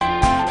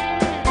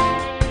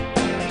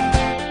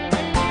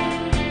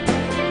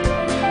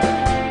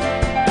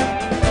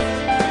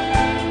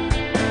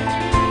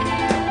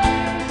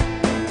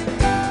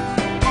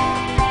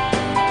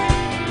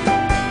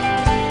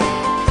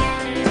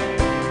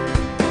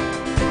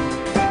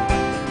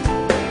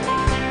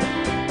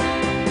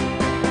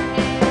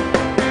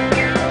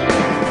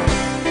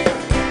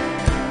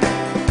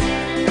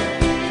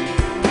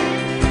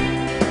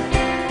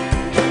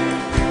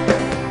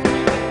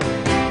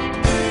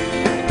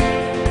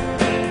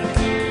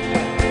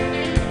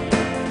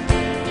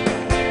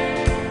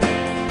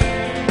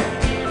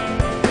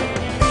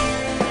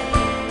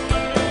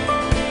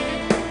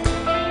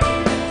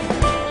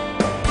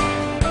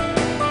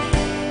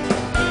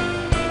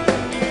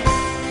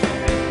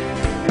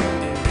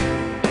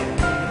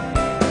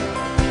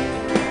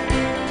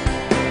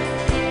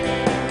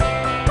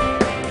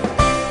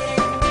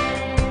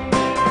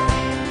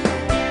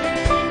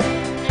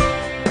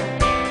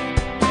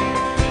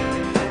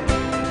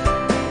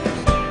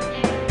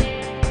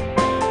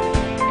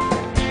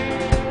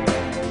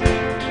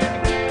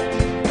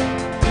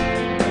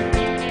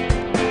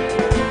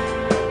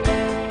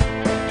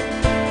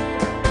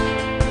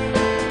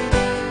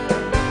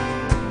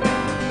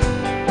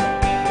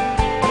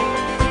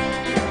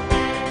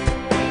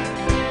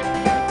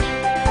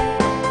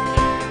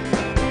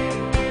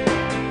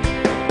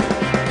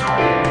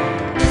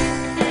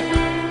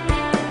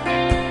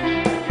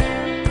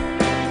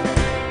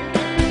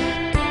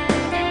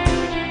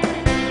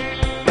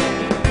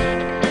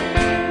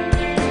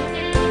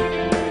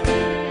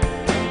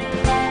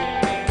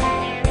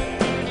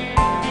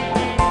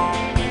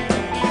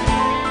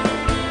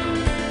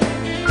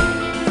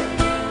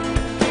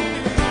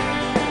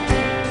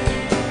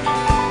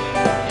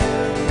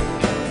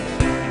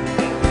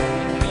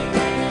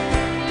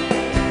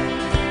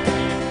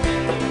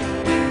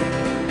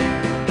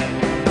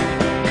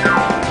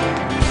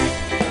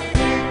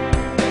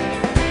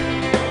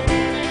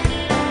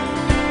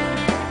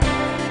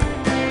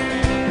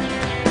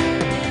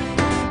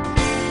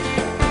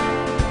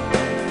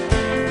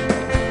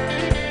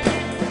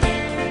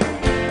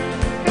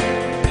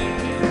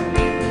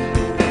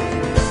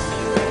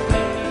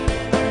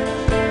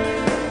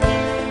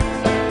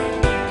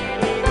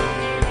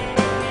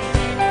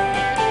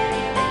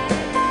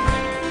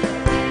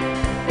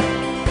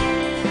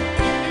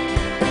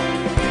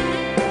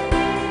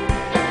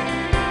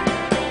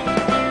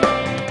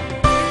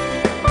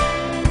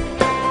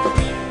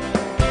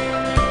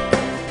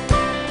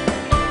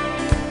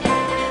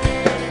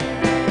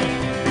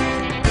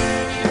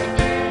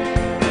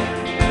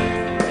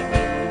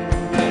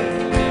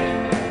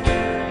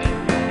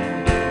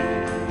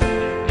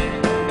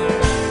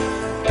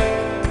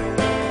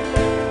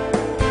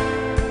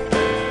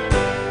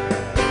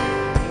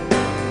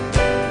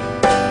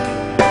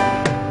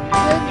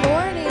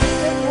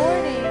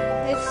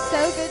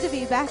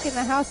back in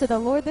the house of the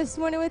Lord this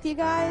morning with you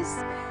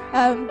guys.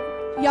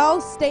 Y'all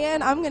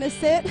stand. I'm going to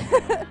sit.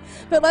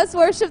 But let's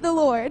worship the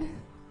Lord.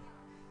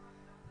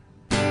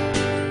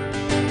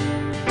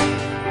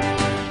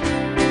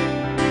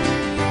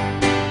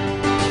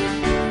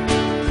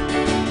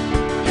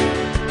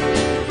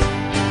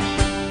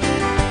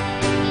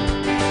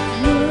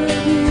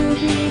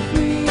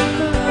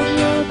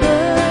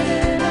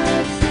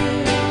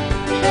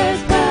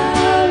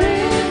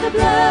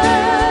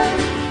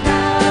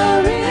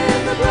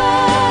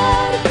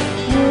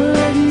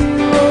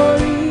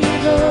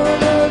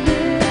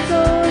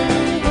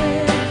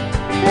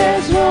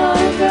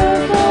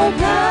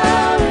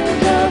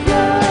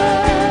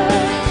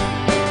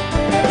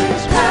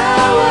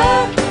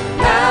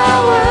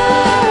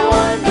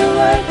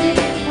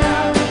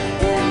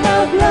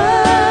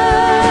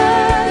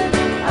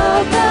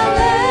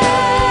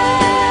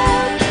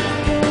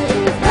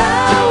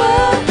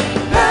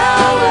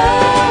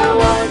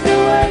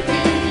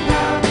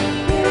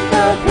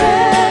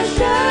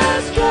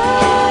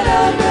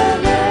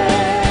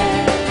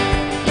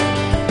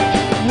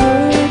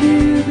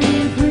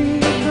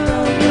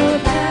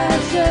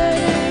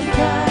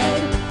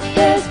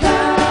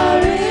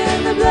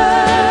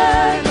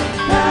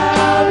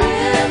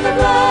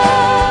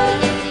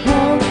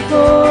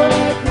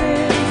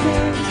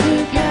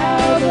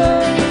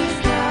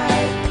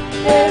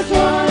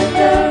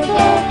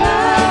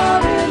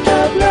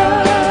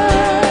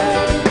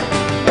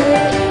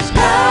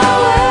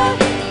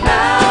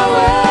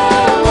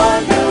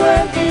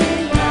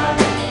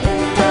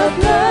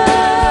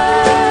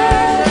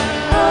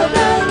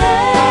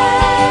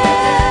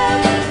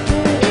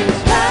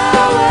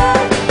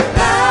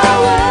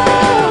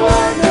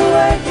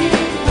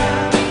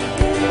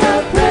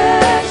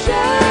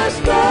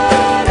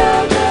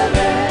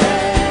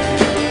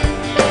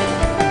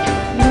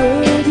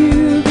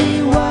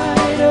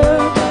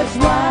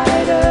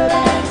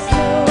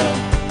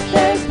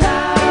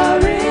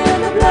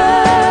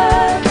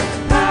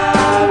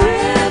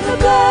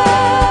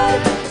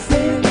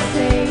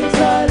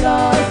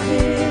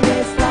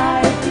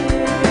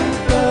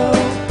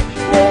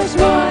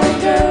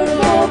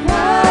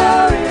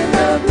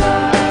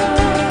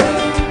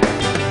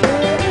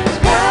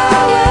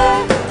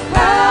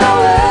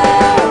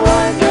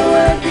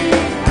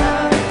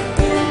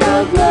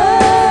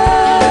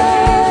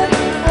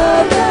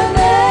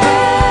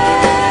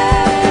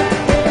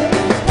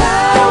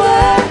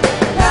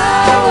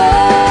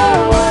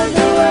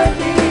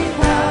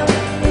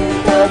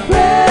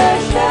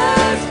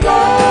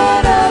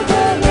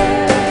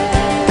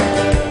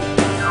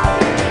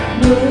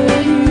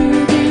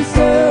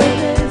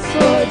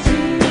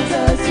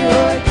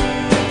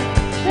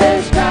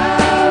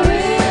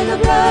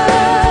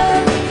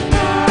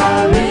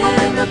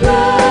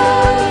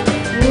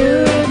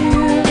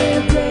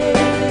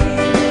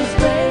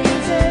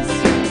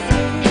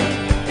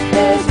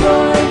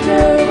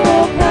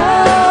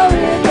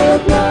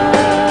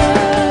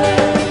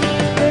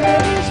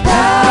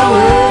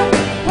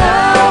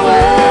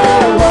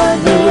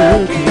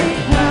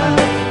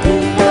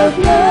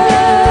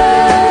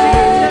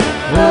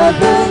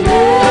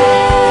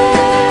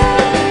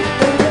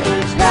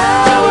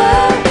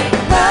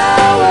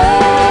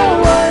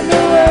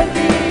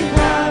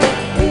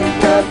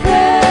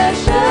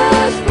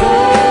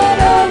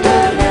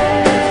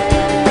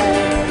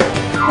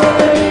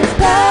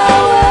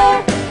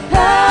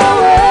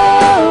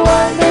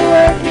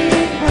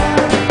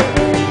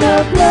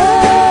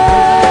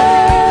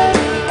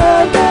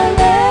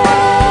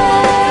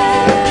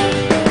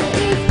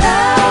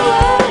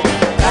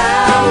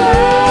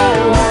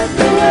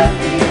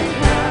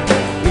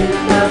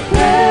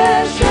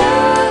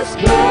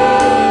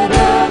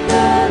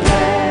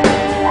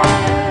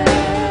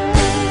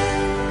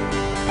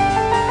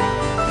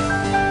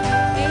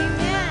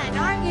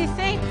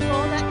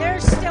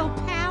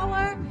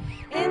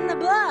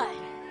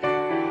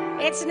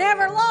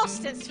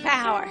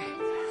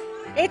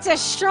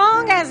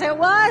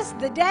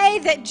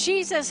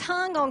 Jesus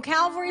hung on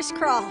Calvary's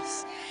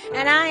cross,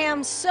 and I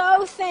am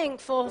so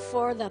thankful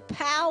for the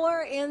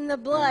power in the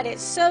blood.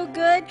 It's so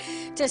good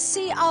to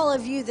see all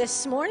of you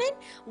this morning.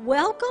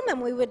 Welcome,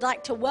 and we would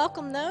like to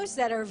welcome those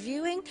that are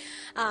viewing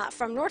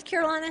from North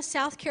Carolina,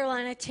 South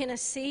Carolina,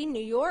 Tennessee,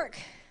 New York,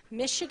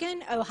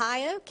 Michigan,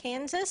 Ohio,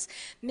 Kansas,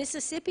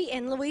 Mississippi,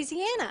 and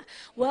Louisiana.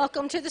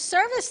 Welcome to the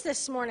service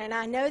this morning.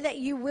 I know that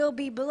you will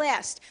be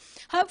blessed.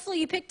 Hopefully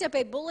you picked up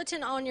a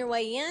bulletin on your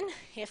way in.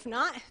 If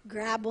not,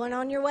 grab one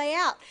on your way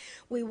out.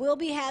 We will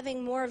be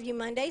having More of You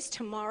Mondays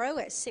tomorrow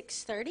at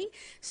 6:30,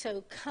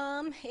 so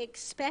come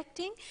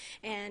expecting,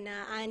 and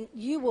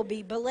you will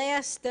be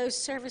blessed. Those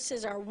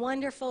services are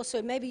wonderful,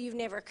 so maybe you've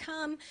never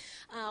come.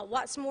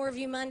 What's More of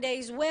You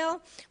Mondays?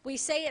 Well, we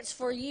say it's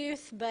for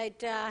youth,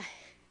 but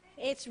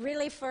it's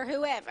really for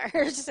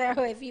whoever.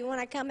 So if you want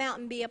to come out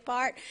and be a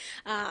part,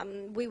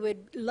 we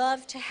would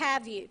love to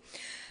have you.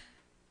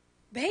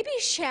 Baby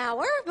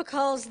shower,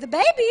 because the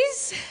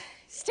baby's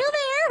still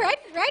there,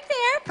 right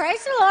there.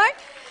 Praise the Lord.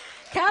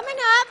 Coming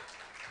up.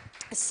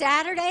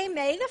 Saturday,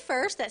 May the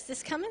 1st, that's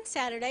this coming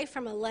Saturday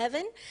from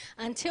 11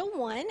 until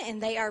 1,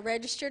 and they are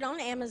registered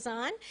on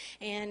Amazon,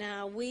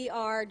 and we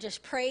are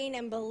just praying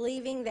and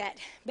believing that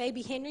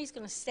baby Henry's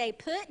going to stay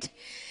put,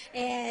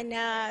 and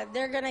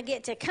they're going to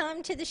get to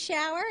come to the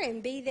shower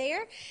and be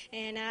there,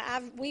 and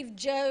we've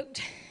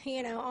joked,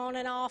 on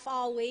and off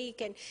all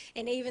week,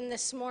 and even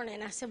this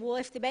morning, I said, well,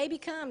 if the baby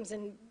comes,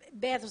 and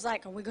Beth was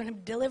like, are we going to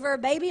deliver a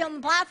baby on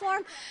the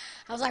platform?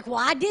 I was like, well,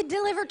 I did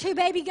deliver 2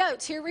 baby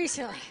goats here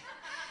recently.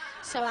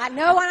 So I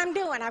know what I'm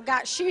doing. I've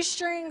got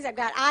shoestrings, I've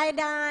got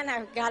iodine,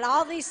 I've got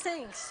all these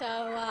things.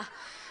 So,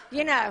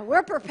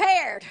 we're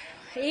prepared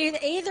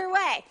either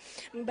way.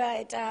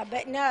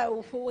 But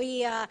no,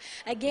 we,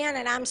 again,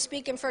 and I'm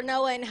speaking for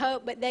Noah and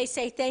Hope, but they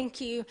say thank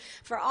you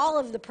for all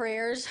of the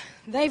prayers.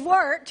 They've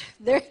worked.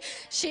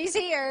 She's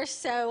here.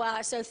 So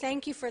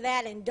thank you for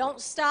that. And don't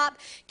stop.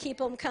 Keep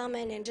them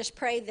coming, and just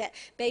pray that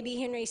baby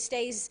Henry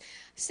stays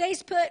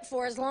put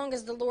for as long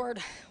as the Lord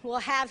will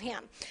have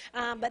him.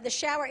 But the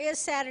shower is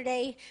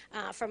Saturday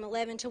from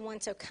 11 to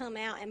 1, so come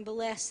out and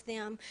bless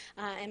them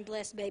and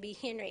bless baby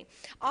Henry.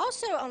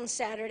 Also on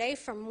Saturday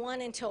from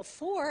 1 until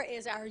 4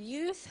 is our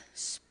youth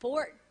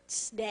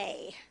sports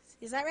day.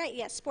 Is that right?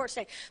 Yes, sports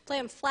day.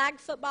 Playing flag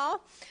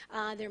football.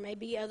 There may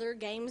be other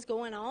games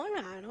going on.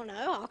 I don't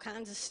know, all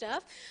kinds of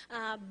stuff.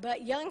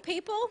 But young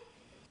people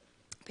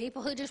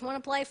who just want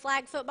to play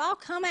flag football,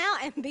 come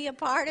out and be a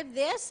part of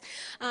this.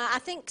 I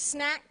think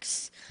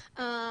snacks,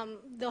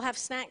 they'll have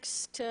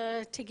snacks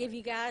to give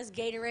you guys,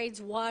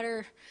 Gatorades,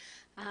 water.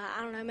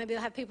 I don't know, maybe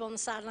they'll have people on the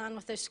sideline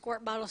with those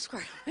squirt bottles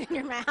squirt in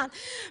your mouth.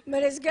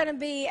 But it's going to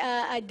be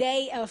a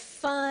day of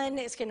fun.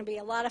 It's going to be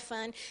a lot of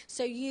fun.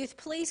 So youth,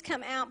 please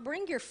come out.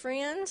 Bring your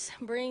friends.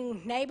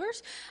 Bring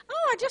neighbors.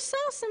 Oh, I just saw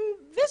some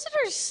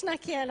visitors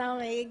snuck in on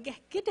me.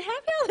 Good to have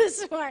y'all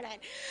this morning.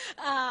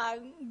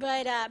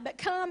 But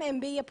come and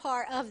be a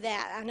part of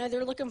that. I know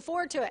they're looking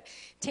forward to it.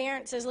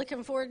 Terrence is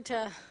looking forward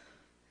to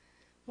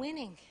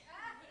winning.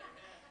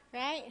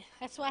 Right?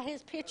 That's why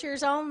his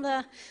picture's on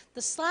the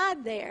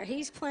slide there.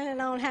 He's planning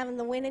on having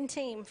the winning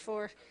team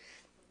for...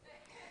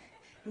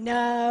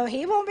 No,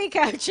 he won't be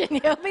coaching.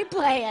 He'll be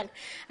playing.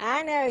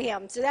 I know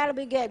him, so that'll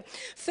be good.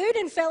 Food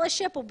and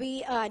fellowship will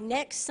be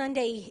next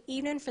Sunday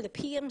evening for the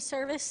PM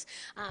service.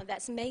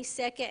 That's May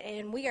 2nd,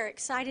 and we are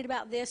excited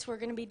about this. We're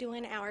going to be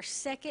doing our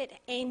 2nd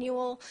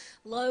annual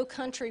Low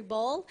Country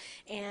Bowl,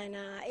 and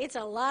it's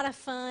a lot of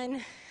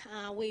fun.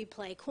 We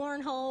play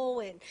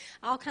cornhole and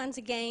all kinds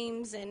of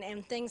games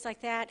and things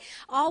like that.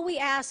 All we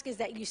ask is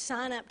that you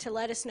sign up to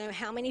let us know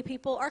how many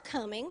people are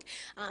coming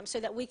so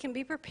that we can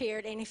be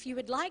prepared, and if you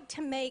would like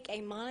to make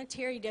a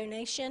monetary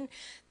donation,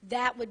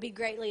 that would be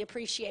greatly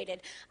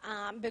appreciated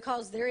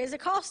because there is a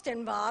cost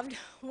involved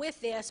with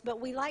this, but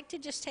we like to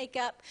just take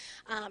up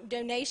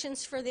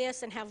donations for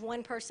this and have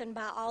one person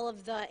buy all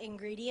of the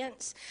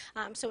ingredients,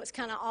 so it's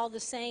kind of all the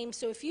same.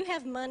 So if you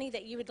have money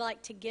that you would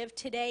like to give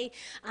today,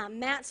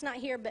 Matt's not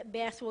here, but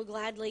Beth will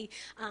gladly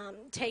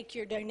take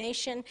your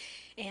donation,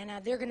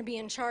 and they're going to be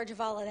in charge of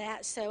all of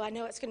that, so I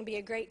know it's going to be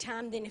a great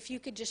time. Then if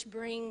you could just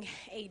bring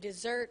a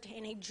dessert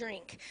and a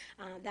drink,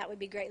 that would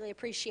be greatly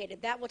appreciated.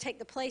 That will take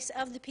the place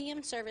of the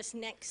PM service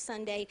next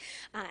Sunday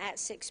at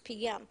 6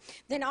 p.m.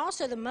 Then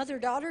also the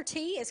mother-daughter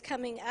tea is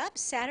coming up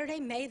Saturday,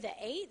 May the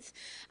 8th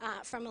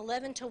from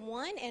 11 to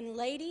 1. And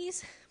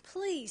ladies,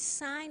 please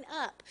sign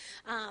up.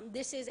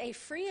 This is a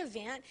free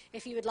event.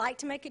 If you would like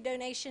to make a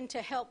donation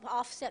to help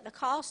offset the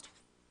cost,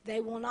 they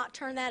will not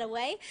turn that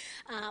away,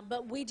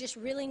 but we just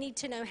really need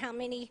to know how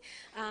many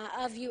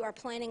of you are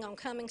planning on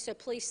coming, so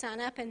please sign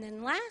up. And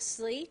then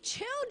lastly,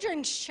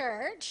 Children's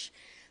Church.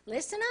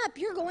 Listen up,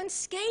 you're going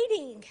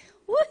skating.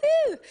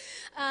 Woohoo!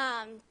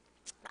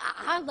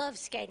 I love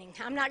skating.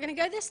 I'm not going to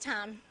go this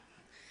time,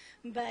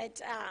 but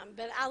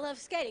I love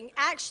skating.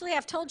 Actually,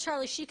 I've told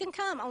Charlie she can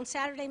come on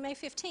Saturday, May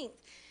 15th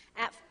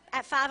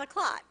at 5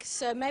 o'clock,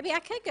 so maybe I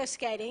could go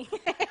skating.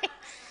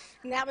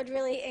 And that would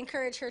really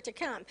encourage her to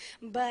come.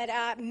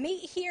 But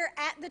meet here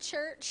at the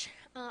church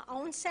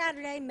on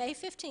Saturday, May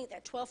 15th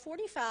at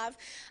 12:45.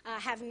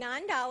 Have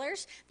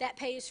 $9. That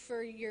pays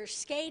for your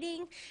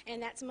skating,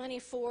 and that's money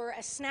for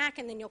a snack,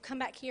 and then you'll come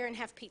back here and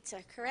have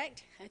pizza,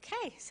 correct?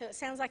 Okay, so it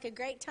sounds like a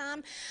great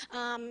time.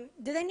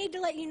 Do they need to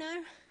let you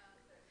know?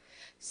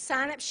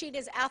 Sign-up sheet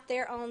is out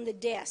there on the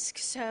desk.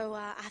 So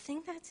I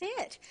think that's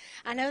it.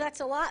 I know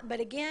that's a lot,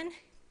 but again,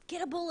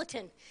 get a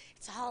bulletin.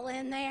 It's all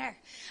in there.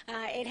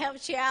 It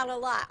helps you out a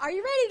lot. Are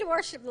you ready to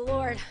worship the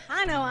Lord?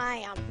 I know I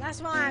am.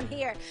 That's why I'm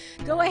here.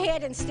 Go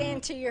ahead and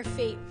stand to your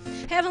feet.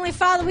 Heavenly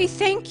Father, we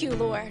thank you,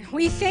 Lord.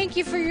 We thank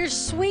you for your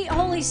sweet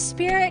Holy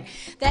Spirit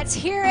that's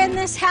here in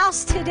this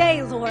house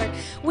today, Lord.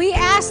 We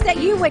ask that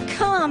you would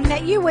come,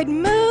 that you would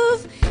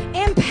move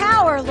in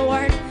power,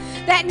 Lord,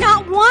 that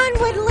not one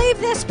would leave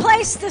this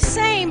place the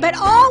same, but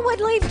all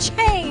would leave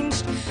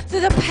changed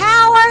through the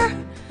power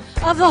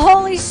of the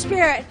Holy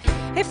Spirit.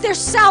 If there's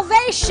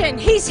salvation,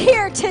 he's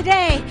here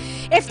today.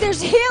 If there's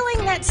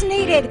healing that's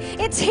needed,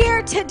 it's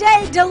here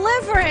today.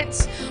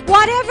 Deliverance,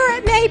 whatever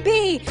it may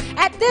be,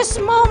 at this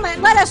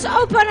moment, let us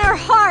open our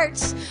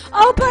hearts,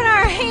 open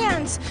our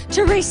hands, hands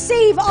to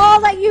receive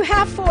all that you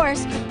have for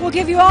us. We'll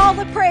give you all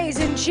the praise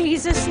in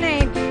Jesus'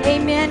 name.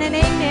 Amen and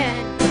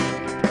amen.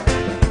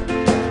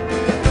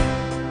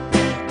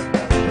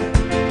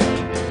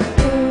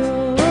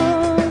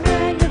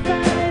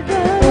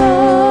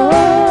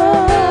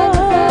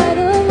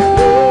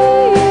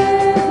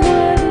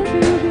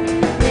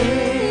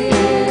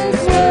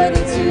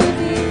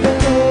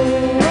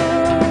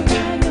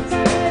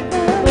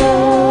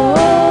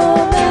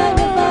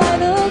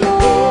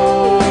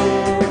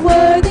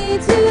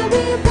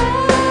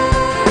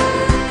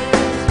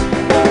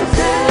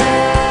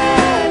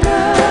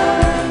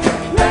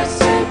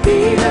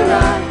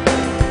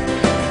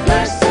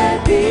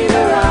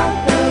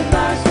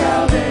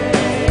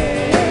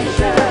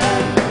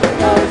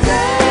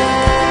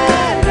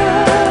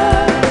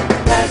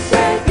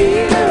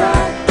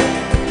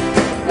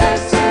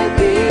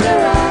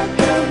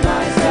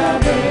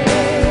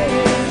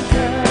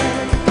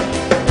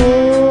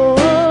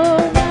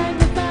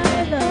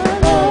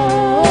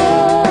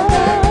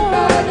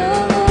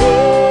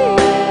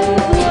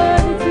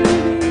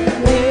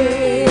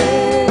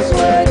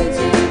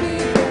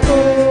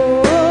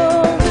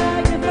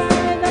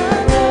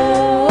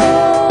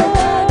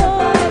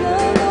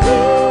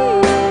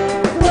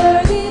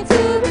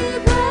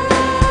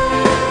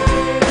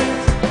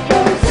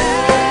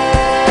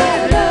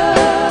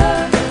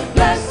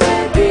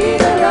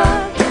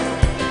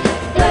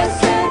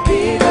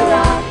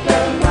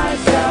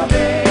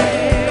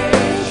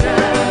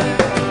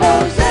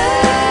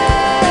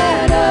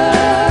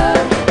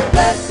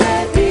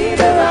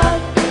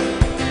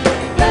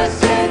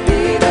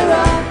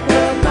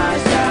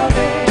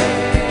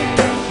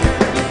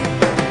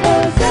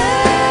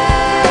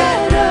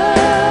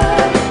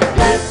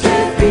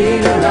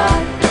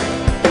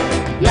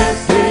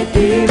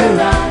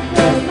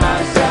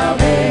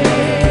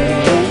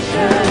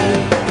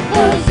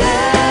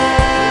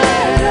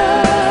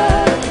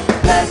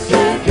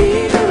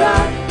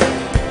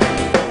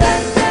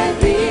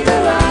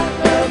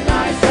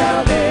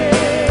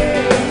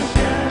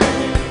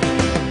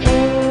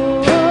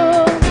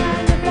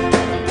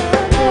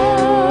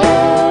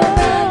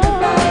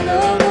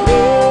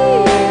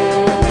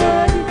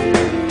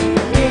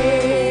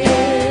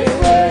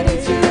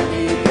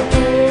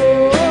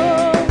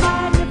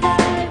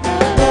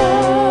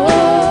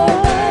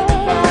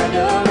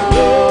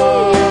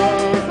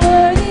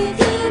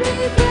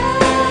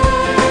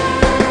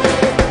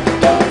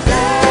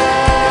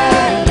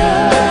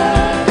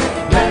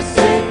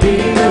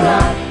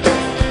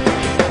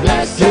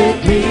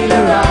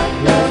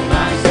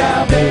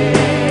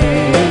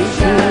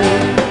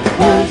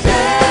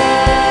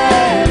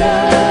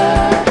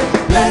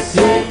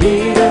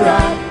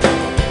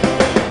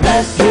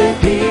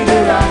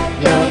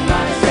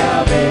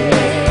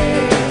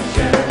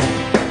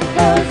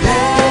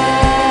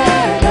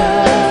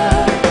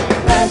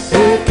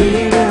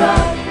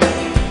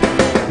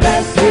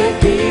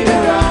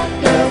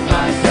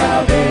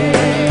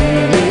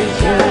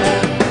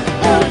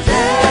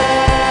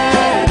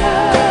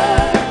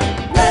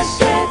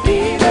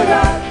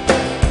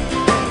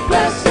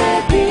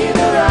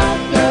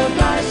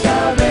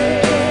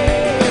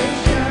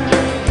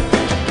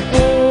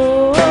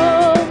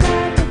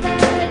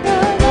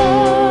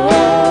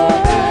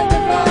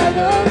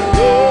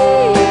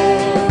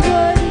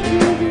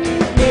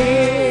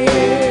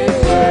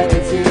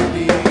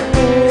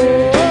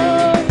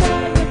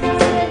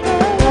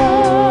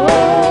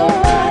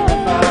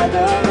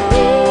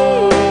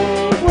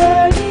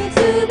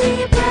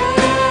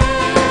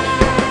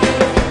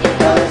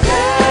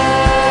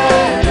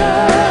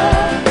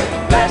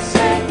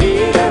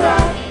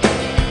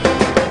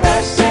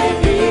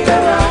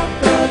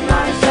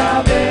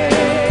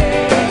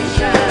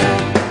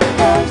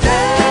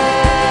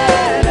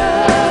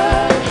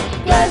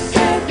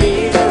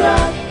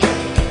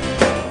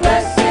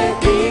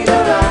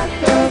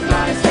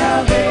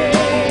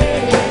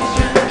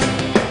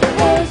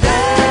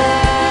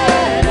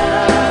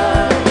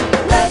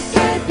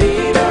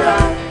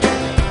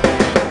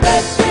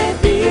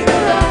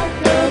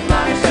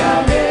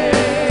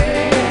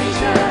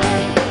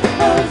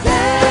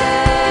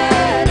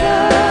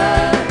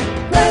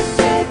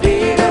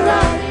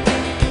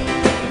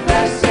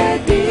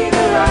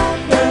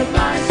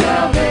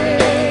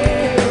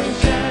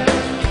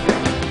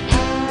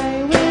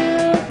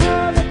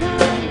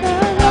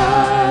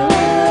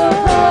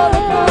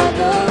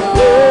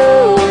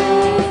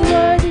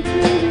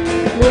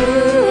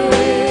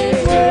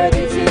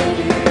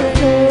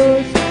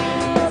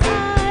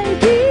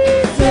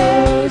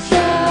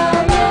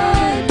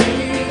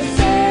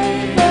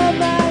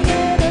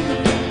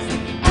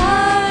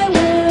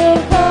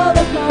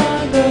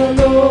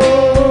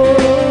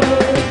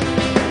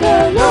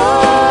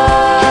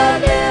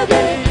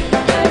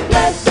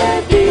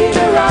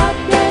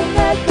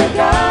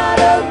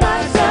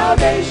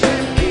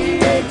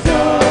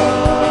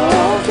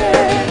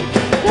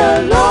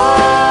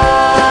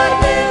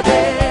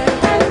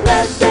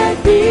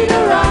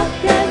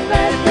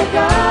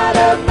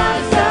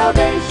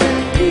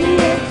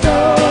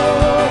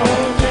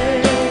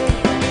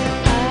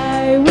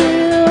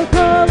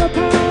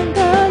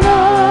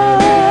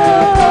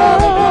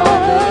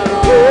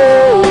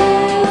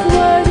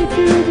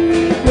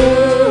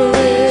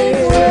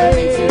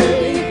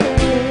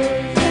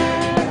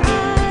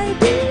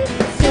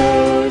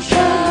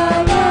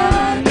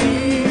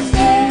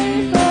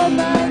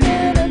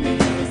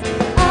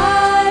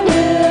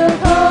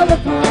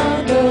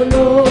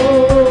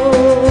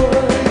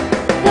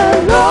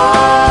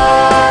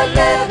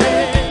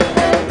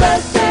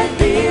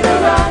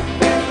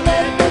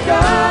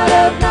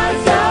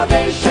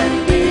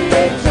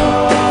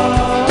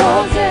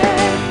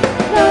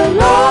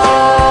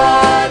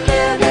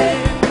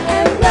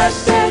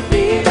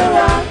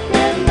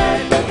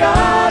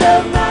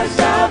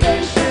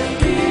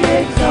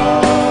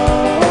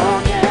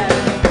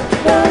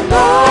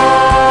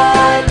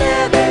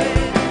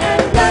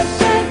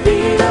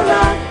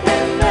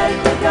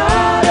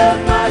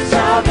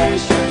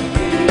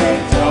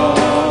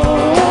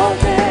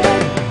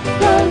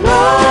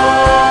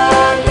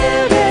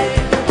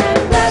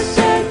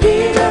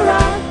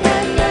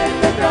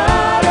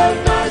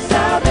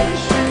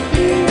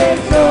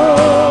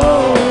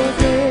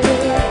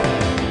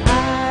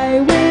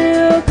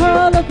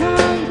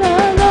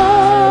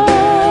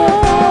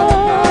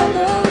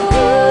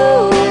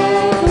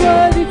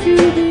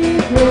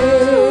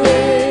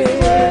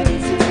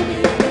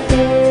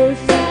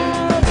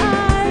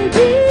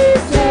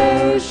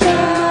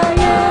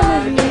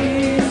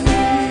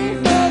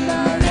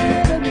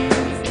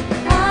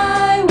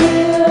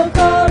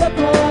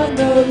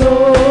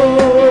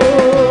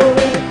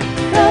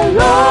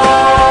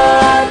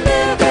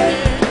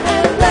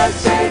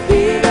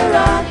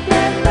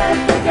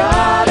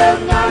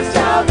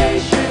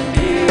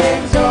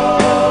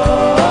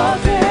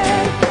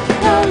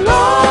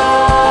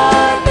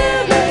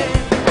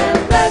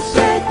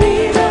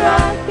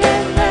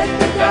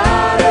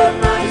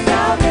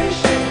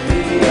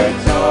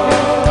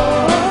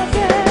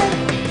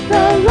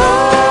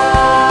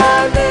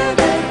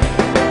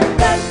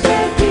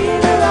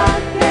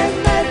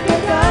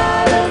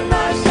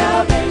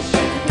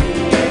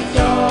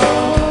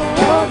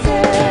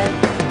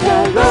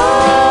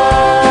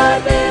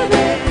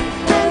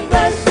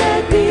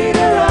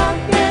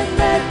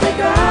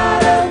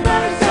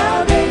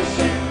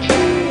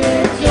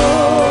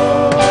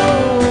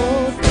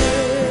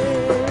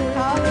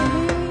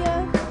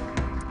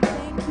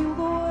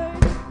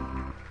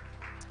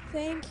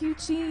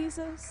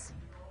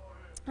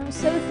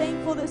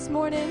 this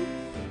morning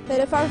that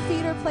if our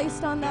feet are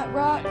placed on that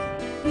rock,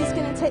 He's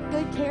going to take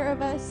good care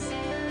of us.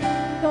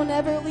 He'll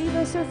never leave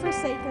us or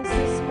forsake us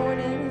this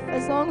morning,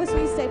 as long as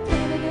we stay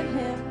planted in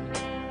Him.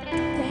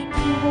 Thank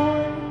you,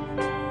 Lord.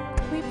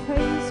 We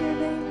praise your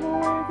name,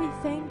 Lord. We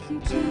thank you,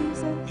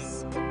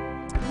 Jesus.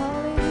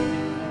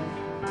 Hallelujah.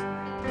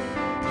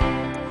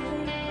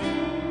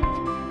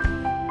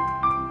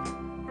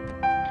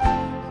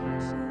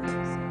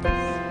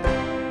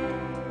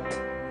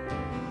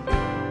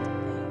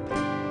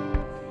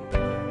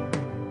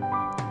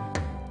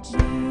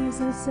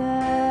 Jesus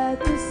at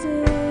the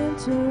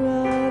center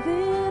of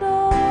it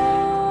all.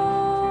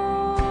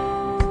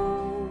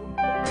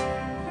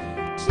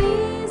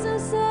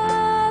 Jesus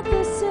at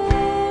the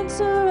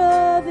center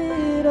of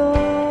it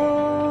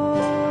all.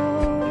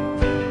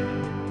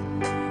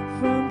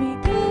 From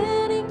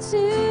beginning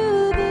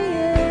to the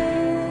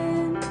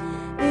end,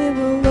 it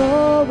will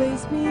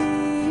always be,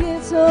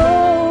 it's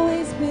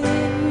always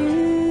been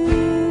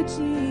you,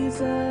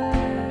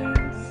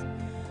 Jesus.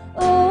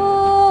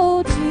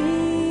 Oh,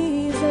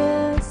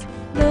 Jesus,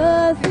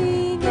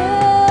 nothing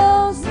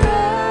else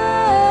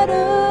matters.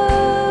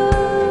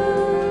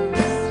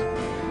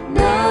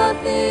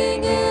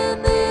 Nothing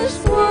in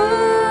this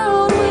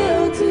world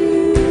will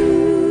do.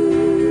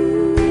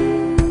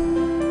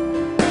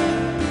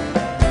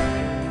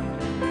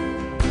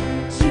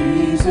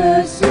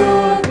 Jesus,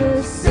 you're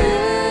the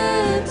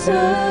center,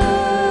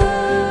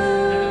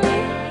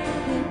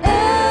 and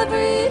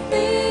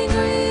everything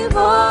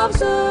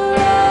revolves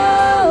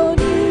around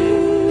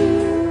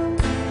you.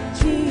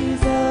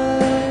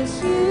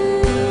 Jesus,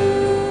 you,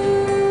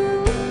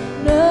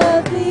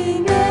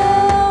 nothing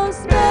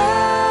else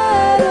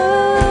matters.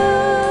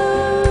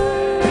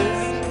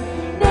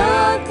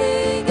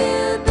 Nothing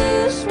in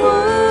this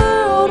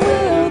world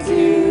will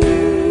do.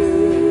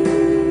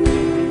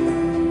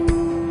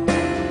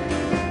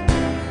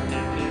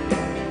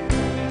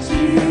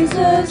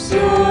 Jesus,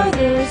 you're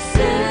the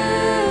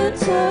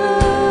center,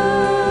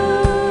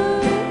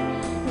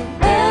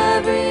 and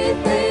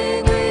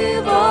everything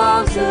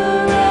revolves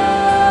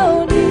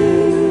around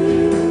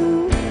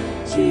you.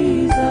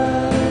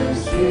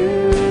 Jesus,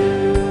 you.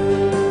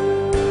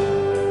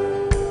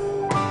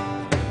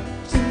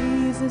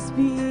 Jesus,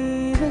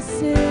 be the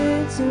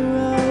center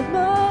of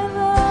my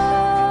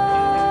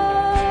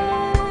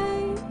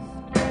life.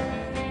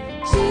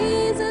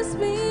 Jesus,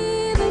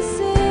 be the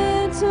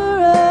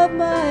center of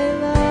my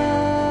life.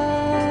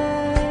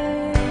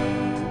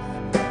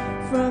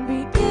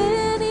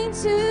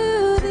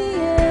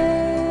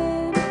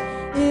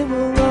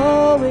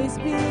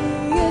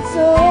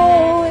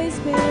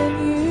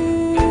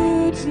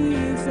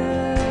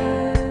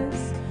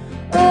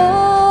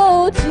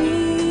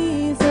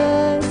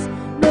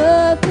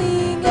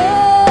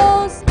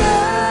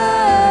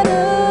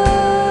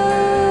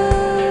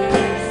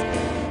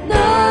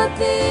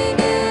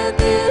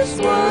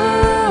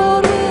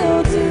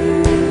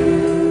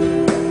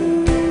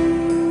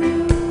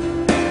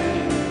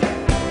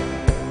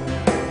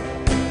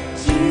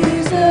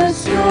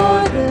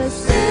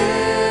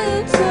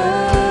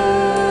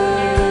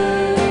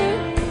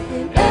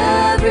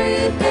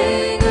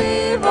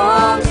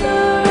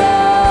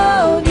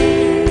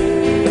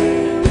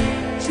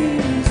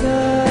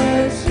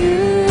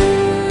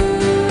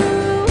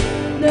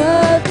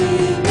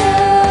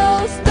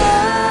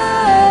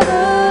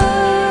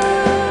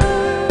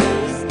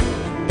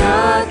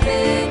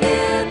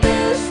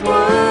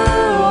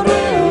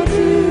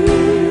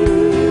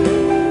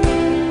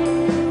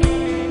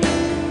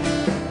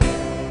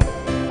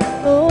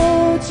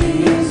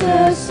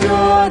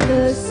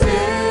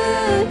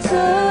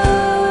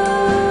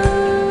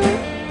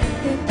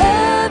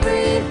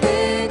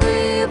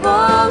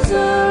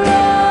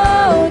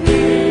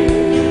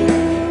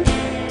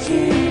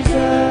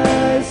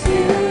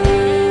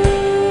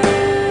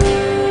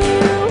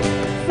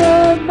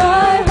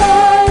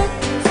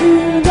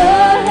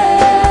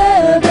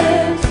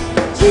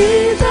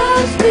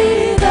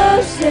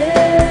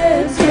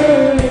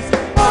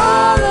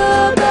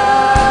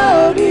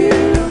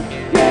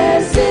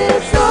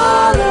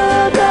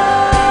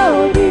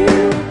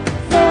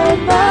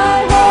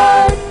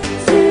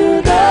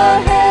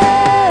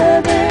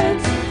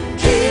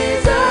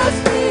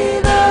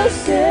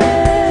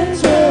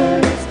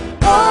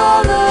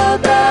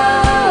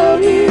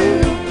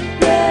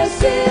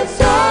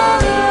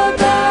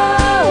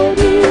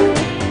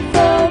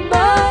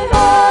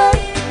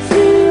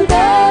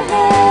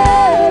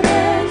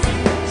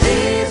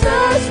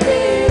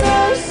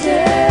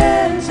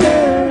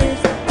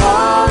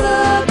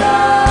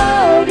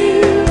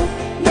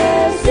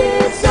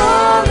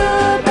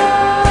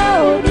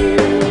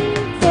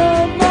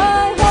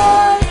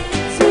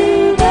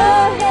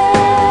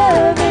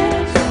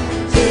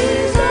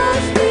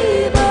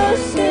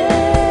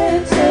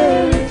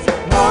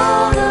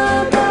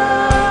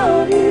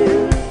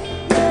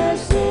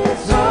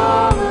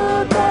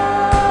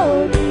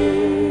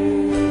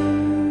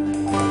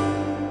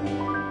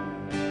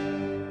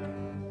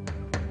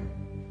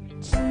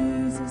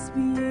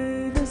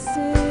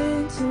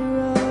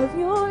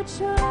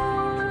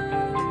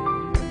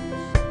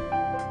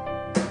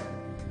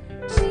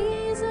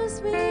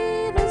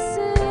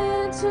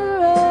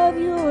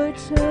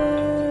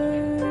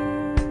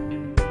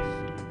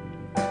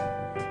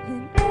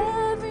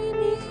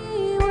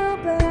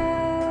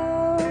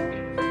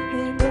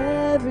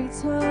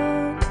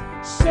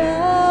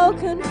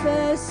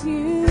 confess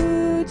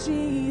you,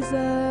 Jesus.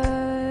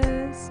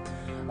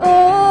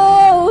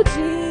 Oh,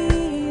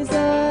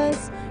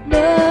 Jesus,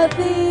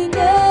 nothing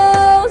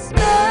else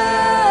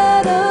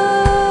matters.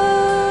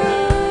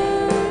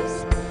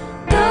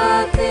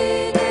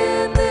 Nothing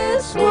in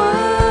this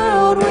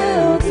world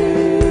will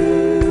do.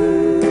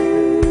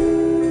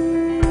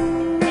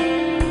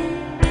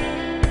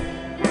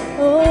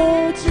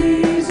 Oh,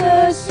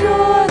 Jesus,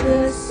 you're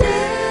the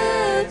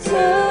center,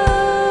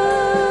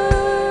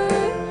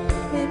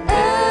 and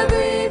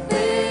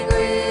everything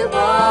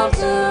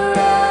revolves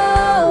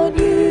around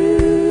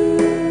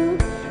you.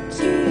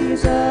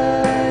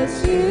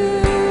 Jesus,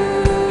 you,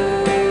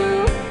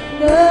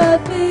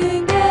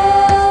 nothing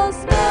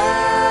else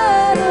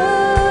matters.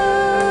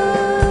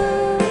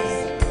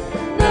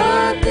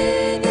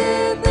 Nothing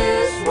in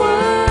this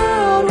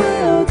world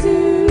will do.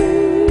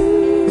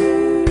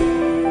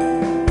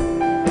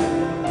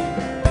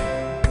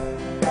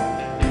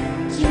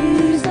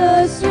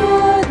 Jesus,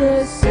 you're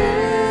the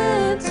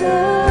center,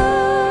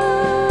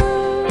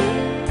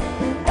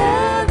 and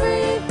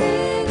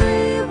everything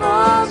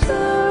revolves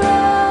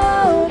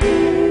around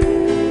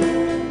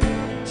you.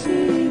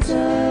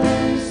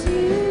 Jesus,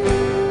 you.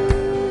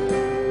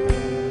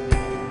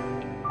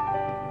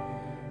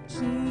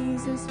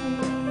 Jesus,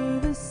 be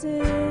the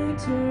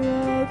center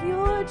of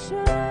your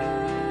church.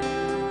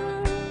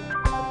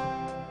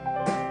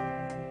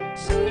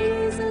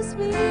 Jesus,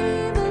 be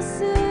the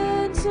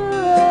center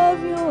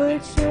of your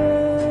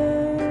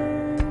church.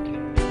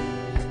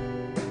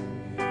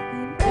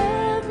 And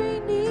every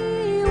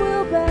knee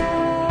will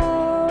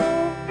bow,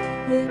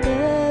 and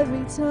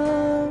every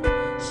tongue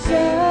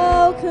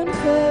shall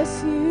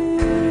confess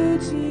you,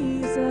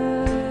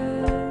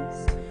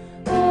 Jesus.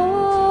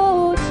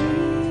 Oh,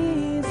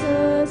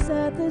 Jesus,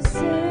 at the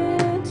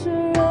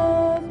center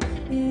of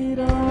it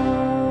all.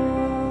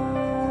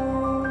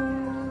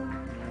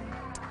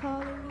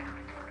 Hallelujah.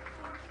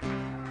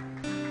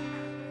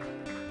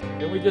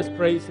 Can we just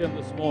praise Him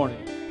this morning?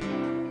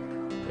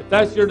 If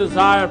that's your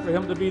desire for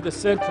Him to be the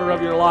center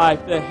of your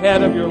life, the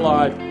head of your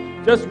life,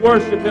 just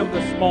worship Him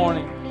this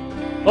morning.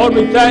 Lord,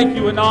 we thank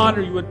you and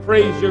honor you and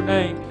praise your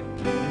name.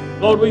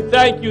 Lord, we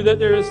thank you that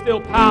there is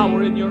still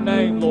power in your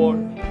name, Lord.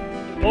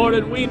 Lord,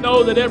 and we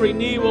know that every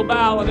knee will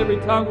bow and every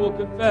tongue will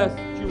confess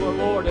that you are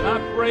Lord. And I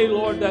pray,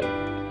 Lord, that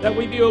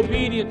we be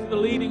obedient to the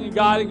leading and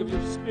guiding of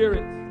your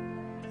Spirit.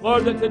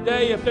 Lord, that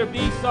today, if there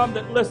be some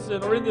that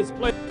listen or in this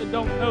place that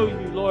don't know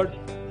you, Lord,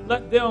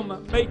 let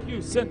them make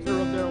you center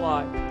of their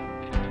life.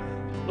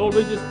 Lord,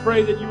 we just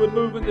pray that you would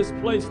move in this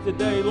place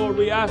today. Lord,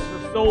 we ask for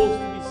souls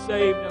to be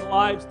saved and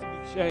lives to be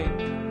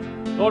changed.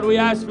 Lord, we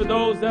ask for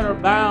those that are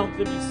bound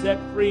to be set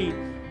free.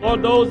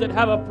 Lord, those that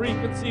have a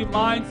preconceived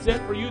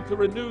mindset for you to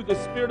renew the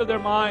spirit of their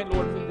mind,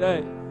 Lord,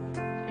 today.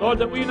 Lord,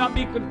 that we not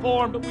be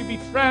conformed, but we be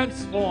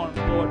transformed,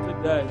 Lord,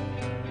 today.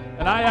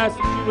 And I ask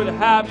that you would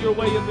have your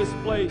way in this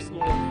place,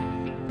 Lord.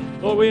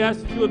 Lord, we ask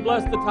that you would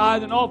bless the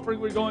tithe and offering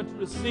we're going to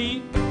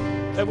receive,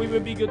 that we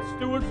would be good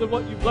stewards of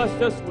what you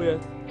blessed us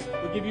with.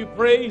 We give you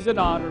praise and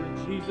honor in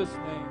Jesus'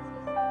 name.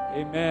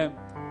 Amen.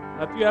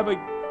 Now, if you have a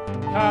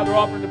tithe or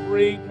offering to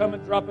bring, come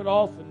and drop it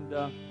off, and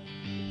the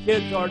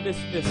kids are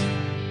dismissed.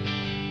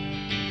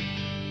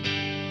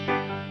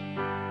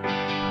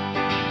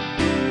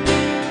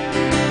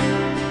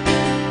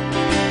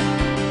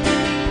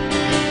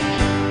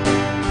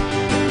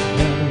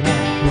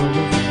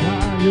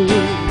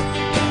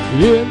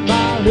 In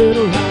my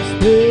little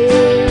house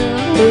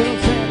there, when I'm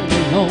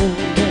standing alone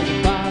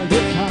and by the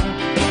time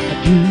I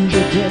do the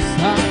best I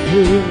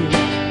could.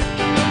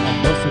 I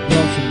must have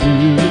crossed some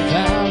new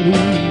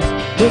valleys,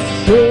 must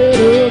have shed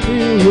a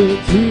million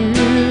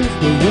tears.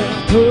 But when I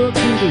come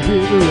to the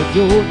river of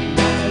Jordan,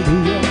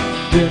 hallelujah,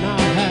 then I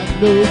have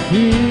no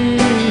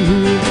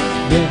fear,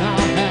 then I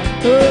have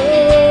no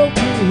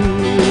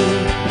fear.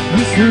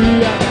 You see,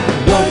 I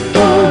got one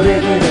more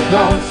river to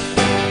cross,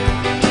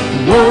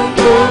 one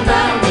more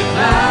mountain.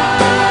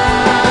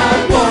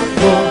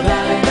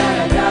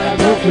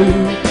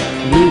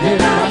 Leaving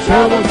our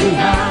troubles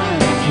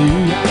behind.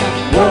 See, I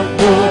got one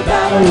more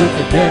battle with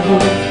the devil,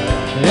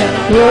 and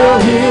I know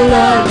he'll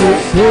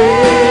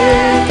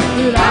understand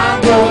that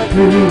I'm going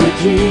through with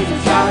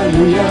Jesus.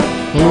 Hallelujah.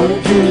 Holding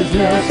to his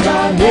left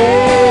right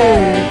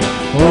hand,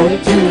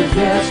 holding to his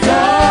left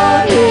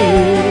right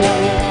hand.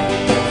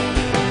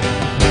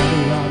 I've had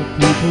a lot of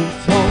people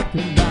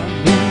talking about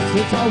me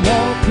since I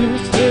walked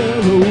this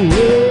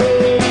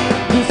stairway.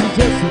 This is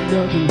just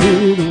another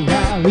little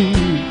valley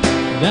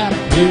that I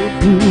came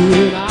through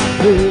and I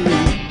prayed.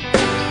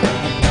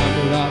 I climbed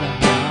a lot of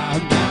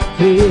high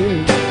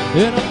mountains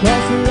and I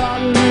crossed a lot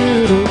of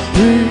little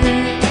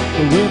streams.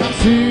 But when I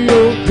see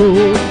your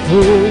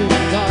golden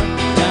God,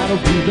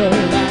 that'll be the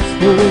last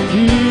for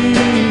me.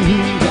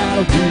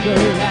 That'll be the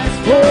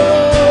last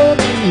for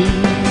me.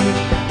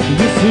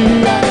 You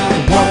see, I got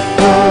one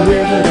more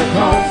river to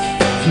cross.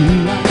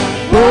 See, I got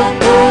one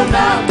more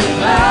mountain to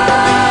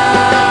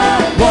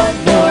climb, one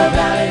more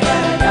valley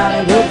that I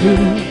gotta go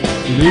through.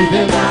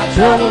 Leaving my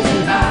troubles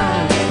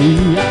behind.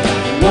 See, I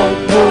got one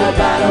more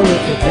battle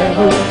with the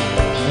devil,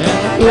 and I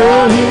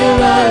know he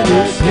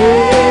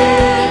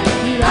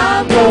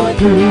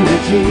through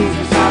with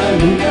Jesus,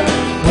 hallelujah.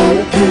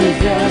 Holding to his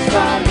nail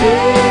scarred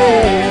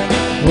hand,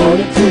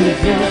 holding to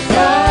his nail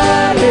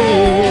scarred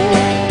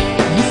hand.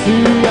 You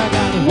see, I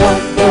got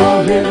one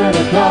more river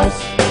to cross.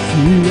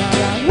 See, I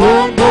got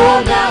one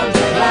more mountain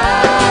to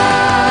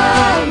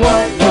climb,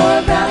 one more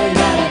valley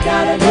that I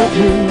gotta go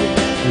through,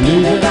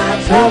 leaving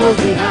my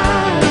troubles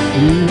behind.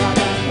 See, I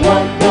got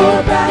one more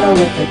battle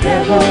with the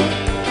devil,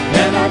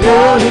 and I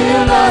know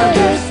he'll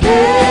understand.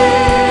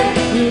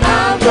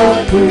 I'm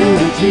going through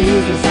with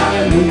Jesus,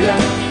 hallelujah.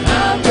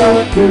 I'm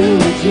going through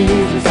with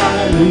Jesus,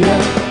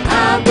 hallelujah.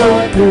 I'm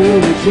going through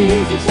with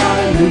Jesus,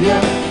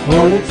 hallelujah.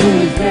 Holding to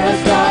his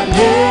nail-scarred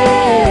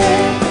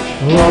hand,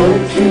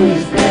 holding to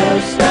his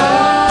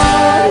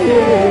nail-scarred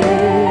hand.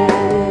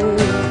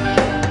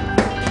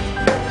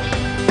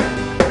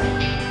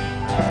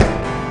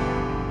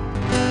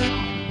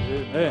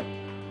 Amen.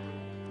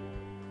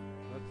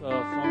 That's a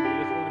song we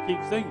just want to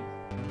keep singing.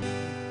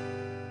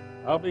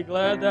 I'll be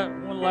glad that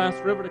one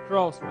last river to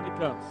cross when it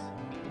comes.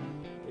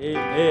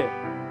 Amen.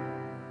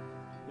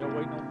 Y'all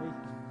waiting on me?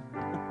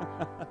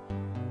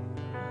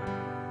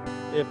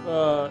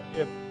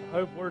 If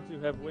Hope were to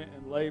have went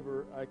in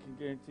labor, I can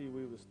guarantee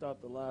we would have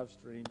stopped the live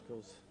stream,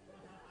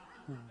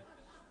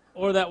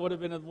 or that would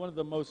have been one of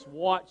the most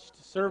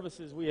watched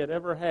services we had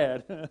ever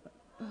had.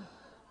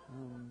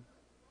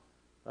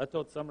 I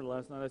told Summer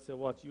last night, I said,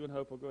 watch, you and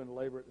Hope will go into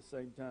labor at the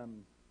same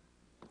time.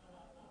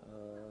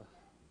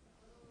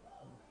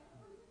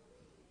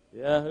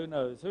 Yeah, who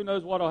knows? Who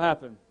knows what will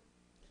happen?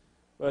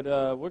 But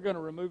we're going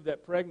to remove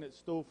that pregnant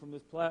stool from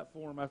this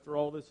platform after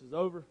all this is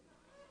over.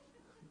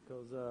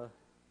 Because,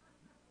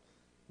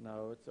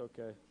 no, it's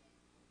okay.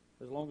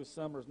 As long as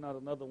Summer's not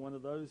another one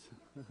of those.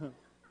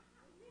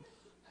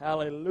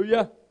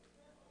 Hallelujah.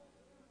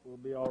 We'll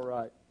be all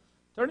right.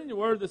 Turning your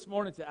word this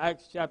morning to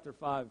Acts chapter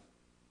 5.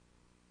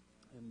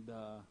 And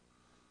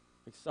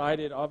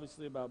excited,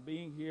 obviously, about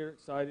being here.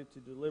 Excited to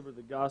deliver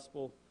the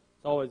gospel.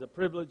 It's always a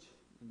privilege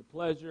and a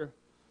pleasure.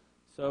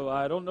 So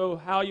I don't know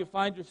how you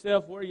find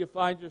yourself, where you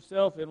find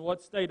yourself, in what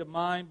state of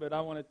mind, but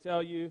I want to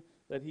tell you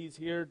that he's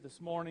here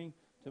this morning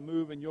to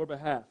move in your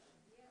behalf.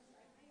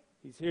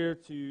 He's here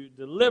to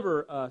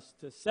deliver us,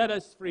 to set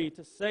us free,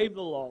 to save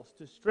the lost,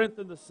 to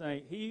strengthen the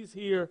saint. He's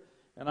here,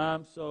 and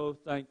I'm so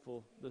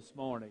thankful this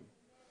morning.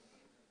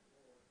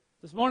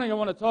 This morning I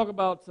want to talk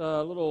about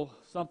a little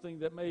something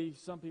that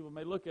some people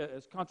may look at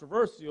as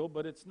controversial,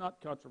 but it's not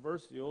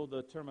controversial.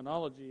 The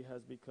terminology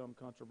has become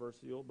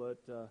controversial, but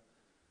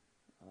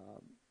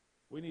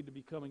we need to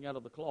be coming out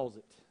of the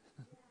closet.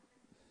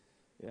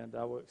 And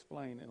I will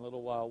explain in a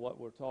little while what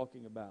we're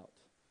talking about.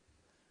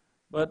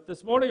 But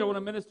this morning I want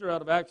to minister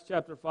out of Acts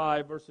chapter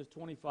 5, verses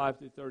 25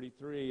 through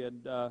 33.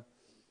 And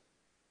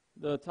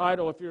the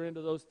title, if you're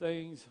into those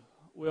things,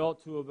 we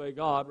ought to obey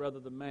God rather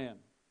than man.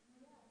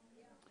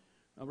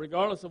 Now,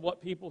 regardless of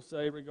what people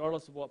say,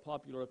 regardless of what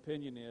popular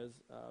opinion is,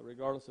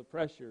 regardless of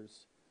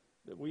pressures,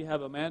 that we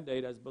have a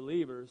mandate as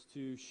believers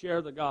to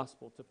share the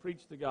gospel, to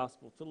preach the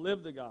gospel, to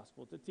live the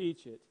gospel, to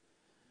teach it.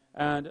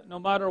 And no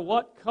matter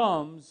what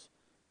comes,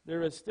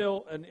 there is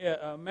still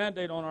a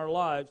mandate on our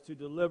lives to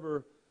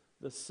deliver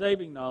the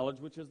saving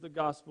knowledge, which is the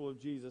gospel of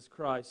Jesus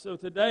Christ. So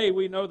today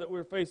we know that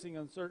we're facing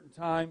uncertain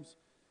times,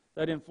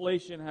 that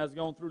inflation has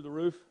gone through the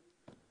roof,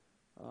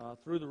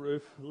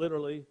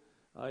 literally.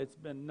 It's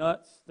been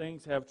nuts.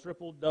 Things have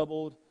tripled,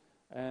 doubled,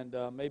 and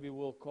maybe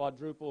will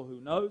quadruple,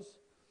 who knows.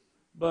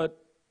 But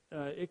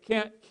it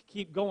can't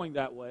keep going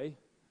that way,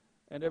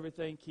 and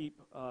everything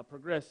keep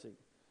progressing.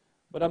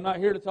 But I'm not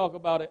here to talk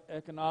about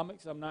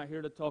economics. I'm not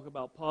here to talk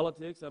about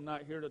politics. I'm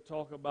not here to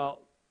talk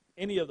about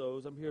any of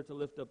those. I'm here to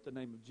lift up the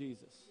name of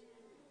Jesus.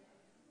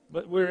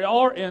 But we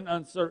are in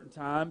uncertain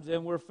times,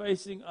 and we're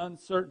facing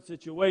uncertain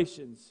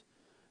situations.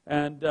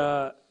 And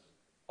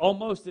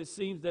almost it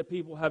seems that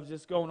people have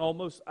just gone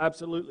almost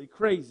absolutely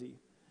crazy.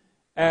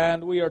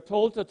 And we are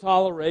told to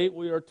tolerate,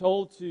 we are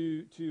told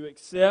to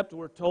accept,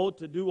 we're told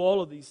to do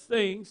all of these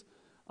things.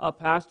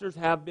 Pastors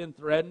have been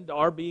threatened,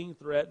 are being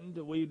threatened.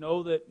 We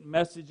know that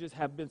messages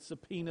have been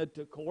subpoenaed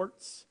to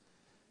courts.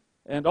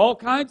 And all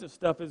kinds of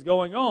stuff is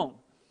going on.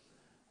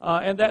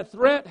 And that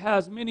threat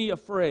has many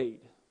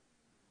afraid.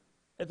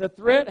 The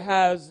threat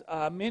has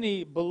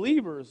many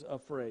believers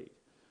afraid.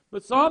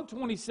 But Psalm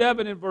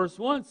 27 in verse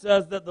 1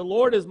 says that the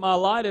Lord is my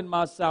light and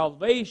my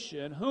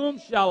salvation. Whom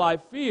shall I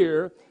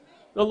fear?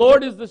 The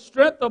Lord is the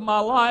strength of my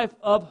life.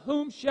 Of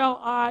whom shall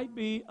I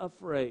be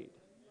afraid?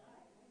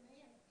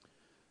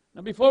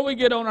 Now, before we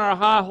get on our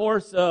high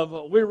horse of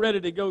we're ready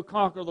to go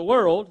conquer the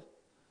world,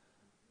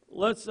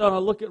 let's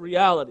look at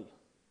reality.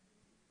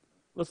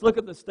 Let's look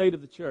at the state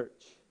of the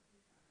church.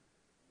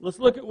 Let's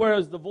look at where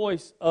is the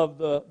voice of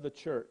the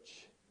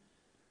church.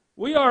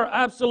 We are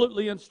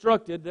absolutely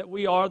instructed that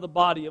we are the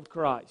body of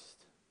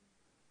Christ.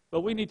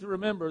 But we need to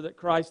remember that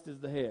Christ is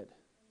the head.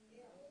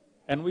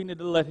 And we need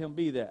to let Him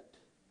be that.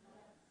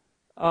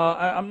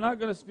 I'm not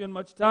going to spend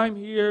much time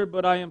here,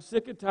 but I am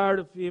sick and tired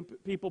of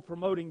people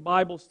promoting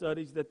Bible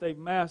studies that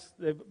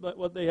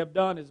what they have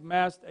done is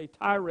masked a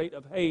tirade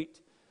of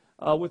hate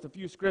with a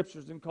few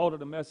scriptures and called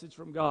it a message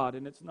from God,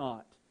 and it's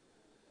not.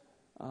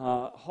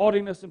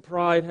 Haughtiness and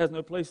pride has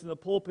no place in the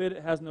pulpit.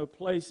 It has no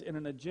place in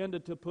an agenda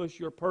to push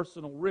your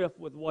personal riff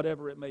with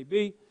whatever it may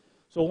be.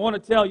 So I want to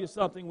tell you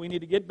something. We need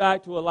to get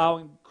back to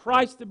allowing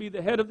Christ to be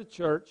the head of the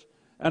church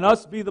and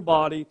us be the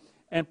body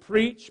and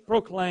preach,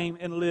 proclaim,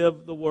 and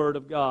live the Word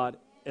of God.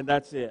 And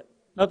that's it.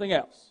 Nothing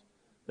else.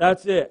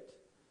 That's it.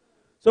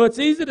 So it's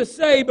easy to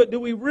say, but do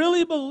we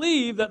really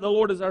believe that the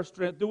Lord is our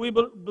strength? Do we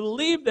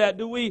believe that?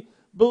 Do we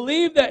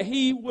believe that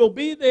He will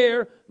be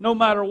there no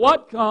matter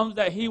what comes,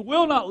 that He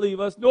will not leave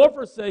us nor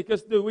forsake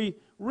us? Do we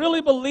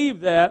really believe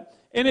that?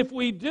 And if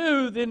we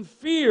do, then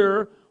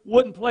fear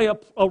wouldn't play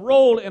a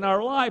role in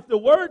our life. The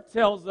Word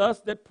tells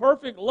us that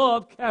perfect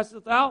love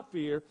casteth out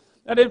fear,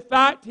 that in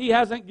fact He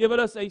hasn't given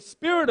us a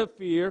spirit of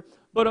fear,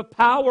 but a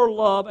power,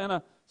 love, and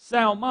a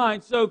sound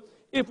mind. So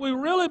if we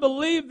really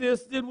believe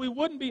this, then we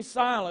wouldn't be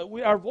silent.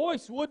 Our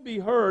voice would be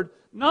heard,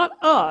 not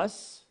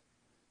us.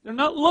 They're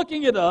not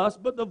looking at us,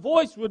 but the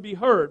voice would be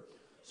heard.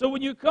 So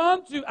when you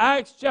come to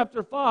Acts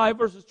chapter 5,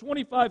 verses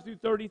 25 through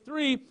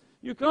 33,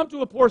 you come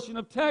to a portion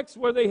of text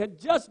where they had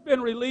just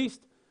been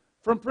released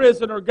from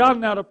prison or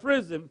gotten out of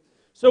prison.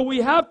 So we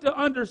have to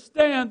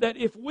understand that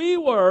if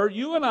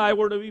you and I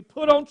were to be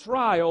put on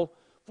trial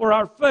for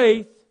our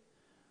faith,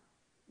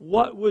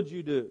 what would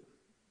you do?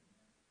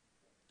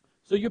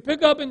 So you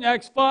pick up in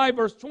Acts 5,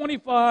 verse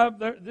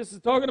 25. This is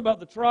talking about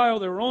the trial.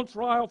 They were on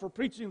trial for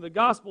preaching the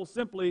gospel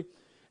simply.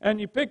 And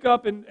you pick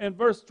up in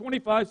verse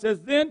 25, says,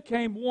 Then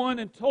came one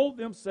and told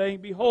them, saying,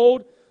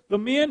 Behold, the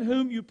men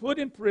whom you put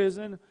in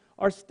prison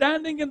are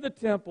standing in the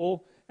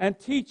temple and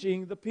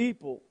teaching the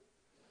people.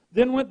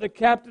 Then went the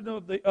captain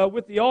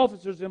with the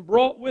officers and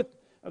brought with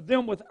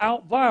them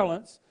without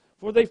violence,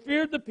 for they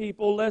feared the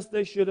people, lest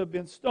they should have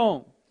been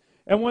stoned.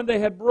 And when they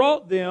had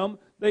brought them,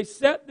 they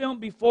set them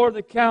before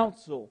the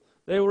council.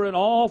 They were in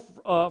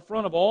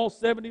front of all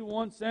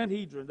 71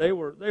 Sanhedrin. They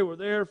were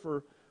there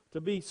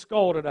to be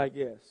scalded, I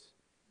guess.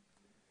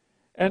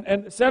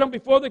 And set them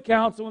before the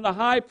council, and the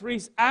high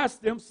priest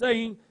asked them,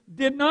 saying,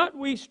 Did not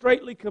we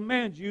straitly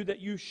command you that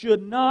you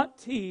should not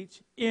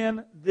teach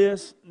in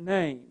this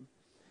name?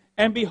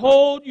 And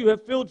behold, you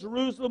have filled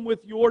Jerusalem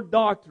with your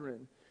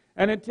doctrine,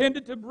 and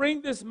intended to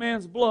bring this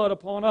man's blood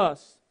upon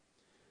us.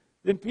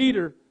 Then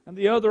Peter and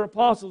the other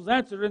apostles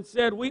answered and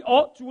said, We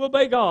ought to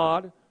obey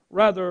God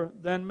rather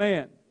than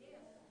man.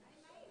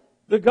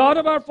 The God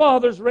of our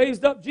fathers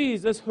raised up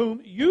Jesus,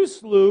 whom you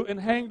slew and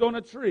hanged on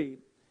a tree.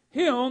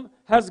 Him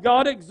has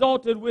God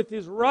exalted with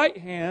His right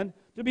hand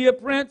to be a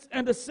prince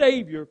and a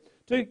savior,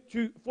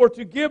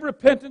 to give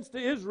repentance to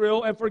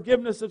Israel and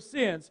forgiveness of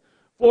sins.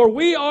 For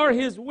we are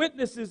His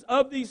witnesses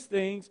of these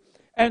things,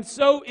 and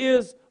so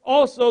is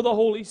also the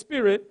Holy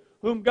Spirit,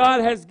 whom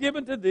God has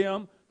given to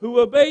them who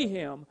obey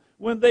Him.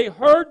 When they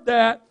heard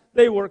that,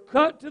 they were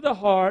cut to the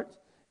heart,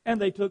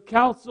 and they took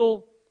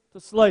counsel to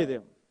slay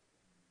them.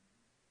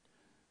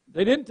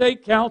 They didn't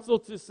take counsel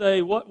to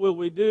say, what will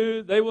we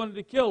do? They wanted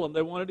to kill them.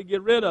 They wanted to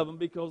get rid of them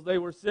because they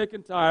were sick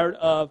and tired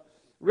of,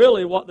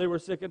 really what they were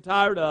sick and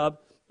tired of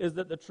is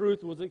that the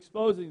truth was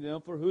exposing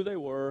them for who they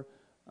were.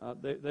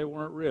 They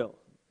weren't real.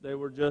 They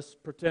were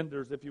just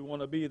pretenders, if you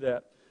want to be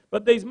that.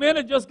 But these men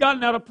had just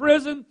gotten out of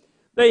prison.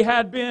 They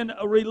had been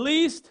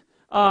released.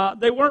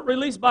 They weren't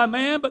released by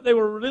man, but they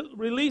were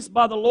released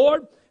by the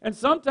Lord. And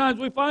sometimes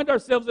we find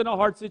ourselves in a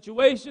hard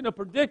situation, a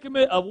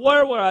predicament of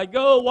where will I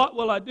go, what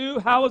will I do,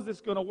 how is this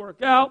going to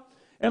work out?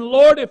 And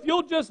Lord, if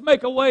you'll just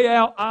make a way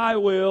out, I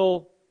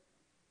will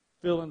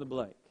fill in the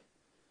blank.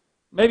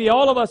 Maybe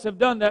all of us have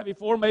done that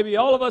before. Maybe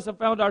all of us have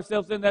found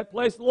ourselves in that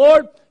place.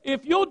 Lord,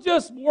 if you'll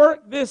just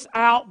work this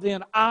out,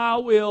 then I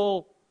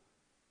will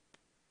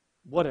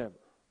whatever.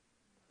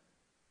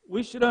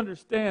 We should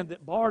understand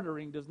that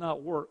bartering does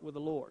not work with the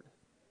Lord.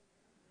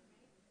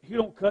 He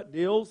don't cut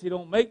deals. He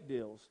don't make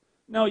deals.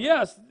 Now,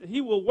 yes, He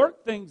will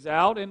work things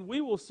out, and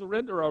we will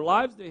surrender our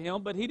lives to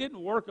Him, but He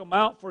didn't work them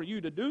out for you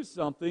to do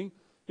something.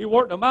 He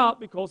worked them out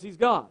because He's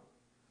God,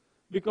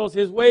 because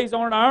His ways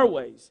aren't our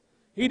ways.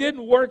 He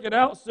didn't work it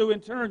out so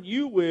in turn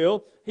you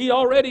will. He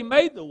already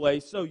made the way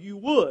so you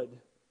would.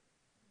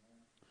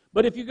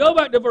 But if you go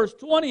back to verse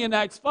 20 in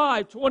Acts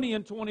 5, 20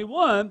 and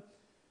 21,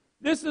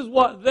 this is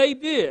what they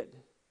did.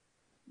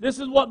 This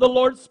is what the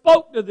Lord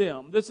spoke to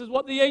them. This is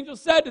what the angel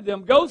said to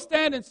them. Go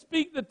stand and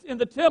speak in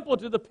the temple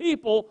to the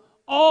people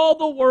all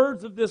the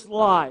words of this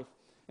life.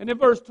 And in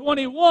verse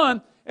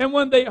 21, and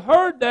when they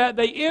heard that,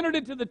 they entered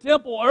into the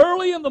temple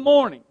early in the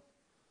morning.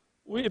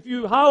 If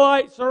you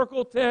highlight,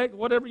 circle, text,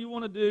 whatever you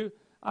want to do,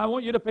 I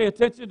want you to pay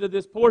attention to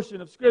this portion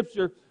of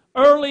Scripture.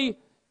 Early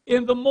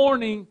in the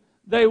morning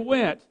they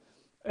went,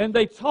 and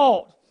they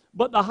taught.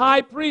 But the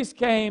high priest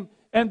came,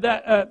 and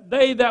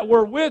they that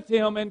were with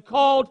him, and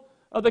called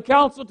the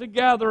council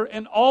together,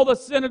 and all the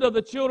senate of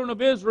the children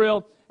of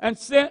Israel, and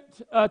sent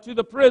to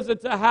the prison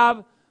to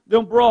have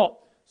them brought.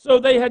 So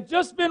they had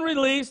just been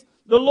released.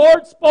 The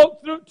Lord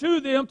spoke to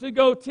them to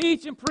go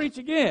teach and preach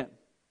again.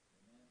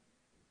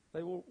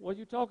 They were, what are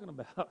you talking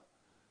about?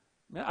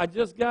 Man, I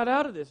just got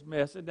out of this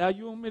mess, and now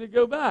you want me to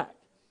go back.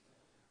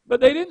 But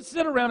they didn't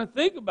sit around and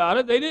think about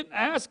it. They didn't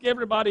ask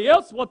everybody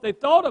else what they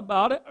thought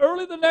about it.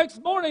 Early the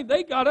next morning,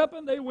 they got up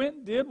and they went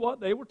and did what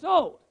they were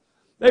told.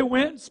 They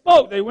went and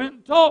spoke. They went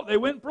and taught. They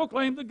went and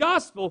proclaimed the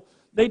gospel.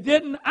 They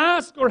didn't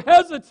ask or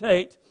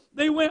hesitate.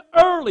 They went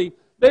early.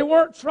 They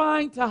weren't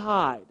trying to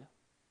hide.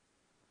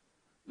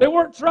 They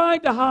weren't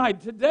trying to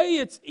hide. Today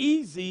it's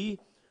easy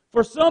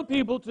for some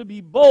people to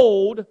be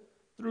bold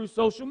through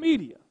social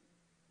media.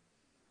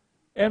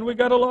 And we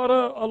got a lot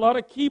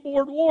of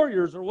keyboard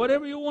warriors or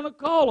whatever you want to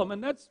call them,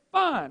 and that's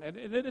fine. And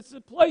it's a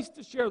place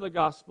to share the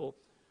gospel.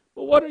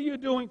 But what are you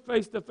doing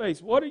face to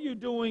face? What are you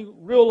doing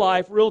real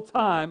life, real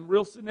time,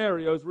 real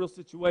scenarios, real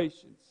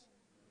situations?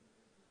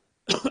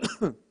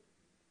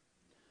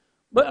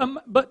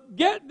 But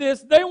get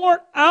this, they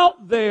weren't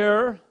out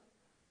there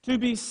to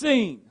be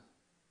seen.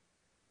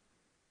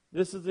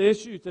 This is the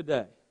issue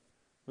today.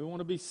 We want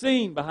to be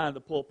seen behind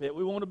the pulpit.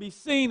 We want to be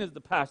seen as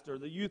the pastor,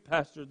 the youth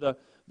pastor, the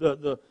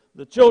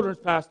children's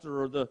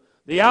pastor, or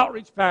the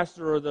outreach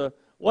pastor, or the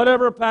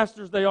whatever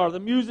pastors they are, the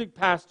music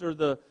pastor,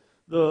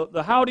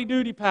 the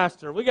howdy-doody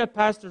pastor. We got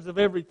pastors of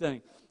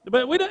everything.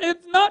 But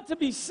it's not to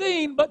be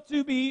seen, but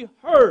to be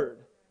heard.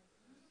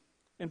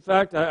 In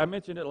fact, I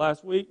mentioned it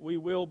last week. We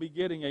will be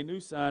getting a new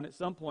sign at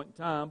some point in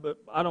time, but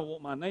I don't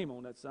want my name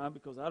on that sign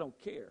because I don't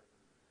care.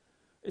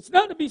 It's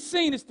not to be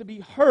seen, it's to be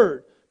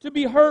heard. To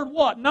be heard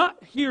what?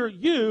 Not hear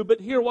you,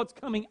 but hear what's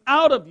coming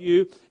out of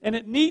you. And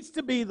it needs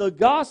to be the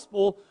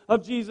gospel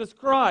of Jesus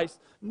Christ.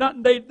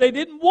 They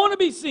didn't want to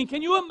be seen.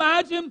 Can you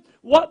imagine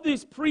what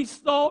these priests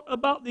thought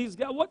about these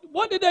guys?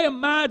 What did they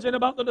imagine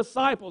about the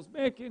disciples?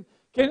 Man,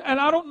 and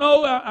I don't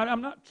know,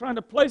 I'm not trying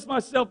to place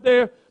myself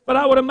there, but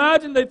I would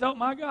imagine they thought,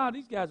 my God,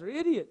 these guys are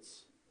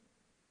idiots.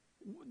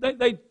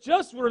 They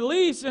just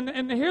released,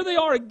 and here they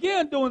are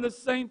again doing the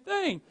same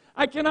thing.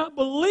 I cannot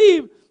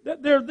believe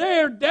that they're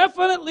there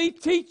definitely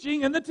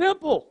teaching in the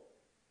temple.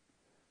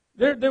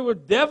 They were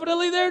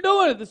definitely there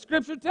doing it. The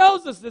Scripture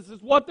tells us this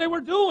is what they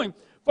were doing.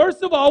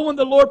 First of all, when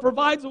the Lord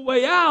provides a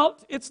way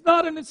out, it's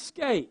not an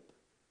escape.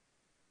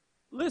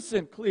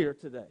 Listen clear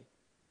today.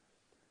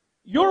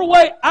 Your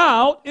way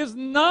out is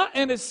not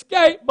an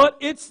escape, but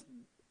it's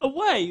a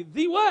way,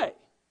 the way.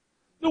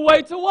 The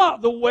way to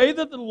what? The way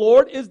that the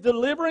Lord is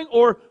delivering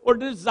or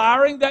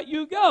desiring that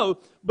you go.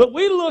 But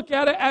we look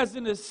at it as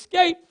an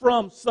escape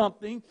from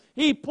something.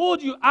 He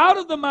pulled you out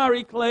of the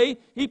miry clay.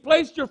 He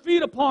placed your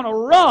feet upon a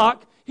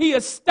rock. He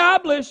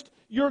established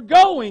your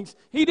goings.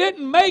 He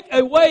didn't make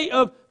a way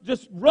of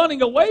just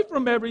running away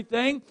from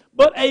everything,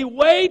 but a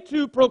way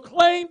to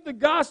proclaim the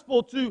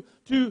gospel, to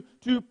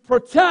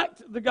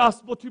protect the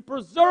gospel, to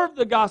preserve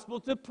the gospel,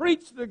 to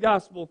preach the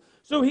gospel.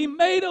 So He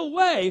made a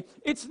way.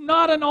 It's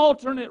not an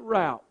alternate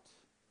route.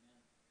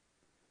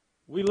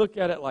 We look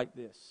at it like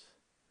this.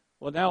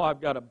 Well, now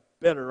I've got a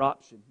better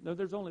option. No,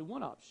 there's only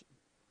one option.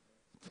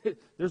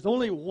 There's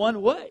only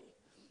one way.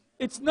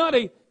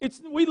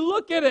 We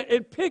look at it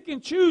and pick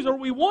and choose, or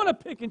we want to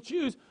pick and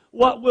choose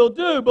what we'll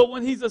do. But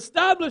when He's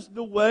established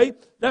the way,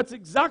 that's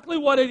exactly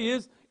what it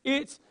is.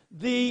 It's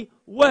the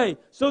way.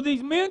 So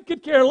these men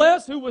could care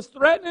less who was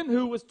threatening,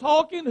 who was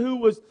talking, who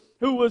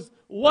was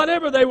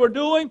whatever they were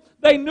doing.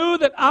 They knew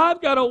that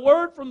I've got a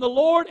word from the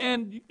Lord,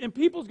 and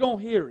people's going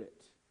to hear it.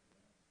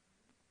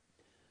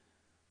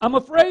 I'm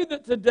afraid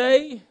that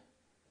today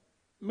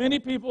many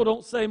people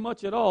don't say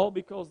much at all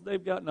because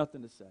they've got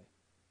nothing to say.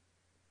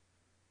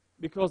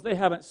 Because they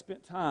haven't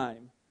spent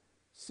time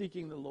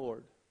seeking the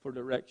Lord for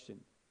direction.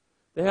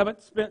 They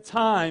haven't spent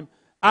time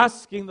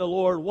asking the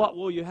Lord, what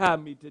will you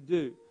have me to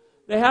do?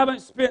 They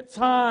haven't spent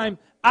time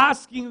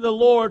asking the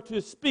Lord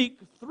to speak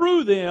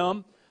through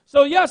them.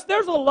 So yes,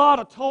 there's a lot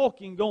of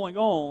talking going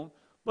on,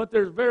 but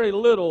there's very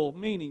little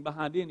meaning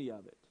behind any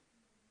of it.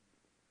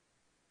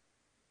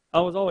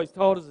 I was always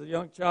taught as a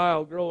young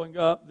child growing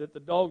up that the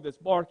dog that's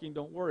barking,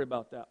 don't worry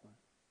about that one.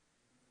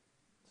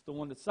 It's the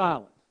one that's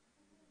silent.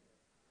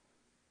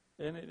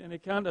 And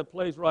it kind of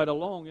plays right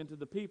along into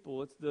the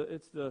people.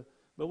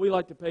 But we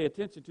like to pay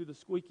attention to the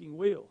squeaking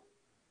wheel.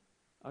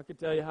 I can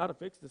tell you how to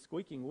fix the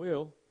squeaking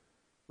wheel.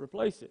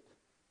 Replace it.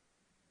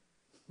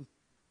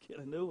 Get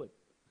a new one.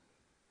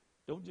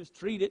 Don't just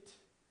treat it.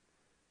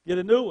 Get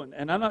a new one.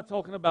 And I'm not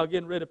talking about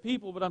getting rid of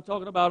people, but I'm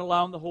talking about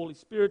allowing the Holy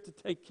Spirit to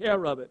take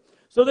care of it.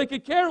 So they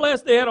could care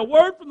less. They had a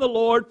word from the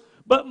Lord,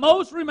 but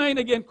most remain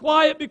again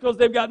quiet because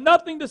they've got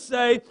nothing to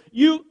say.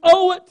 You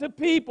owe it to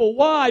people.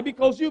 Why?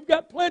 Because you've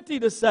got plenty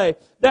to say.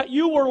 That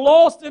you were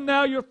lost and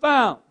now you're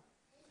found.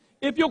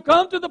 If you'll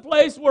come to the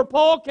place where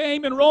Paul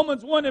came in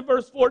Romans 1 and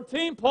verse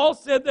 14, Paul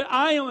said that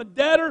I am a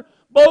debtor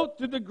both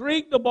to the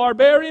Greek, the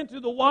barbarian,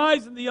 to the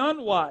wise and the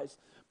unwise.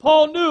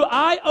 Paul knew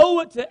I owe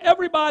it to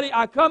everybody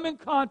I come in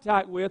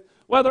contact with,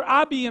 whether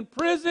I be in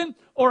prison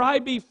or I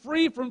be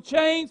free from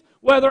chains,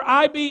 whether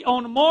I be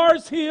on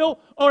Mars Hill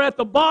or at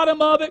the bottom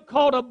of it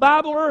called a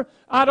babbler.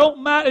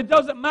 It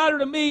doesn't matter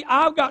to me.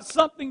 I've got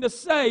something to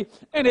say,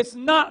 and it's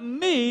not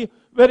me,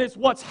 but it's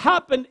what's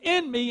happened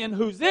in me and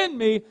who's in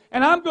me,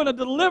 and I'm going to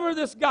deliver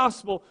this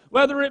gospel,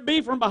 whether it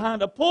be from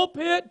behind a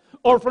pulpit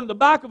or from the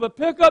back of a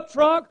pickup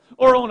truck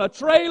or on a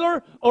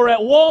trailer or at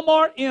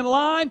Walmart in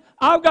line.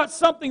 I've got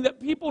something that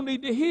people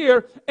need to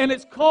hear, and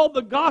it's called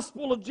the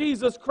gospel of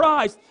Jesus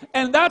Christ.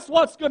 And that's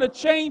what's going to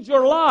change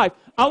your life.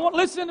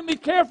 Listen to me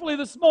carefully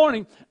this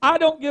morning. I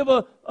don't give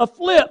a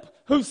flip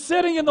who's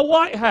sitting in the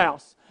White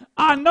House.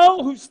 I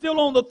know who's still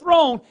on the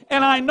throne,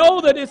 and I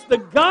know that it's the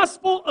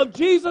gospel of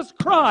Jesus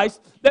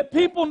Christ that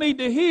people need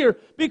to hear,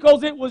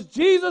 because it was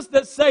Jesus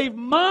that saved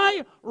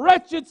my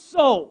wretched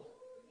soul.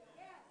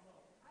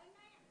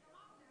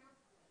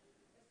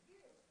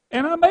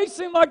 And I may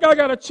seem like I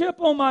got a chip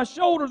on my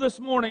shoulder this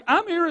morning.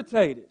 I'm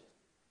irritated.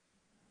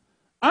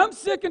 I'm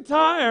sick and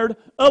tired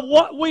of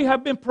what we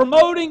have been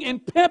promoting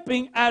and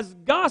pimping as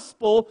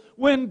gospel,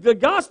 when the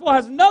gospel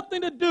has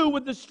nothing to do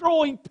with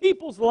destroying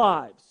people's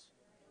lives.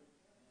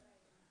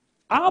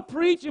 I'll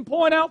preach and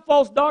point out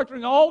false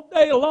doctrine all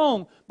day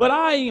long, but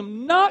I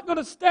am not going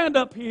to stand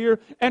up here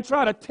and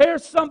try to tear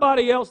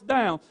somebody else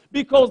down,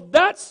 because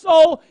that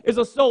soul is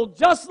a soul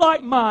just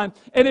like mine.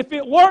 And if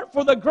it weren't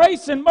for the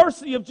grace and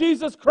mercy of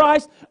Jesus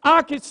Christ,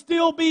 I could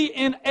still be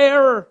in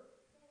error.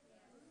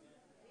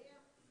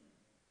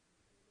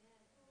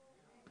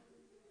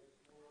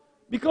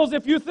 Because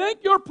if you think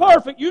you're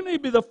perfect, you need to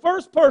be the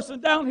first person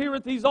down here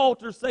at these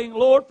altars saying,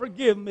 Lord,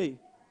 forgive me.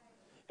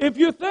 If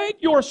you think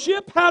your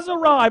ship has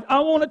arrived,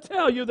 I want to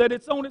tell you that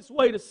it's on its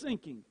way to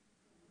sinking.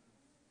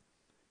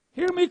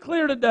 Hear me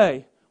clear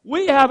today.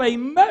 We have a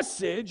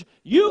message,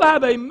 you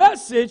have a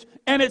message,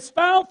 and it's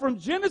found from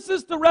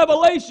Genesis to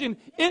Revelation.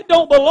 It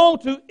don't belong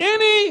to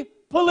any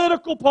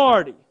political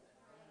party.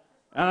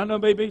 And I know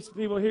maybe some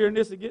people hearing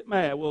this and get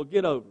mad. Well,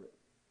 get over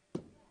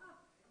it.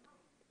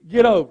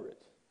 Get over it.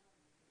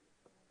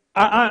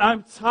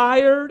 I'm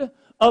tired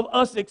of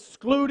us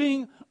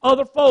excluding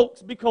other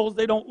folks because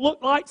they don't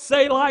look like,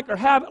 say like, or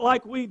have it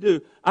like we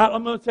do.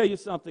 I'm going to tell you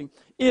something.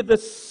 If the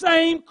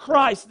same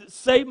Christ that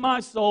saved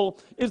my soul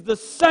is the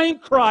same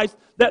Christ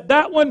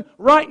that one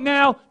right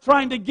now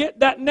trying to get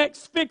that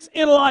next fix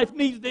in life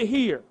needs to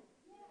hear.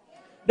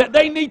 That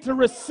they need to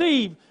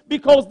receive.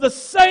 Because the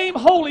same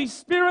Holy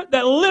Spirit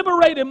that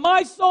liberated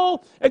my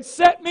soul and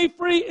set me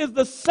free is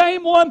the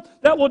same one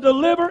that will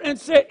deliver and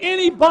set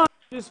any bondage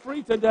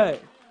free today.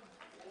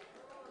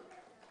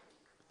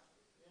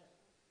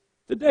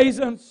 Today's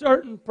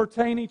uncertain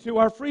pertaining to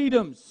our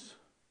freedoms.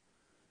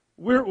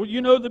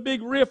 The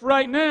big riff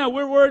right now,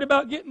 we're worried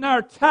about getting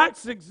our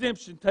tax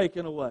exemption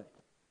taken away.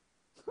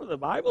 The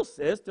Bible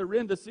says to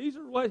render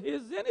Caesar what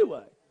his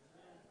anyway.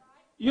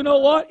 You know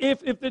what?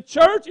 If the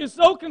church is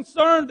so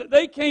concerned that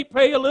they can't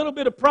pay a little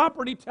bit of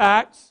property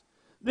tax,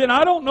 then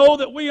I don't know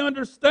that we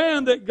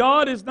understand that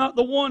God is not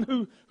the one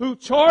who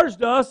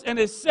charged us and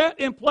has set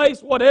in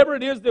place whatever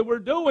it is that we're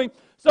doing.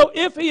 So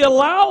if He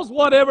allows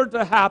whatever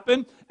to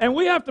happen and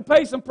we have to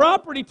pay some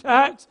property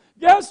tax,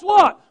 guess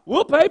what?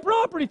 We'll pay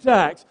property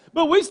tax.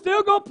 But we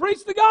still go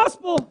preach the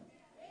gospel.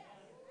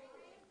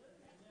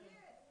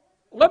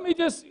 Let me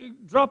just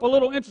drop a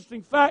little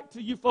interesting fact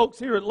to you folks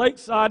here at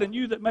Lakeside and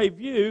you that may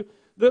view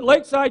that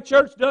Lakeside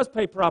Church does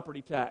pay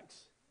property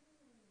tax.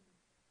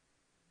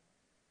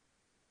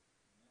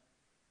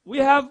 We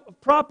have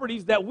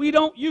properties that we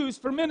don't use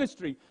for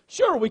ministry.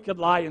 Sure, we could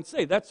lie and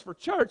say that's for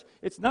church.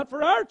 It's not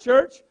for our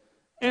church,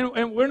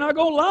 and we're not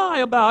going to lie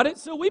about it,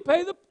 so we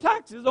pay the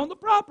taxes on the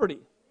property.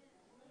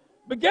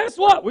 But guess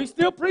what? We're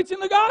still preaching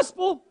the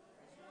gospel,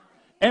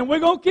 and we're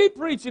going to keep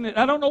preaching it.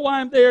 I don't know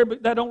why I'm there,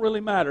 but that don't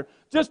really matter.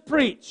 Just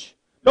preach.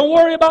 Don't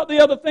worry about the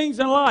other things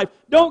in life.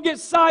 Don't get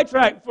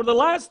sidetracked. For the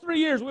last 3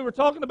 years, we were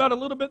talking about a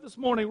little bit this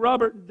morning,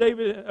 Robert and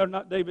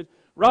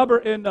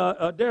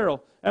Daryl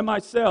and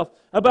myself,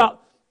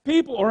 about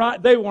people,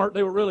 they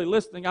were really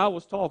listening. I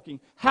was talking.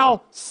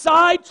 How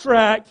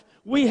sidetracked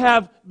we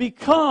have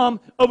become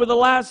over the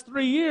last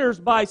 3 years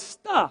by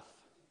stuff.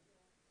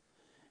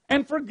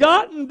 And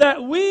forgotten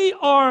that we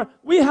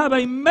have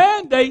a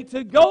mandate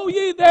to go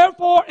ye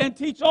therefore and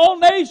teach all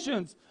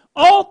nations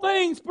all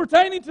things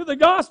pertaining to the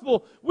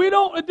gospel. We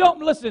don't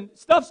listen,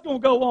 stuff's going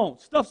to go on.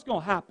 Stuff's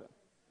going to happen.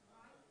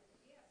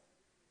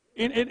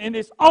 And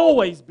it's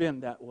always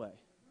been that way.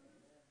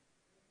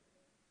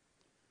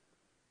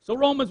 So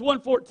Romans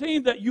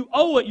 1:14, that you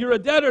owe it. You're a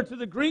debtor to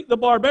the Greek, the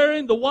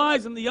barbarian, the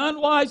wise, and the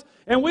unwise.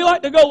 And we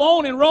like to go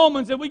on in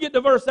Romans, and we get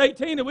to verse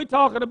 18, and we're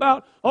talking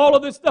about all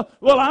of this stuff.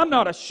 Well, I'm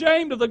not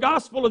ashamed of the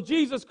gospel of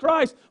Jesus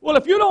Christ. Well,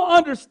 if you don't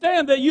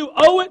understand that you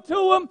owe it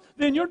to Him,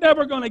 then you're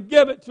never going to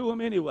give it to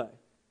Him anyway.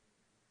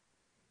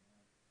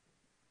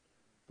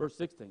 Verse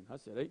 16. I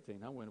said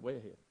 18. I went way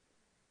ahead.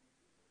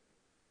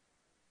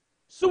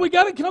 So we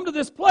got to come to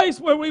this place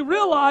where we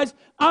realize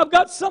I've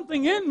got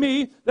something in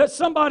me that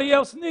somebody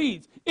else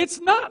needs.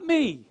 It's not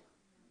me.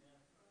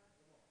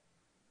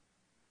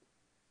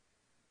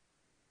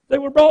 They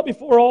were brought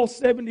before all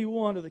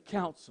 71 of the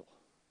council.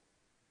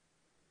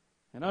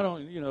 And I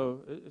don't,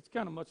 it's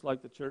kind of much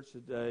like the church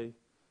today.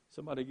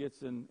 Somebody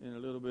gets in a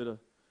little bit of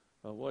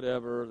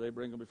whatever, they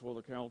bring them before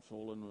the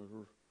council and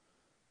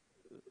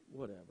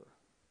whatever.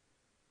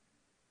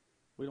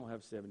 We don't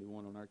have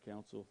 71 on our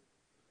council.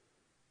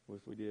 Well,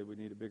 if we did, we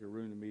need a bigger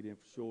room to meet in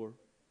for sure.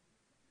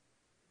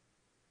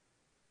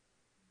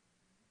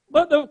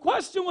 But the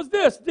question was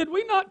this: did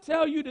we not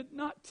tell you to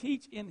not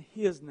teach in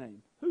His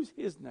name? Who's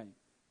His name?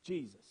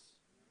 Jesus.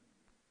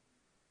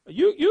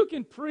 You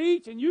can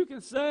preach and you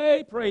can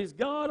say, praise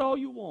God, all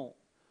you want.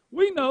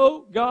 We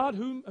know God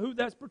who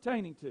that's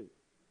pertaining to.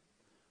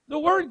 The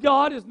word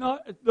God is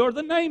not, or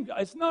the name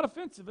God, it's not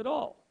offensive at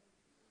all.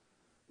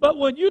 But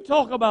when you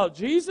talk about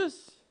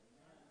Jesus,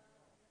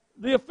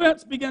 the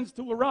offense begins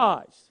to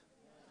arise.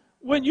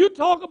 When you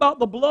talk about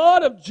the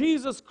blood of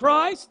Jesus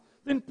Christ,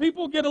 then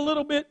people get a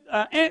little bit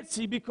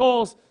antsy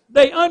because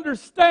they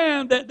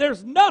understand that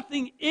there's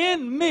nothing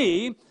in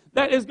me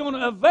that is going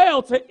to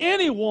avail to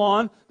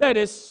anyone that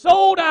is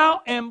sold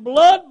out and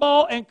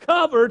blood-bought and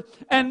covered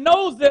and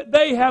knows that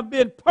they have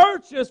been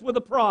purchased with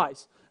a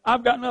price.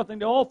 I've got nothing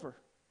to offer.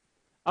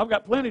 I've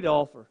got plenty to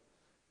offer,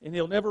 and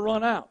He'll never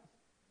run out.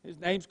 His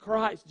name's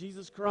Christ,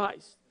 Jesus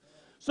Christ.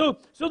 So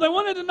they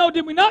wanted to know,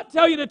 did we not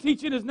tell you to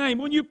teach in His name?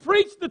 When you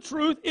preach the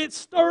truth, it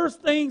stirs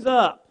things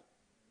up.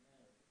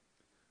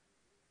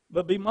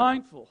 But be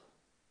mindful.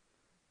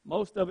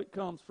 Most of it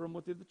comes from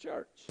within the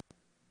church.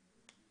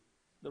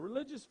 The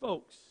religious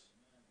folks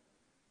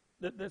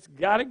that's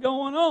got it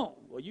going on.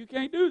 Well, you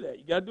can't do that.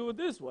 You got to do it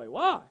this way.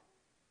 Why?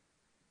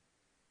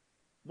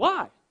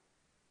 Why?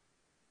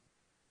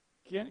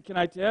 Can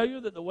I tell you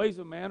that the ways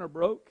of man are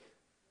broke?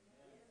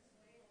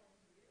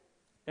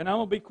 And I'm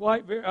going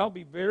to I'll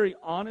be very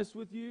honest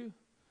with you.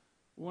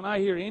 When I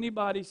hear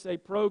anybody say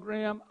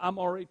program, I'm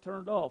already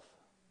turned off.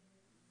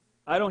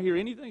 I don't hear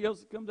anything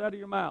else that comes out of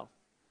your mouth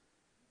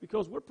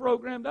because we're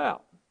programmed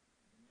out.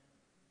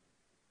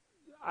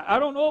 I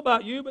don't know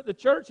about you, but the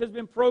church has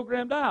been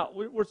programmed out.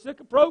 We're sick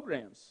of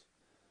programs.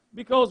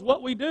 Because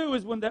what we do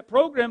is when that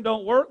program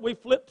don't work, we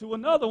flip to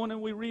another one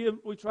and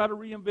we try to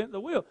reinvent the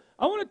wheel.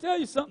 I want to tell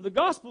you something. The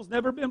gospel's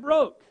never been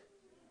broke.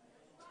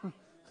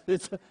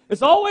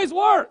 It's always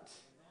worked.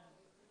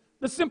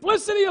 The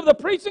simplicity of the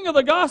preaching of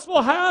the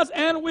gospel has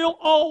and will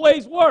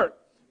always work.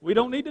 We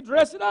don't need to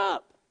dress it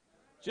up.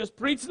 Just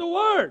preach the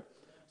word.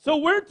 So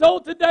we're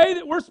told today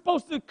that we're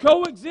supposed to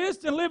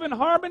coexist and live in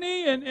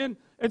harmony and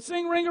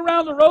sing Ring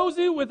Around the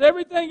Rosie with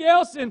everything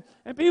else, and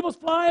people's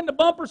flying the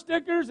bumper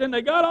stickers, and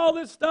they got all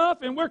this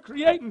stuff, and we're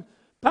creating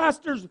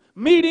pastors'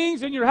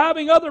 meetings, and you're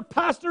having other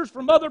pastors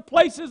from other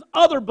places,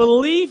 other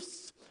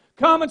beliefs,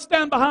 come and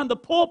stand behind the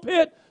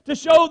pulpit to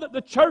show that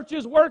the church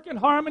is working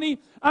harmony.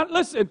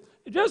 Listen,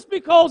 just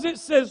because it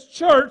says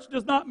church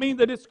does not mean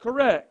that it's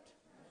correct.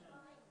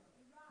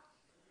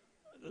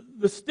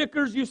 The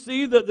stickers you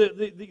see,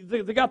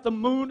 they got the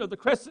moon, or the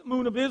crescent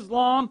moon of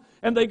Islam,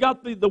 and they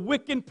got the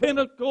Wiccan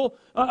pinnacle,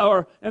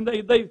 and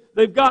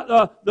they've got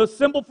the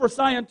symbol for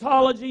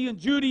Scientology and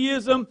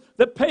Judaism,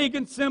 the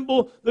pagan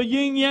symbol, the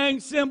yin-yang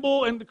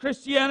symbol, and the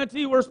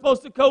Christianity. We're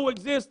supposed to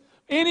coexist.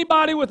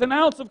 Anybody with an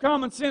ounce of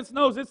common sense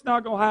knows it's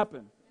not going to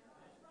happen.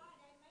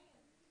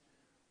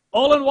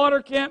 Oil and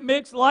water can't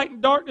mix. Light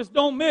and darkness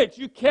don't mix.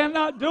 You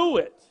cannot do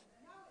it.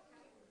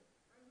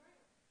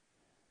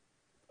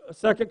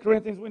 2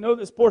 Corinthians, we know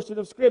this portion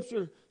of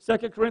Scripture. 2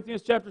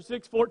 Corinthians chapter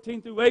 6,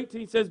 14 through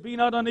 18 says, "Be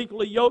not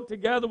unequally yoked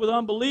together with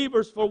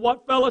unbelievers, for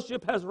what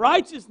fellowship has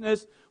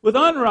righteousness with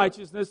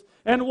unrighteousness?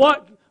 And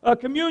what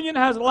communion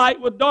has light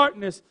with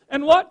darkness?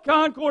 And what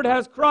concord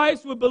has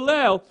Christ with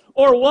Belial?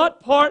 Or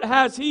what part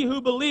has he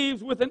who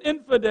believes with an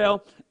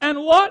infidel?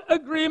 And what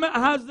agreement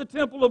has the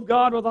temple of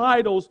God with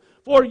idols?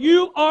 For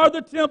you are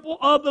the temple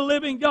of the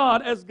living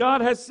God, as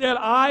God has said,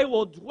 I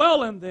will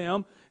dwell in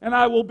them, and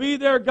I will be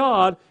their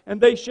God, and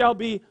they shall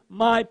be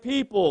my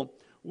people.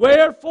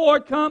 Wherefore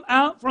come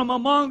out from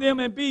among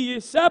them, and be ye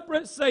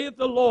separate, saith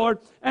the Lord,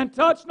 and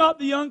touch not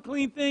the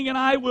unclean thing, and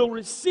I will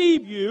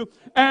receive you,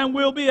 and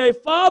will be a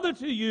father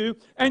to you,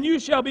 and you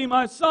shall be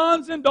my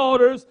sons and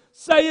daughters,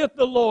 saith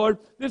the Lord."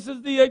 This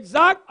is the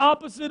exact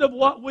opposite of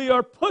what we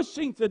are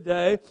pushing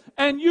today,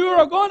 and you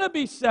are going to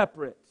be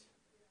separate,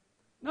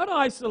 not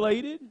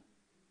isolated.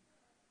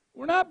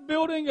 We're not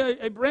building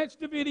a Branch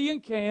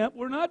Davidian camp.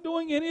 We're not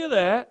doing any of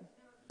that.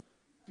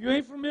 If you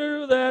ain't familiar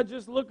with that,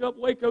 just look up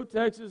Waco,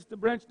 Texas, the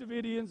Branch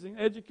Davidians, and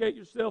educate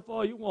yourself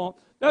all you want.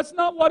 That's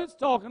not what it's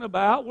talking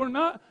about. We're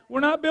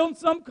not building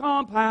some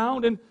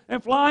compound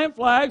and flying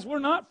flags. We're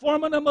not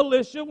forming a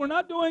militia. We're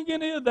not doing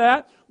any of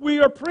that. We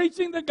are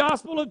preaching the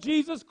gospel of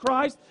Jesus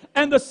Christ,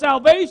 and the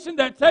salvation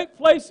that takes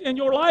place in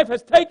your life,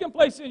 has taken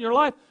place in your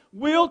life,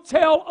 will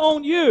tell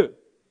on you.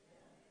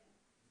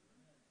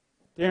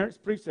 Terrence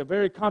preached a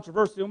very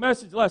controversial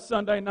message last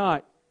Sunday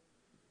night.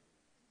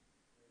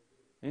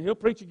 And he'll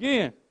preach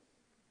again.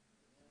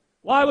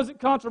 Why was it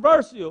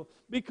controversial?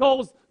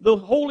 Because the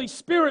Holy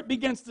Spirit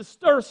begins to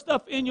stir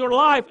stuff in your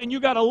life, and you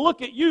got to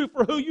look at you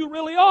for who you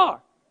really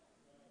are.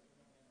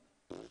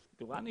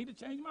 Do I need to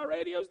change my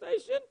radio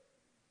station?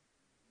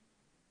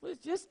 Well,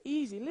 it's just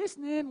easy.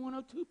 Listen in,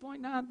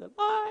 102.9 The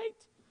Light.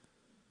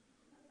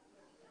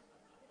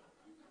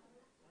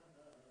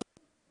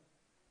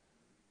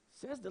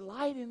 Says the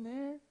light in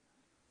there.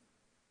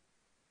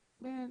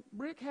 Man,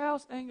 brick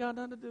house ain't got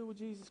nothing to do with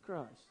Jesus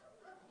Christ.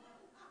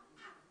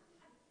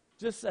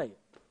 Just say it.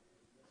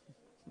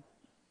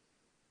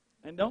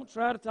 And don't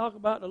try to talk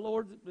about the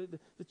Lord.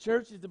 The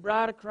church is the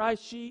bride of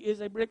Christ. She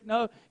is a brick.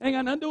 No, ain't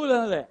got nothing to do with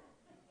none of that.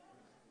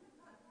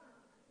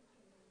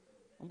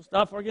 I'm going to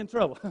stop before I get in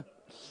trouble.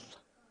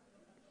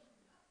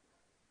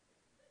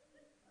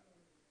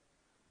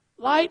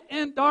 Light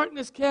and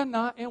darkness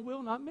cannot and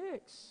will not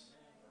mix.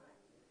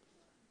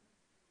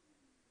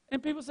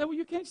 And people say, well,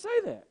 you can't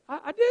say that.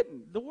 I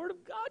didn't. The Word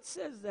of God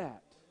says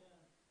that.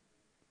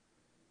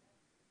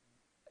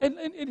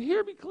 And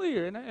hear me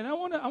clear, and I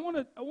want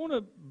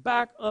to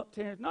back up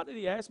Terrence. Not that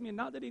he asked me, and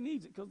not that he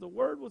needs it, because the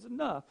word was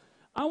enough.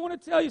 I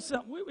want to tell you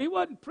something. He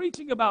wasn't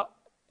preaching about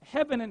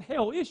heaven and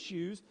hell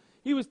issues.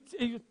 He was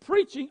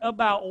preaching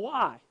about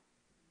why.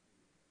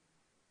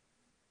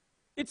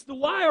 It's the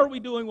why are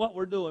we doing what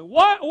we're doing?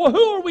 Why? Who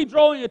are we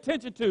drawing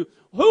attention to?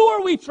 Who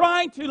are we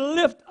trying to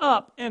lift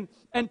up and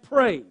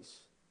praise?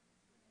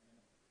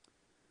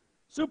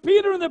 So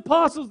Peter and the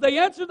apostles, they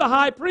answered the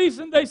high priest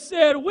and they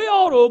said, we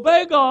ought to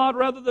obey God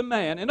rather than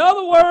man. In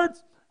other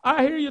words,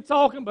 I hear you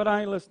talking, but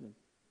I ain't listening.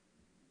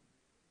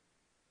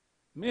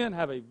 Men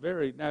have a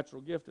very natural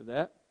gift of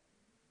that.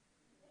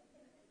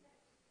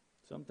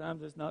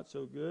 Sometimes it's not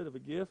so good of a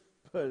gift,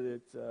 but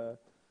it's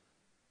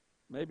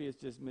maybe it's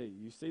just me.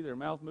 You see their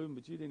mouth moving,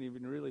 but you didn't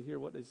even really hear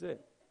what they said.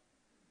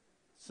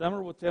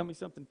 Summer will tell me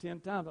something 10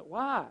 times. Like,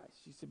 why?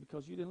 She said,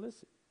 because you didn't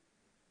listen.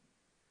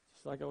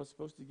 It's like I was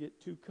supposed to get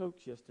 2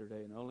 Cokes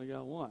yesterday and I only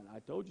got 1. I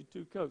told you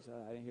 2 Cokes.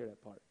 I didn't hear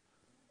that part.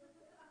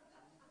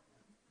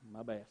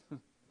 My bad.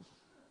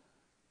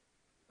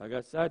 I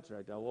got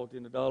sidetracked. I walked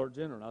into Dollar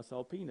General and I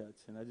saw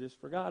peanuts and I just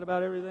forgot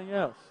about everything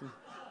else.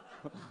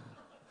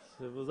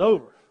 It was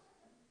over.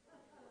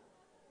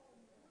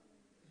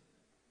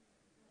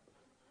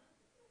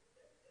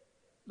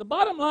 The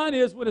bottom line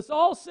is, when it's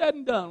all said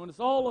and done, when it's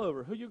all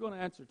over, who are you going to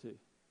answer to?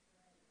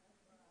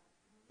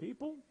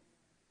 People?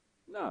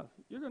 No,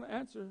 you're going to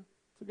answer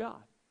to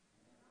God.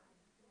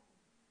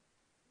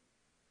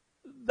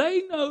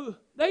 They knew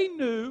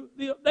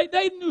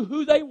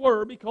who they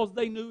were because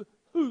they knew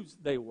whose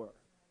they were.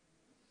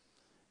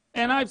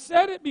 And I've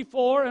said it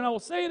before, and I will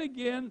say it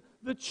again,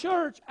 the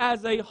church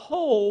as a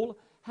whole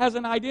has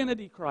an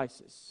identity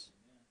crisis.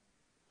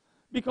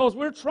 Because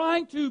we're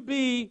trying to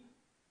be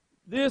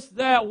this,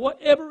 that,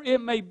 whatever it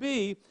may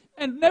be,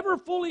 and never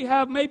fully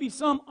have maybe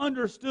some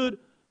understood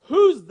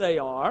whose they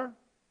are.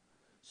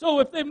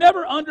 So if they've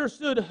never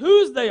understood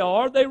whose they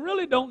are, they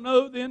really don't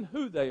know then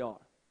who they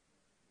are.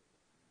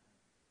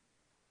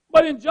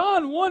 But in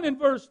John 1 and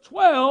verse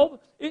 12,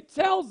 it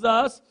tells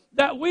us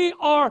that we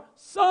are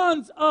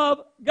sons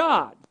of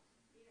God,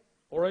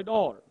 or a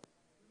daughter.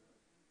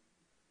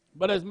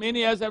 But as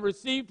many as have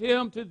received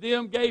him, to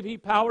them gave he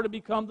power to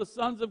become the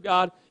sons of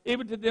God,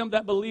 even to them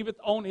that believeth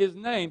on his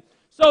name.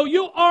 So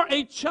you are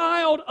a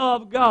child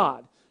of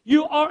God.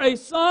 You are a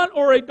son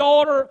or a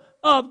daughter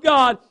of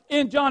God.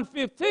 In John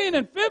 15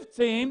 and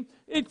 15,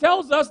 it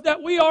tells us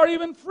that we are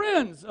even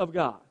friends of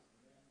God.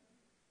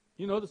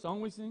 You know the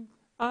song we sing?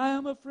 I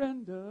am a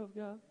friend of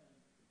God.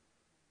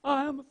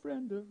 I am a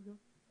friend of God.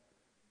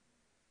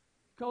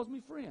 He calls me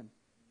friend.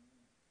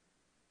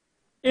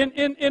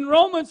 In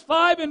Romans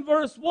 5 and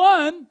verse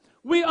 1,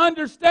 we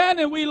understand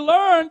and we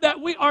learn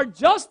that we are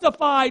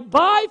justified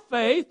by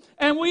faith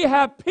and we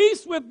have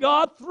peace with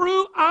God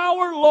through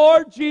our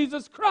Lord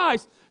Jesus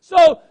Christ.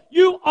 So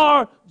you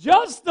are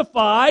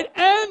justified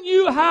and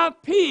you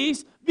have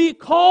peace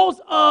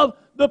because of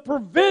the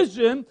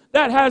provision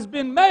that has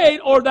been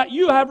made or that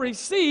you have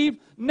received.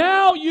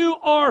 Now you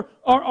are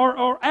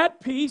at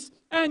peace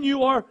and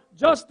you are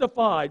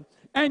justified.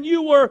 And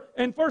you were,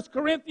 in 1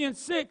 Corinthians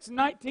 6,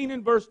 19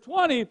 and verse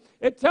 20,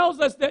 it tells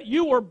us that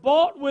you were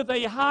bought with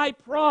a high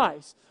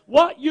price.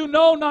 What you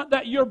know not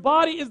that your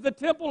body is the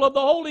temple of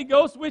the Holy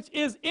Ghost, which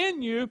is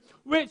in you,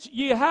 which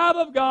ye have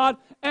of God,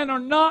 and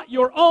are not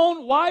your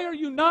own. Why are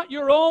you not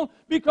your own?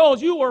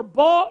 Because you were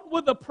bought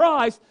with a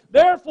price.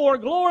 Therefore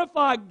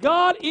glorify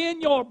God in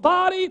your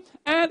body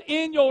and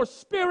in your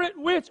spirit,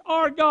 which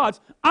are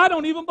God's. I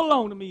don't even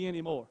belong to me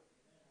anymore.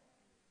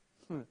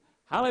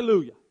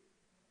 Hallelujah.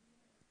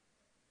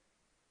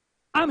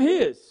 I'm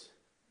His.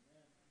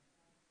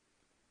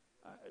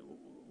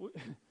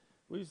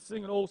 We used to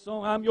sing an old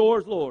song, I'm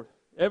yours, Lord.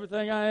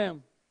 Everything I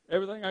am,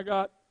 everything I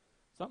got,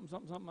 something,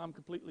 I'm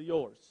completely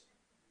yours.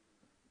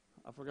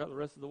 I forgot the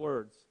rest of the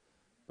words.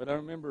 But I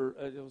remember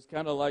it was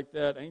kind of like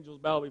that. Angels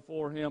bow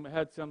before Him. It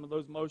had some of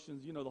those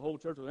motions. You know, the whole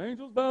church was,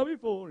 angels bow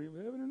before Him,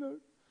 heaven and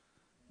earth.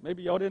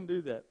 Maybe y'all didn't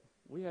do that.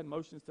 We had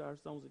motions to our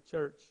songs at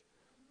church.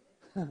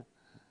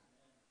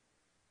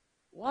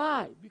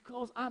 Why?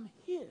 Because I'm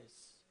His.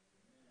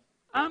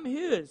 I'm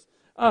His.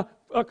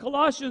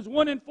 Colossians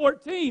 1 and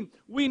 14,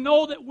 we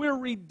know that we're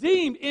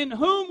redeemed, in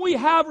whom we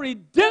have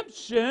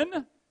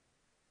redemption,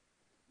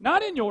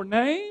 not in your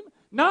name,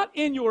 not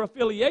in your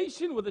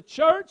affiliation with the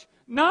church,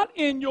 not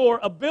in your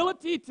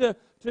ability to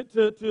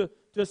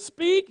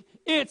speak.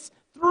 It's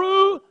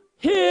through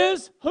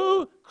His,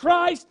 who?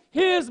 Christ,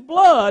 His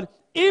blood,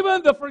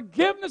 even the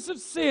forgiveness of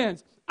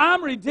sins.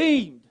 I'm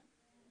redeemed.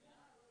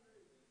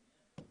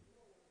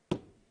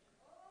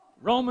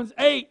 Romans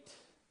 8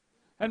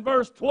 and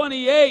verse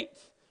 28,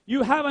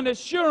 You have an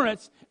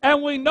assurance,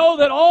 and we know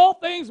that all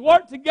things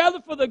work together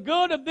for the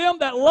good of them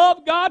that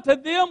love God, to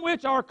them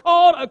which are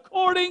called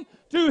according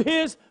to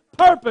His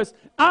purpose.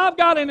 I've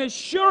got an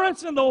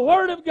assurance in the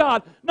Word of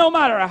God. No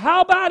matter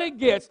how bad it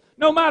gets,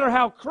 no matter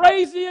how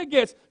crazy it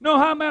gets, no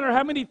matter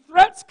how many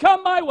threats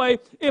come my way,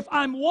 if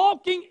I'm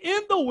walking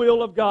in the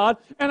will of God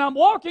and I'm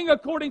walking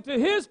according to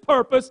His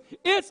purpose,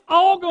 it's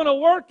all going to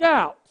work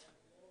out.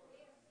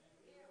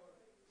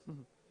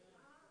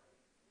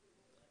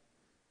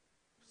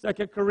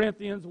 2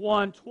 Corinthians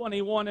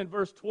 1:21 and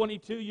verse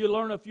 22, you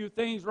learn a few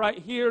things right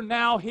here.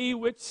 Now He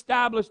which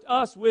established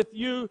us with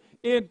you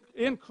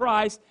in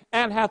Christ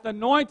and hath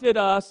anointed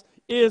us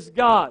is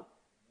God,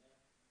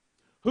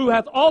 who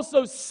hath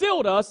also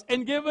sealed us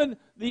and given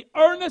the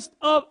earnest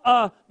of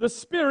the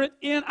Spirit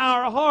in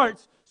our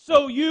hearts.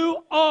 So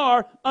you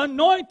are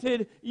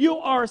anointed, you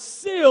are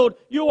sealed,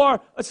 you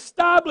are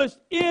established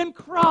in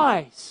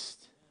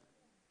Christ.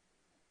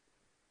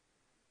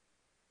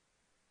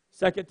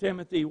 2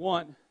 Timothy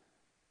 1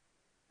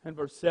 and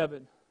verse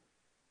 7.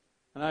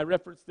 And I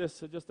referenced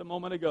this just a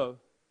moment ago.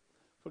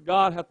 For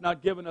God hath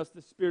not given us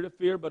the spirit of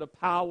fear, but of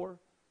power,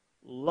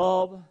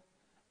 love,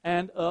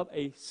 and of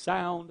a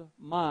sound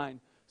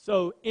mind.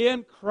 So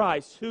in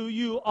Christ, who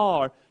you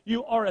are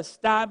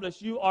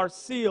established, you are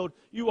sealed,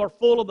 you are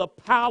full of the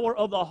power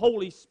of the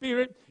Holy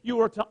Spirit. You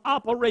are to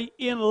operate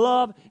in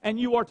love, and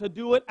you are to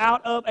do it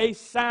out of a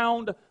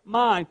sound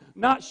mind.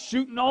 Not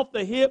shooting off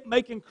the hip,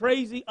 making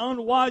crazy,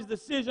 unwise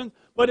decisions,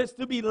 but it's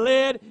to be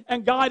led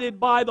and guided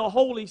by the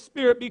Holy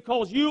Spirit,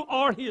 because you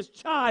are His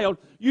child.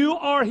 You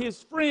are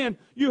His friend.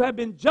 You have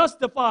been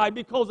justified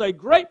because a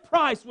great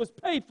price was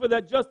paid for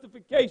that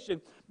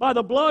justification by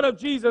the blood of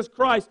Jesus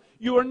Christ.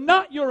 You are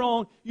not your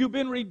own. You've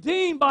been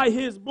redeemed by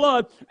His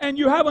blood, and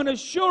you have an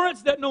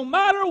assurance that no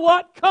matter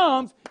what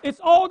comes, it's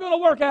all going to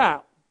work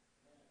out.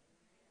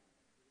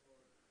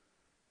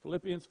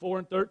 Philippians 4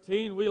 and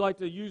 13, we like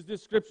to use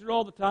this scripture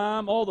all the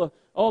time. All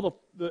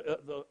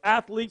the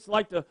athletes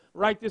like to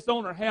write this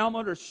on their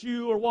helmet or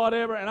shoe or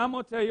whatever. And I'm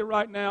going to tell you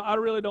right now, I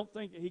really don't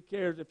think he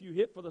cares if you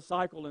hit for the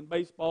cycle in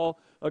baseball,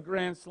 a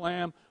grand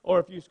slam, or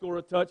if you score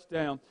a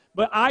touchdown.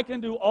 But I can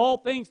do all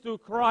things through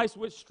Christ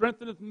which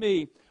strengtheneth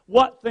me.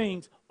 What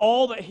things?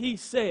 All that He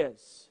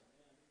says.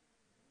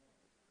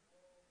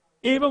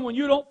 Even when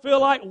you don't feel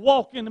like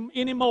walking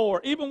anymore.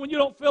 Even when you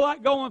don't feel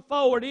like going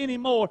forward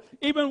anymore.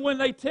 Even when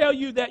they tell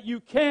you that you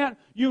can't,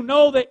 you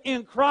know that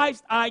in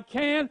Christ I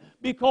can,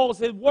 because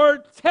His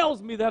Word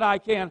tells me that I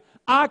can.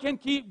 I can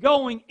keep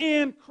going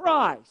in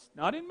Christ.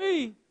 Not in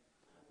me,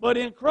 but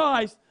in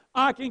Christ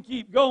I can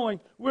keep going.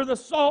 We're the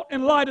salt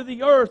and light of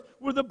the earth.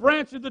 We're the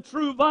branch of the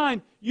true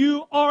vine.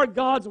 You are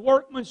God's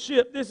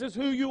workmanship. This is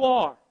who you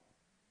are.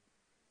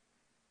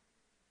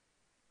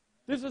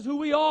 This is who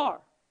we are.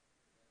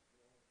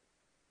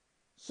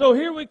 So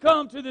here we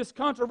come to this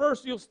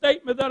controversial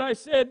statement that I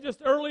said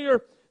just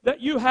earlier,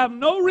 that you have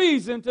no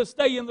reason to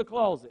stay in the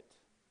closet.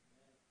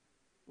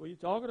 What are you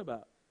talking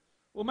about?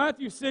 Well,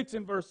 Matthew 6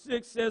 and verse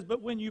 6 says,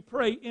 but when you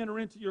pray, enter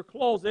into your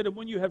closet, and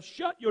when you have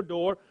shut your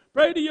door,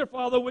 pray to your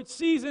Father which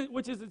is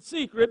in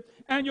secret,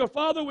 and your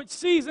Father which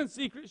sees in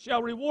secret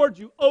shall reward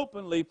you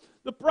openly.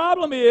 The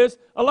problem is,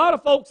 a lot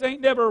of folks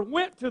ain't never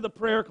went to the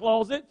prayer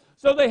closet,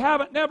 so they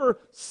haven't never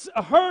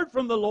heard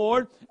from the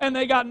Lord, and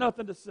they got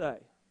nothing to say.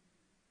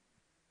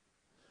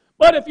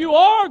 But if you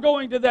are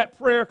going to that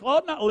prayer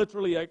closet, not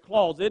literally a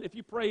closet, if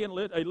you pray in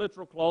a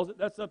literal closet,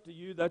 that's up to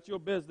you, that's your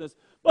business.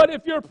 But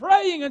if you're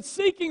praying and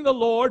seeking the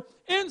Lord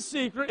in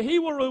secret, He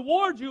will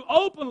reward you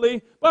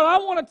openly. But I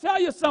want to tell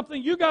you something,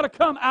 you got to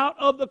come out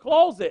of the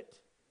closet.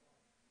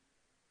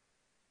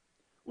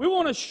 We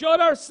want to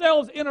shut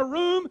ourselves in a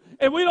room,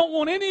 and we don't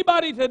want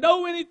anybody to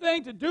know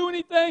anything, to do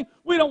anything.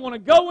 We don't want to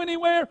go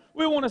anywhere.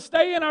 We want to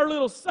stay in our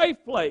little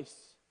safe place,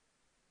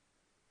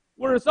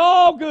 where it's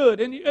all good,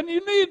 and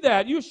you need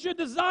that. You should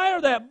desire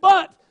that.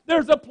 But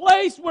there's a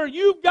place where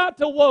you've got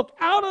to walk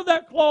out of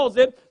that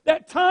closet,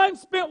 that time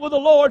spent with the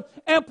Lord,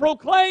 and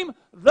proclaim,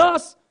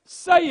 thus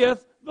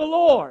saith the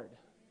Lord.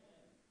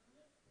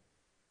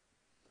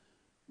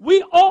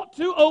 We ought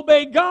to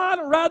obey God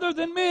rather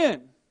than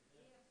men.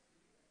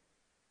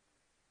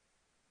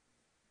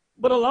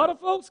 But a lot of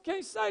folks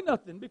can't say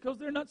nothing because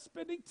they're not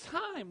spending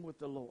time with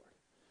the Lord.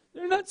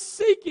 They're not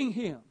seeking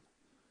Him.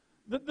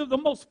 The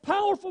most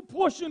powerful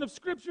portion of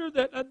Scripture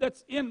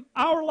that's in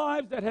our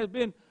lives, that has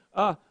been,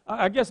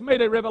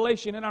 made a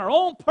revelation in our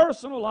own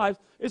personal lives,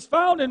 is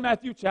found in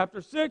Matthew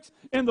chapter 6,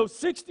 in those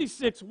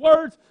 66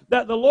 words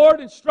that the Lord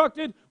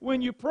instructed,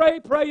 when you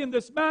pray, pray in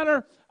this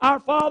manner, Our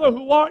Father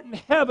who art in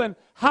heaven,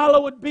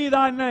 hallowed be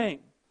thy name.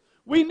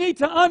 We need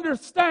to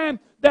understand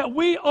that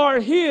we are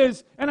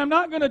His, and I'm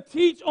not going to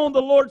teach on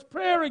the Lord's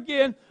Prayer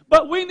again,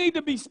 but we need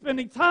to be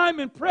spending time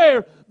in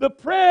prayer. The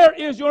prayer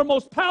is your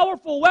most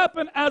powerful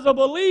weapon as a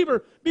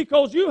believer,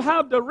 because you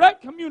have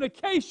direct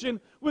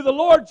communication with the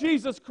Lord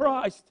Jesus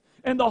Christ,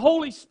 and the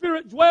Holy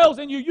Spirit dwells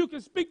in you. You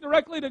can speak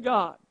directly to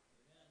God.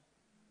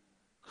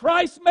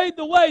 Christ made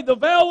the way. The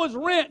veil was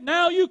rent.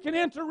 Now you can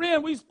enter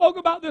in. We spoke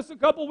about this a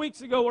couple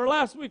weeks ago or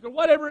last week or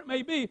whatever it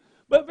may be.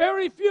 But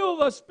very few of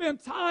us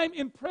spend time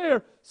in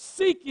prayer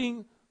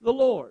seeking the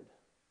Lord.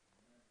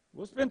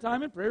 We'll spend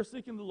time in prayer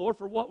seeking the Lord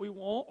for what we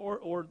want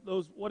or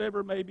those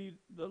whatever may be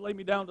the lay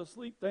me down to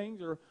sleep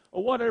things or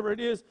whatever it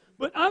is.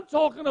 But I'm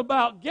talking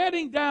about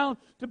getting down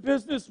to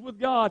business with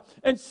God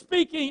and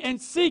speaking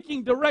and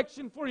seeking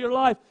direction for your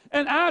life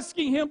and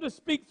asking Him to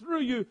speak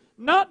through you.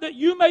 Not that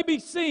you may be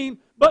seen,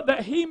 but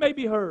that He may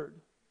be heard.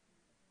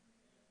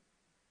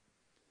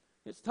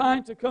 It's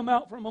time to come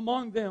out from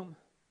among them.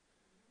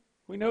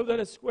 We know that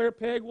a square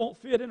peg won't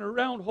fit in a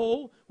round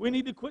hole. We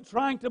need to quit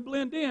trying to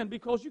blend in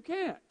because you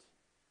can't.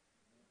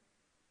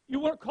 You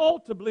weren't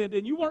called to blend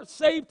in. You weren't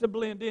saved to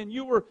blend in.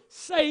 You were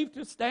saved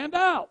to stand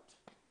out.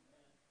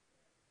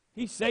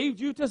 He saved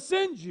you to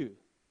send you.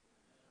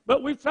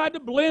 But we've tried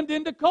to blend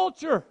into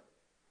culture.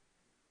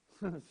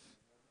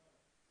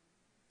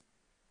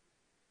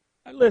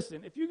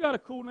 Listen, if you got a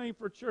cool name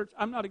for a church,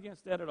 I'm not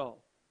against that at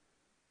all.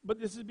 But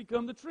this has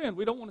become the trend.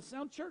 We don't want to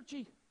sound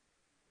churchy.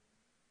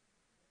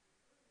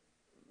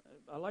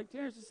 I like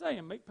Terrence is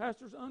saying, make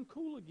pastors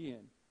uncool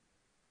again.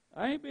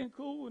 I ain't been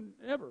cool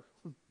ever.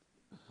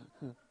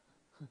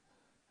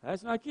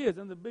 That's my kids.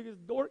 I'm the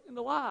biggest dork in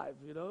the live.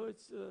 You know,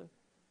 it's.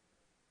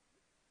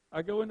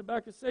 I go in the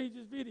back of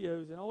Sage's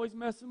videos and always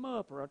mess them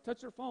up, or I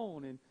touch her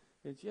phone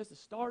and she has to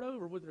start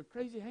over with her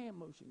crazy hand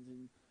motions.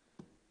 And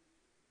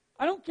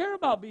I don't care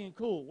about being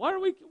cool. Why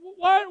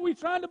are we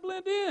trying to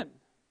blend in?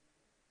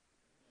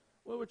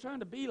 Well, we're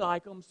trying to be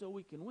like them so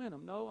we can win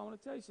them. No, I want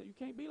to tell you something.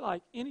 You can't be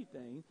like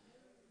anything.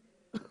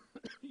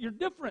 You're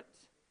different.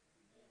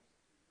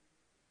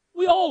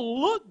 We all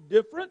look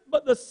different,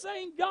 but the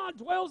same God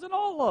dwells in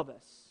all of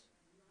us.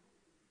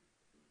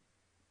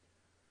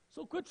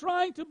 So quit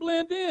trying to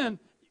blend in.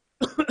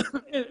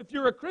 If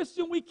you're a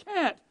Christian, we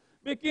can't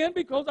begin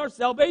because our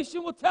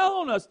salvation will tell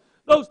on us.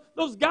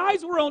 Those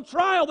guys were on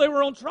trial. They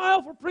were on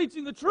trial for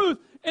preaching the truth.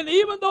 And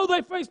even though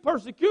they faced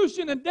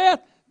persecution and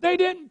death, they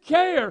didn't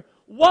care.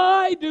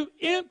 Why do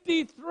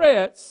empty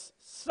threats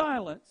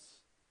silence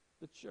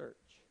the church?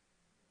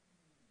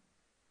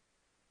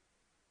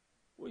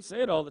 We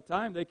say it all the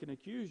time. They can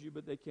accuse you,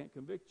 but they can't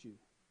convict you.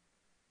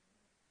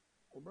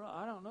 Well, bro,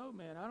 I don't know,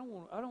 man. I don't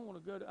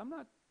want to go to.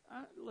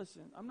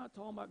 Listen. I'm not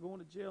talking about going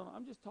to jail.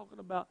 I'm just talking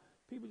about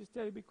people just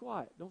tell you to be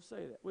quiet. Don't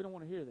say that. We don't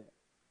want to hear that.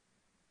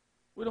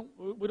 We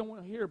don't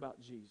want to hear about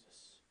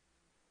Jesus.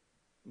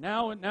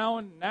 Now in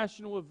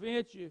national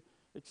events,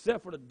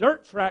 except for the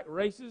dirt track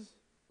races,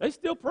 they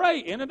still pray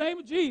in the name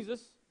of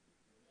Jesus.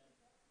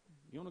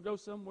 You want to go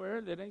somewhere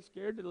that ain't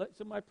scared to let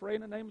somebody pray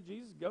in the name of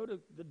Jesus? Go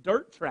to the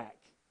dirt track.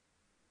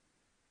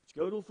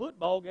 Go to a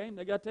football game,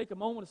 they got to take a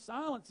moment of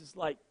silence. It's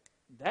like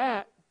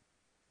that.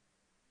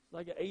 It's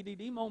like an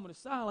ADD moment of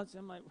silence.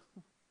 I'm like,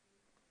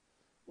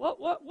 what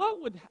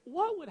would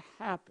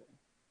happen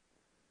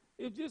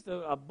if just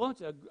a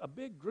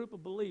big group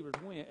of believers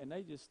went and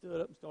they just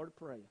stood up and started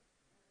praying?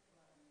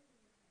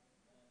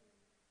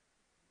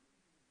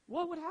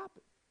 What would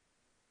happen?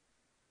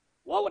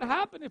 What would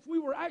happen if we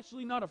were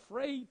actually not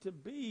afraid to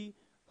be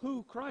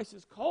who Christ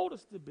has called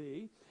us to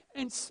be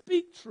and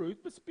speak truth,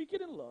 but speak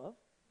it in love?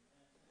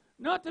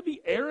 Not to be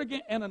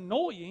arrogant and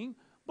annoying,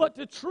 but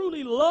to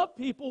truly love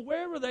people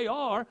wherever they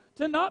are,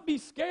 to not be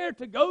scared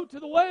to go to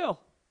the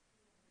well.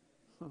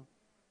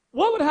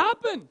 What would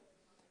happen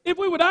if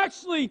we would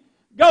actually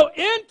go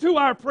into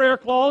our prayer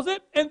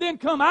closet and then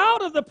come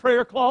out of the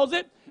prayer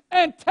closet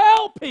and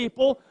tell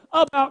people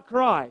about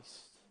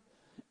Christ?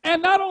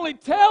 And not only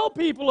tell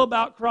people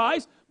about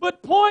Christ,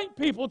 but point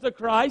people to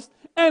Christ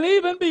and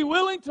even be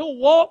willing to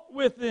walk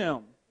with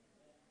them.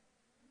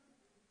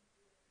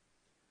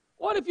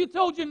 What if you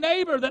told your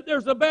neighbor that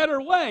there's a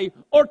better way,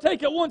 or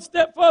take it one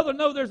step further,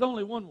 no, there's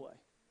only one way?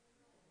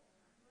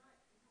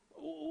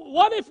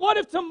 What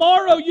if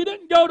tomorrow you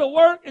didn't go to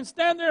work and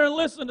stand there and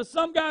listen to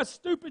some guy's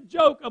stupid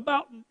joke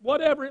about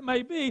whatever it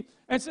may be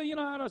and say, you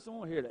know, I just don't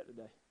want to hear that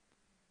today?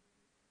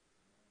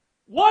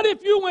 What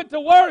if you went to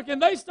work and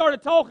they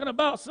started talking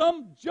about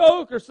some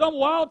joke or some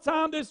wild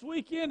time this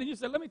weekend and you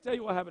said, let me tell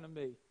you what happened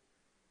to me.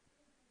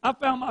 I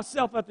found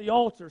myself at the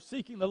altar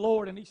seeking the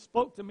Lord, and He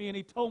spoke to me and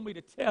He told me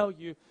to tell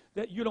you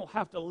that you don't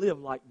have to live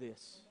like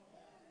this.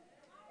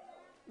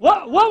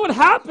 What would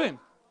happen?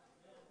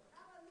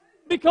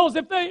 Because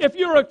if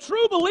you're a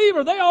true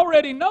believer, they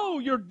already know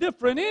you're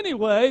different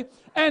anyway,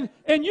 and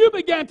you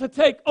began to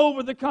take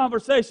over the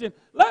conversation.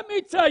 Let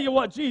me tell you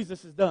what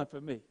Jesus has done for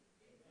me.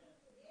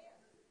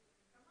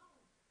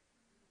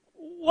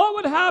 What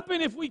would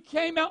happen if we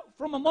came out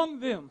from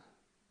among them?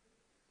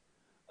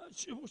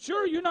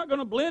 Sure, you're not going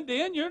to blend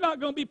in. You're not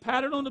going to be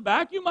patted on the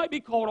back. You might be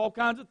called all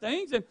kinds of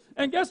things.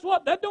 And guess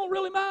what? That don't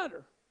really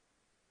matter.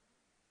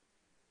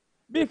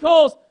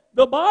 Because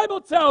the Bible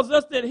tells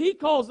us that He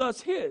calls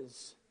us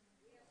His.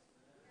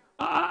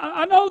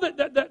 I know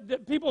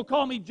that people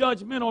call me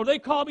judgmental, or they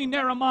call me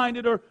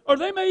narrow-minded, or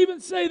they may even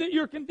say that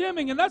you're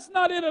condemning, and that's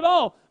not it at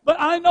all. But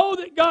I know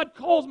that God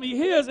calls me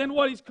His, and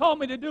what He's called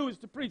me to do is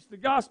to preach the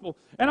gospel.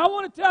 And I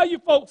want to tell you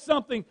folks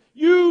something.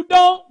 You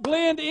don't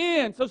blend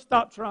in, so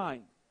stop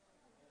trying.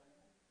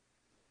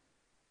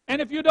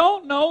 And if you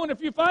don't know, and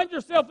if you find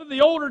yourself in the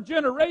older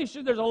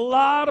generation, there's a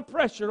lot of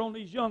pressure on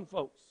these young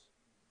folks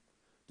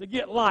to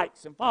get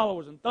likes and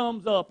followers and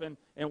thumbs up and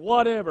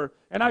whatever.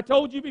 And I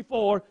told you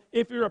before,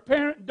 if you're a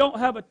parent and don't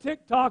have a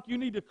TikTok, you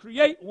need to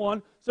create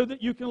one so that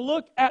you can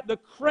look at the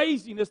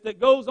craziness that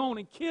goes on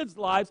in kids'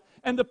 lives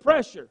and the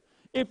pressure.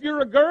 If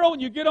you're a girl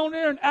and you get on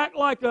there and act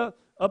like a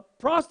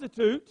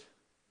prostitute,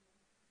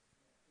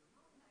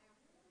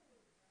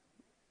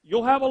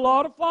 you'll have a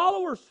lot of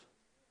followers.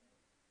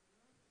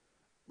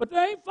 But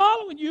they ain't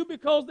following you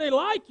because they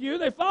like you.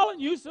 They're following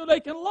you so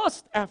they can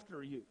lust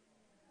after you.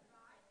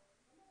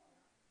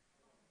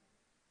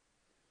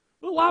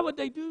 But why would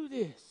they do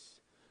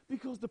this?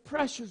 Because the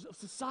pressures of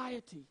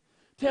society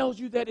tells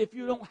you that if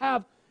you don't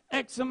have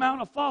X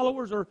amount of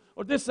followers or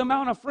this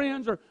amount of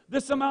friends or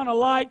this amount of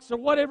likes or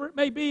whatever it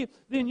may be,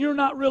 then you're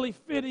not really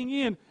fitting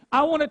in.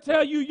 I want to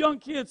tell you young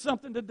kids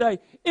something today.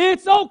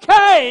 It's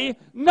okay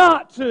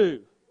not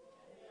to.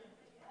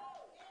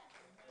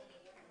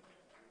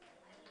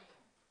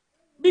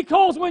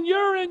 Because when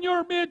you're in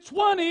your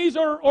mid-20s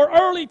or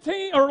early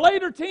teens or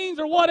later teens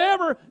or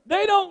whatever,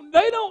 they don't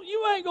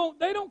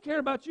care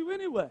about you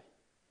anyway.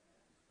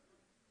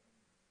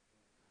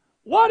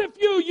 What if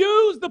you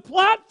use the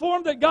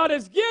platform that God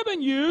has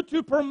given you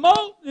to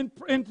promote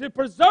and to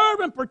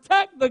preserve and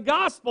protect the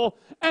gospel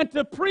and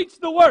to preach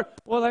the word?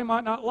 Well, they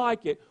might not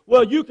like it.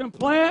 Well, you can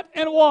plant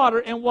and water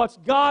and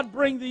watch God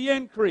bring the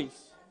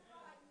increase.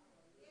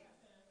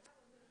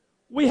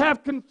 We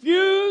have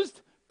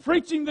confused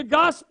preaching the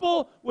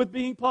gospel with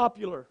being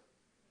popular.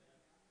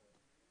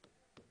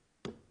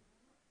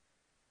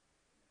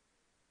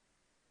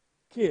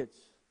 Kids,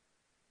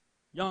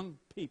 young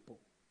people,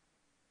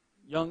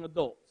 young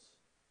adults,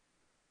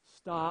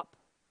 stop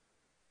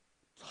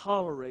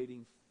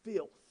tolerating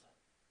filth.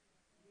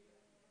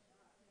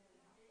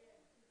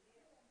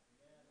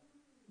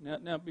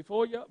 Now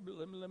before you,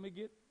 let me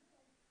get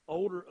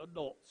older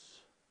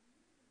adults.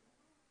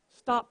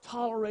 Stop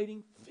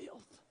tolerating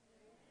filth.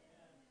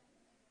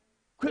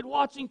 Quit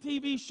watching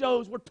TV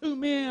shows where two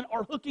men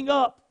are hooking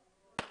up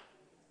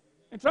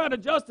and trying to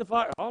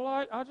justify,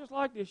 I just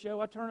like this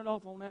show, I turn it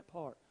off on that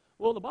part.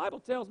 Well, the Bible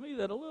tells me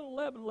that a little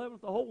leaven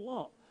leaveneth the whole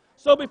lump.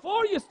 So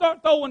before you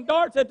start throwing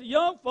darts at the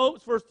young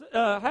folks for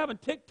having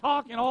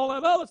TikTok and all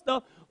that other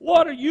stuff,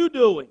 what are you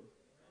doing?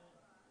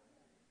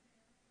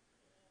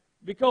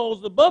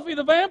 Because the Buffy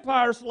the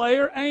Vampire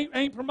Slayer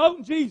ain't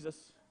promoting Jesus.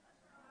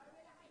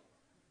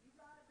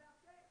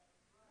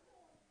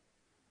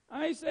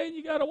 I ain't saying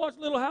you got to watch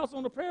Little House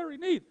on the Prairie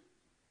neither.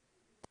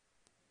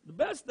 The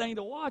best thing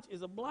to watch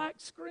is a black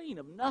screen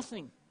of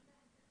nothing.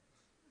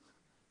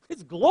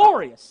 It's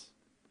glorious.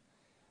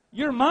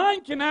 Your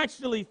mind can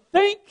actually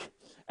think,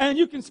 and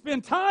you can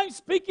spend time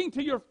speaking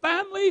to your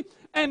family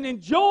and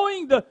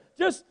enjoying the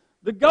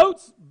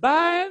goats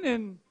buying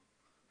and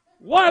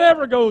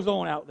whatever goes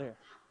on out there.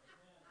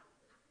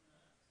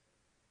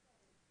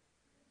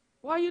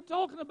 Why are you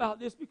talking about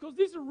this? Because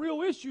these are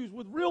real issues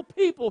with real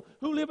people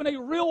who live in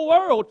a real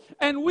world.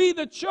 And we,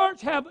 the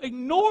church, have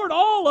ignored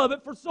all of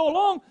it for so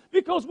long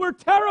because we're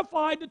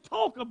terrified to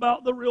talk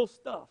about the real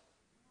stuff.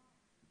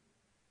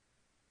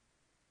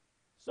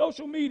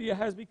 Social media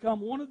has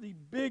become one of the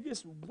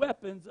biggest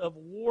weapons of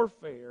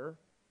warfare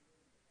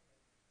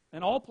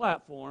in all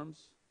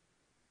platforms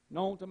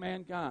known to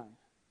mankind.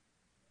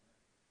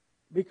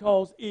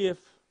 Because if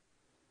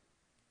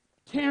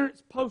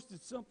Terrence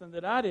posted something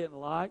that I didn't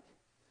like,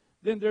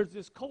 then there's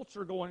this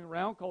culture going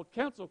around called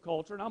cancel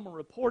culture, and I'm going to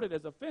report it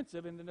as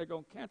offensive, and then they're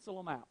going to cancel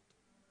them out.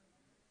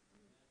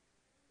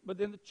 But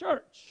then the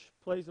church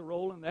plays a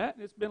role in that,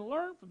 and it's been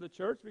learned from the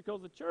church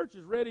because the church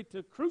is ready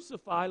to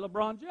crucify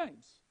LeBron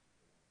James.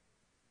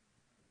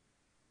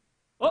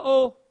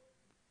 Uh-oh.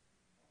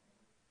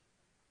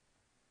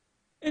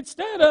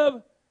 Instead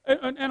of,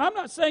 and I'm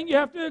not saying you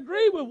have to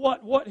agree with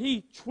what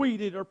he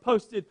tweeted or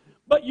posted,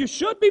 but you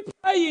should be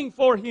praying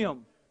for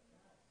him.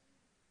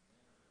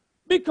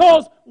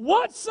 Because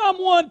what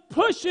someone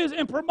pushes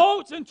and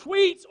promotes and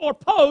tweets or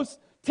posts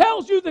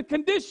tells you the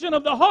condition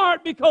of the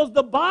heart, because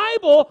the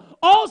Bible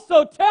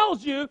also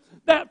tells you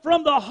that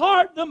from the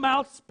heart the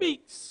mouth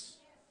speaks.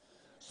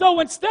 So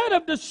instead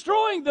of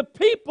destroying the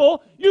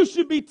people, you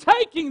should be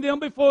taking them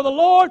before the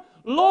Lord.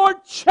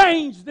 Lord,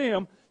 change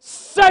them.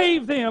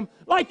 Save them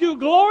like you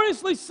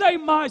gloriously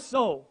saved my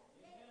soul.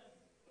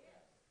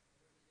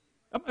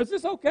 Is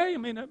this okay? I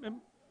mean,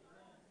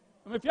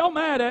 if y'all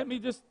mad at me,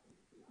 just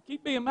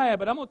keep being mad,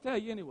 but I'm going to tell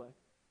you anyway.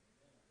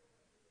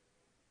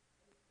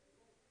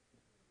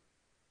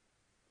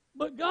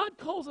 But God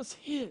calls us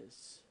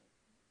His.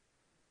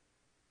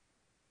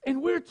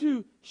 And we're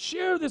to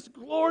share this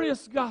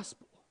glorious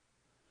gospel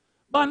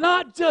by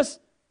not just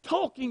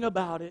talking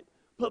about it,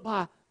 but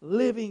by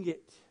living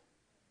it.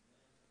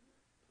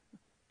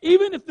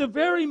 Even if the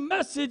very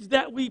message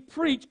that we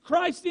preach,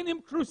 Christ in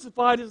Him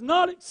crucified, is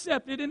not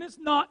accepted, and it's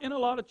not in a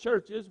lot of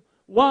churches.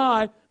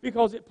 Why?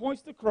 Because it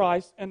points to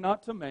Christ and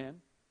not to man.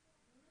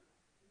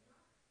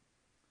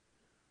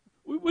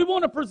 We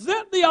want to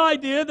present the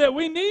idea that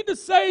we need the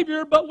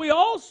Savior, but we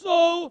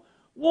also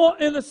want,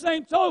 in the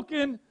same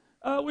token,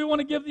 we want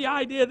to give the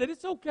idea that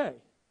it's okay.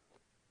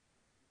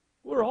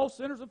 We're all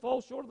sinners and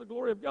fall short of the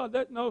glory of God.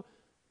 No,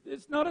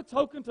 it's not a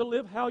token to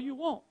live how you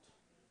want.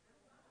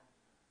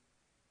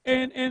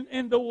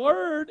 And the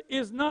Word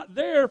is not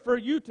there for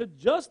you to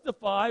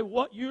justify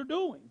what you're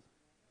doing.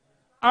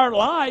 Our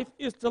life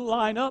is to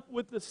line up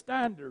with the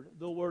standard,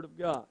 the Word of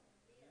God.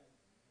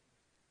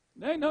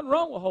 There ain't nothing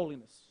wrong with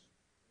holiness.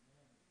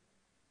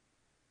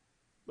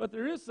 But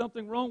there is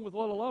something wrong with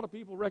what a lot of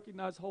people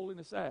recognize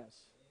holiness as.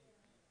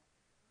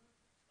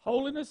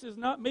 Holiness is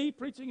not me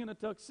preaching in a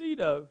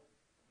tuxedo.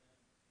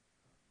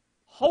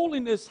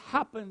 Holiness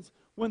happens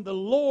when the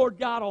Lord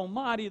God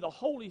Almighty, the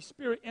Holy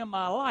Spirit in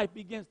my life,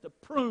 begins to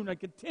prune and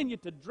continue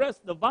to dress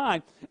the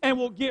vine and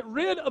will get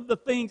rid of the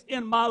things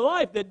in my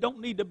life that don't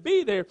need to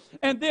be there.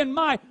 And then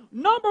my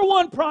number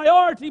one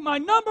priority, my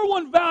number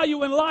one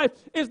value in life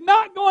is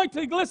not going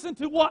to listen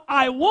to what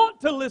I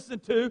want to listen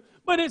to,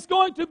 but it's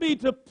going to be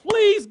to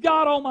please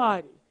God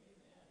Almighty.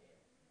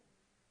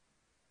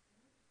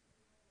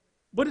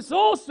 But it's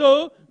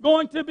also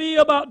going to be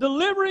about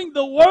delivering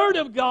the Word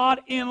of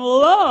God in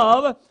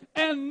love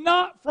and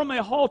not from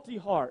a haughty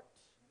heart.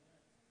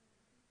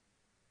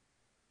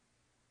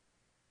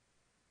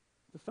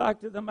 The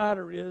fact of the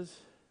matter is,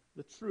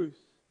 the truth,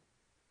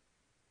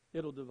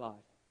 it'll divide.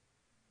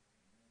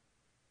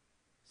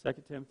 2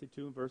 Timothy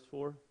 2 and verse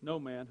 4, no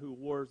man who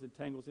wars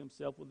entangles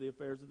himself with the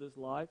affairs of this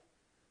life,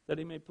 that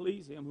he may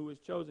please him who has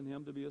chosen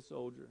him to be a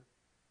soldier.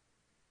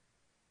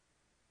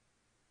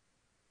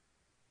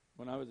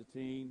 When I was a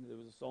teen, there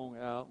was a song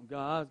out,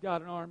 God's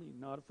got an army,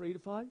 not afraid to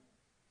fight.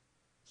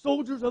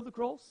 Soldiers of the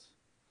cross,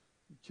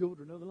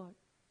 children of the light.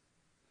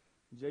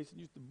 Jason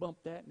used to bump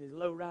that in his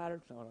low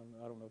rider. I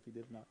don't know if he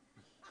did or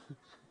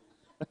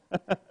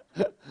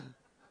not.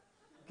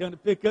 Going to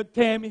pick up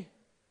Tammy.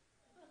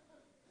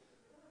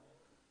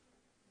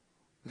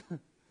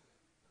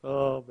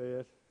 Oh,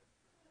 man.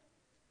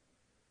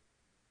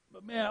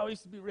 But, man, I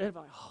used to be ready,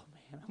 like, oh,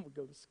 man, I'm going to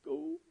go to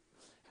school.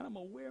 And I'm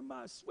going to wear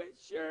my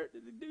sweatshirt.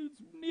 And the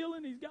dude's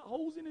kneeling. He's got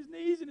holes in his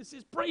knees. And it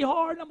says, pray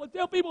hard. And I'm going to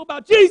tell people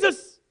about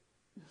Jesus.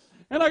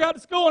 And I got to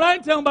school, and I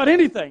didn't tell them about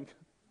anything.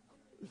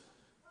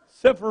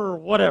 Except for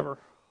whatever.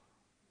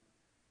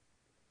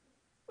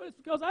 But it's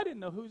because I didn't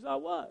know whose I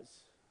was.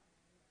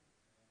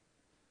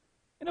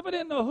 And if I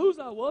didn't know whose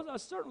I was, I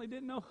certainly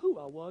didn't know who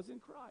I was in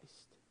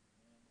Christ.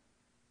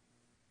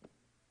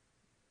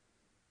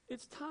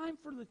 It's time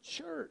for the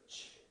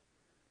church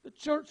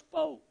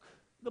folk,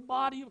 the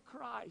body of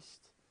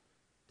Christ,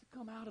 to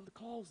come out of the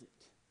closet.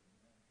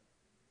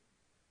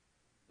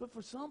 But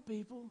for some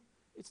people,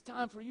 it's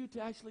time for you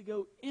to actually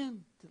go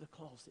into the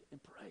closet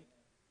and pray.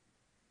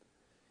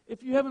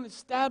 If you haven't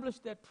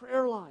established that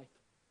prayer life,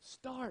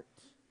 start.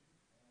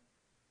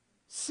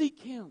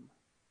 Seek Him.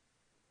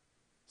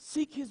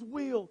 Seek His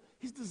will,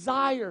 His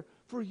desire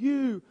for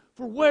you,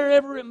 for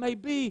wherever it may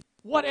be.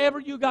 Whatever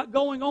you got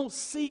going on,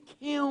 seek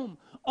Him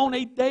on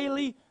a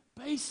daily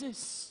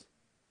basis.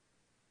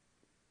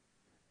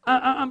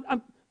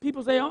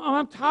 People say,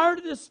 I'm tired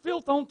of this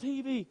filth on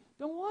TV.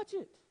 Don't watch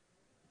it.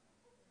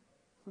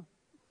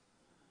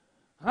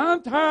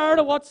 I'm tired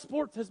of what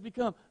sports has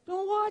become.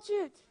 Don't watch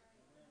it.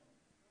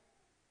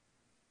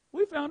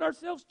 We found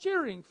ourselves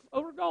cheering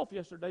over golf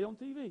yesterday on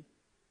TV.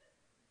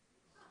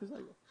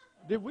 Like,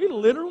 did we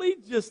literally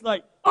just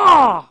like,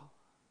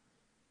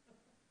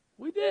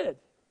 we did.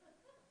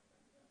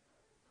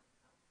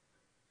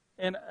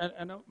 And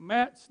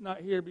Matt's not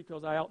here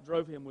because I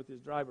outdrove him with his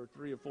driver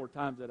 3 or 4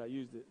 times that I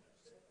used it.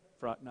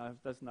 No,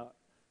 that's not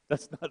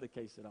the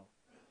case at all.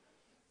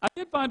 I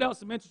did find out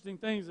some interesting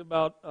things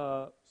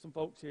about some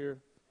folks here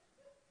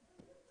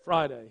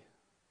Friday.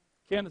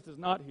 Kenneth is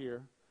not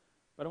here,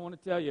 but I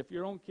want to tell you, if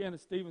you're on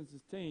Kenneth Stevens'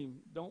 team,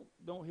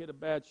 don't hit a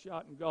bad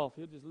shot in golf.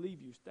 He'll just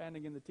leave you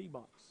standing in the tee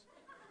box.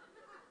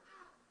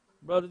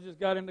 Brother just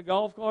got in the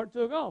golf cart,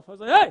 took off. I was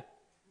like, hey,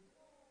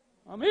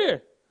 I'm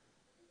here.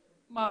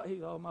 My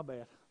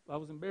bad. I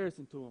was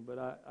embarrassing to him, but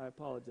I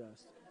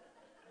apologize.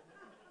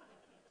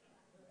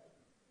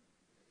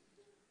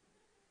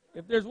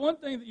 If there's one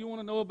thing that you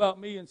want to know about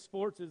me in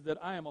sports is that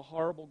I am a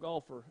horrible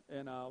golfer,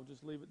 and I'll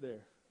just leave it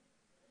there.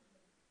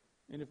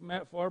 And if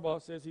Matt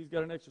Farbaugh says he's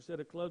got an extra set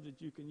of clubs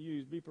that you can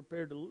use, be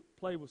prepared to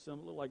play with some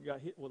that look like you got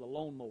hit with a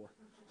lawnmower.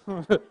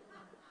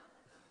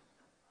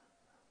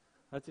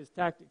 That's his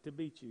tactic to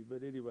beat you.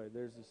 But anyway,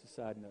 there's just a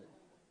side note.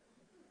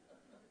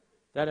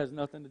 That has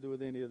nothing to do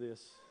with any of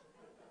this.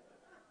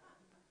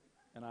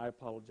 And I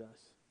apologize.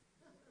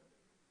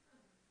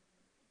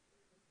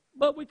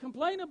 But we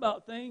complain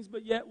about things,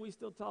 but yet we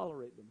still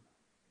tolerate them.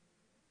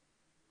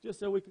 Just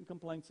so we can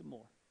complain some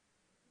more.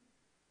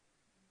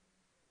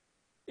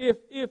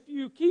 If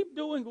you keep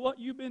doing what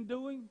you've been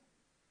doing,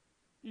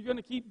 you're going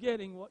to keep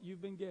getting what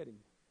you've been getting.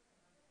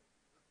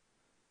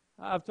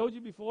 I've told you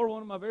before,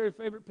 one of my very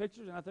favorite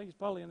pictures, and I think it's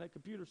probably in that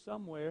computer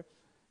somewhere,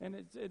 and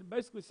it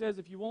basically says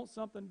if you want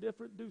something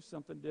different, do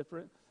something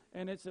different.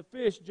 And it's a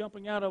fish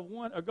jumping out of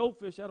a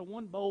goldfish out of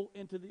one bowl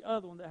into the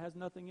other one that has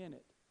nothing in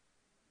it.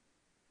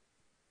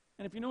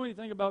 And if you know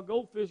anything about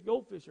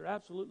goldfish are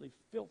absolutely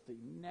filthy,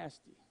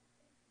 nasty.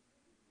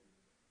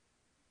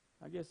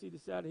 I guess he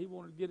decided he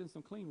wanted to get in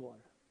some clean water.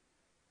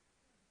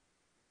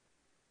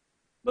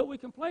 But we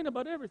complain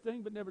about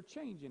everything but never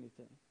change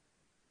anything.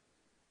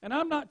 And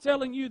I'm not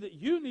telling you that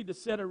you need to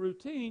set a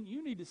routine.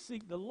 You need to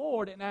seek the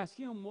Lord and ask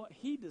Him what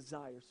He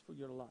desires for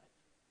your life.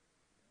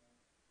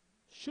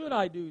 Should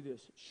I do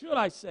this? Should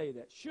I say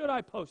that? Should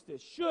I post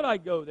this? Should I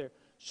go there?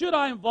 Should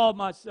I involve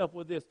myself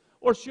with this?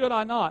 Or should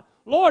I not?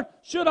 Lord,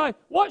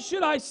 what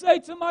should I say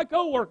to my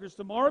coworkers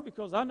tomorrow?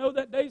 Because I know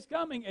that day's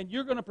coming and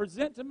you're going to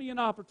present to me an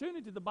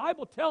opportunity. The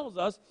Bible tells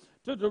us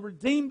to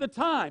redeem the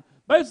time.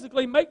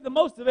 Basically, make the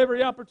most of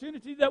every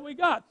opportunity that we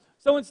got.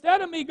 So instead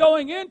of me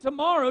going in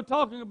tomorrow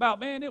talking about,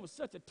 man, it was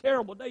such a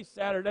terrible day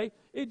Saturday.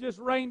 It just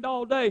rained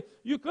all day.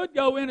 You could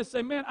go in and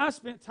say, man, I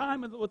spent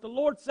time with the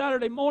Lord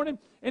Saturday morning,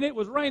 and it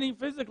was raining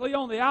physically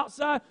on the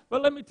outside.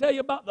 But let me tell you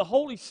about the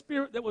Holy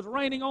Spirit that was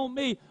raining on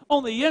me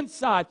on the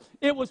inside.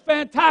 It was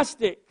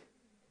fantastic.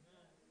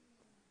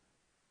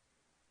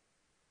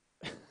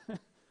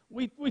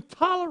 We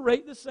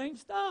tolerate the same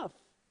stuff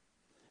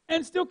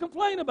and still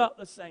complain about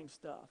the same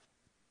stuff.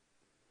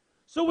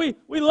 So we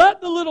let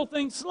the little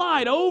things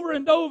slide over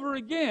and over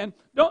again.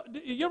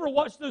 You ever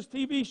watch those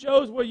TV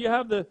shows where you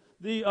have the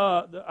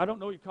I don't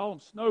know what you call them,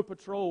 snow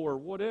patrol or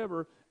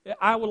whatever?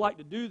 I would like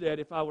to do that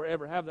if I were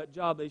ever have that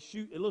job. They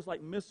shoot, it looks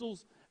like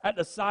missiles at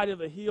the side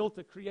of a hill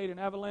to create an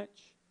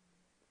avalanche.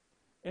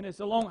 And it's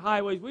along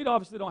highways. We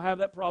obviously don't have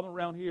that problem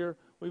around here.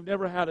 We've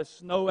never had a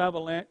snow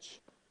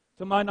avalanche,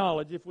 to my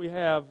knowledge. If we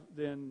have,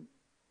 then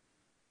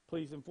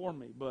please inform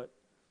me. But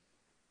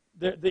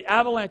the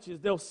avalanches,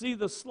 they'll see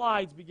the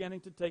slides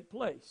beginning to take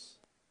place.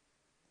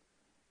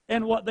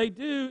 And what they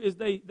do is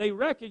they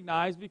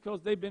recognize,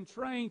 because they've been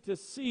trained to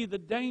see the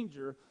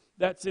danger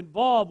that's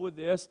involved with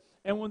this.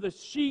 And when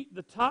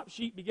the top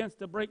sheet begins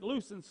to break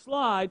loose and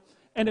slide,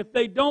 and if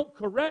they don't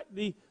correct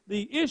the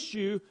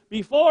issue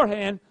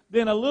beforehand,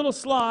 then a little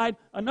slide,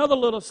 another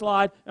little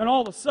slide, and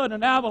all of a sudden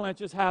an avalanche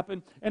has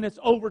happened, and it's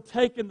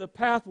overtaken the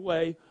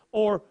pathway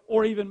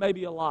or even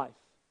maybe a life.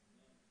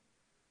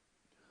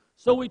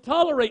 So we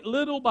tolerate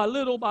little by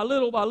little by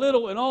little by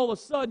little, and all of a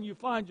sudden you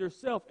find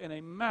yourself in a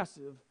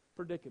massive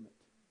predicament.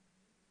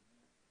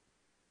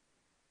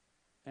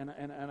 And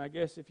I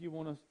guess if you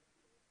want to,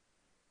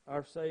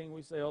 our saying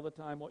we say all the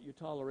time, what you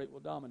tolerate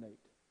will dominate.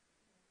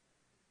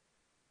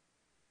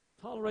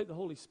 Tolerate the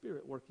Holy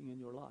Spirit working in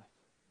your life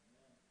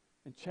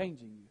and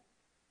changing you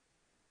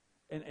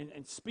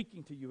and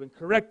speaking to you and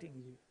correcting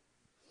you.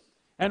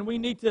 And we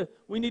need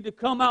to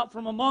come out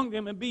from among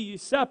them and be ye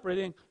separate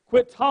and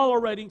quit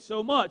tolerating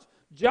so much.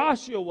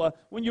 Joshua,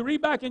 when you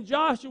read back in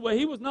Joshua,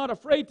 he was not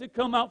afraid to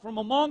come out from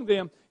among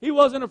them. He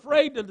wasn't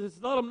afraid to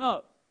just let them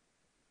know.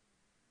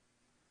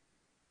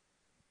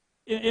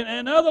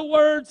 In other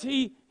words,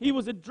 he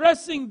was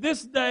addressing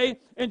this day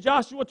in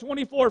Joshua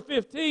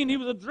 24:15. He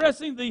was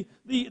addressing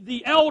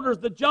the elders,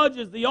 the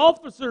judges, the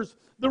officers,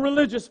 the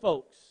religious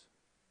folks.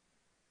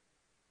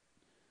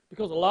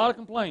 Because a lot of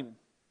complaining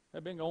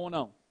had been going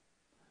on.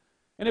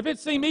 And if it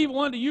seemed evil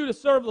unto you to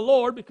serve the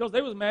Lord, because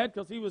they was mad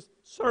because he was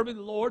serving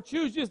the Lord,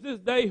 choose just this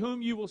day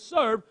whom you will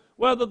serve,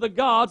 whether the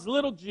gods,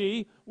 little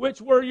g,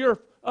 which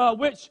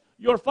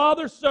your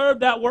fathers served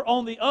that were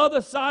on the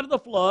other side of the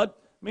flood,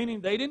 meaning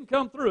they didn't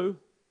come through,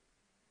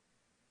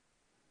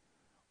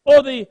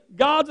 or the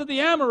gods of the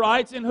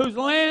Amorites in whose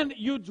land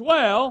you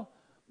dwell.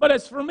 But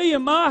as for me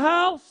and my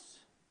house,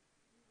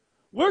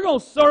 we're going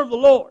to serve the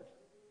Lord.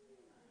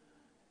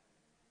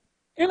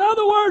 In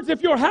other words,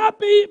 if you're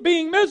happy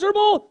being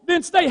miserable,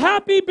 then stay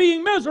happy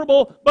being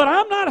miserable. But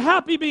I'm not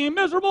happy being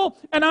miserable,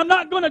 and I'm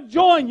not going to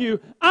join you.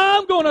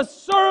 I'm going to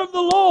serve the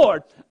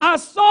Lord. I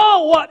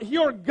saw what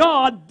your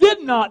God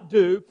did not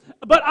do,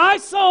 but I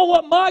saw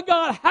what my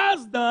God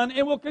has done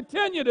and will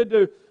continue to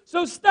do.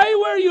 So stay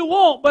where you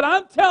want, but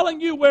I'm telling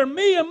you where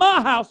me and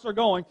my house are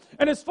going.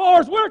 And as far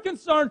as we're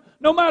concerned,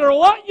 no matter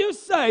what you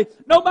say,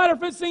 no matter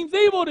if it seems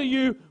evil to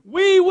you,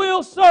 we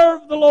will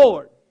serve the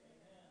Lord.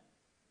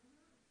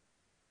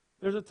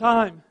 There's a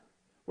time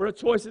where a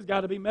choice has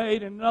got to be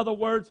made. And in other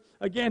words,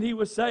 again, he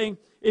was saying,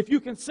 if you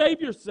can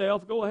save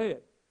yourself, go ahead.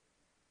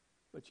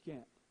 But you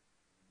can't.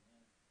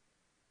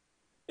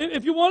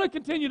 If you want to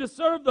continue to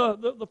serve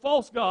the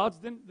false gods,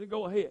 then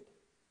go ahead.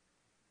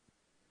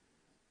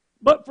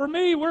 But for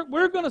me,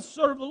 we're going to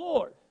serve the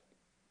Lord.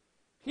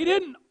 He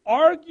didn't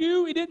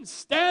argue. He didn't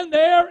stand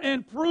there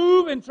and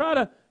prove and try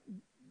to...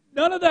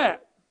 None of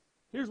that.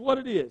 Here's what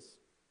it is.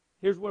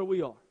 Here's where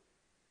we are.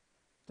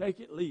 Take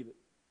it, leave it.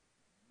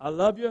 I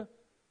love you,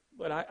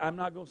 but I'm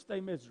not going to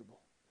stay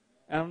miserable.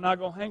 And I'm not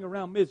going to hang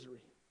around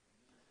misery.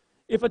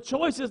 If a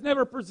choice is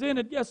never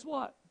presented, guess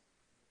what?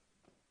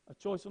 A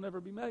choice will never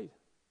be made.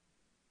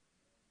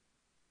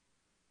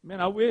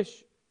 Man, I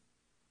wish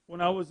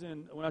when I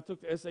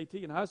took the SAT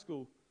in high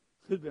school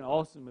It would have been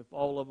awesome if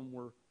all of them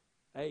were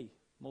A,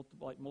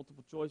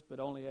 multiple choice, but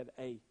only had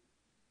A.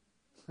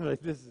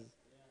 Like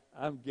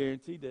I'm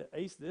guaranteed to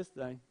ace this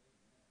thing.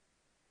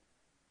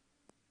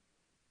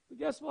 But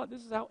guess what?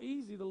 This is how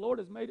easy the Lord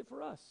has made it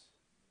for us.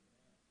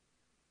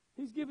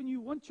 He's given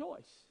you one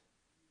choice.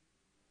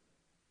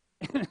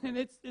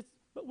 And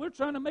but we're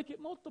trying to make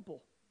it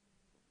multiple.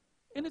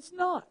 And it's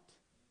not.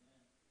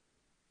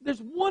 There's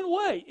one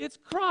way. It's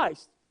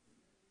Christ.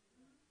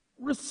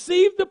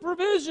 Receive the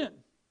provision.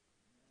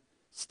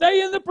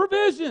 Stay in the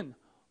provision.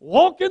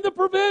 Walk in the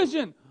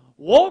provision.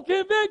 Walk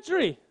in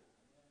victory.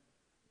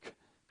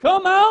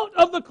 Come out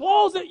of the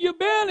closet you've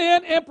been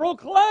in and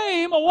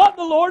proclaim what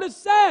the Lord has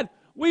said.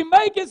 We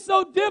make it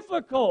so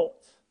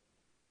difficult.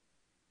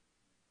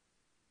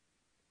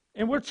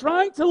 And we're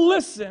trying to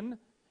listen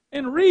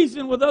and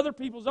reason with other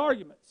people's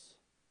arguments.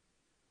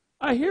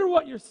 I hear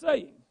what you're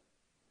saying,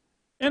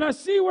 and I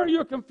see where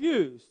you're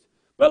confused.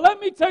 But let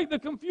me take the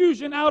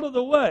confusion out of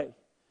the way.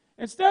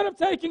 Instead of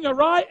taking a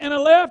right and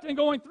a left and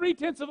going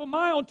 3/10 of a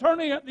mile and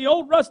turning at the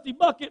old rusty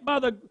bucket by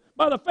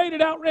the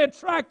faded out red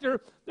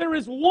tractor, there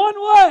is one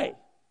way,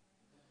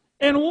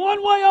 and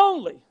one way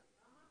only.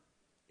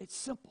 It's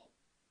simple.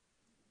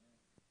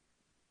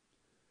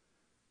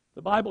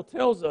 The Bible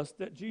tells us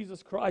that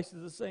Jesus Christ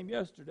is the same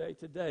yesterday,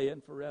 today,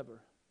 and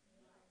forever.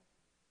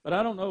 But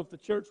I don't know if the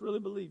church really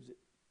believes it.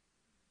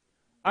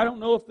 I don't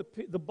know if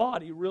the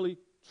body really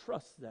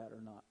trusts that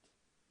or not.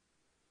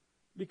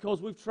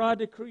 Because we've tried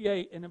to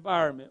create an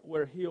environment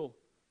where He'll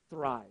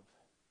thrive.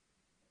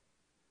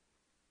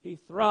 He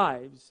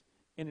thrives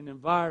in an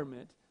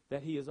environment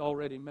that He has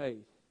already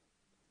made.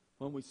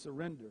 When we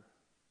surrender,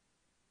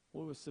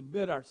 when we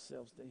submit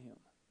ourselves to Him,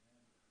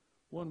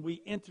 when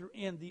we enter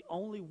in the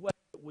only way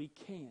that we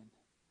can.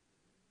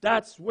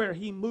 That's where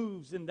He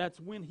moves, and that's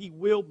when He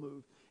will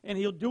move. And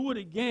He'll do it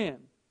again.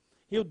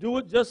 He'll do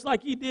it just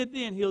like He did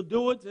then. He'll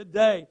do it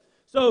today.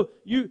 So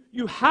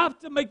you have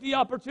to make the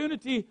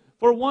opportunity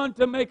for one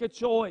to make a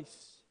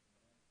choice.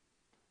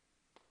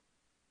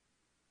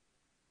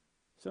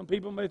 Some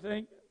people may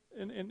think,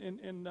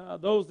 and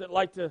those that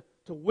like to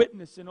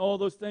witness and all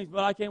those things,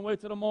 but I can't wait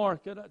till tomorrow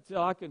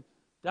till I can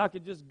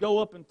just go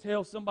up and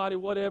tell somebody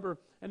whatever,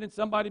 and then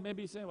somebody may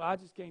be saying, well, I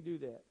just can't do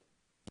that.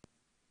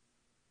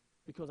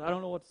 Because I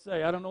don't know what to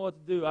say. I don't know what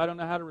to do. I don't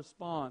know how to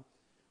respond.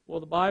 Well,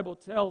 the Bible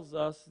tells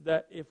us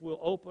that if we'll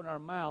open our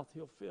mouth,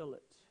 He'll fill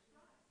it.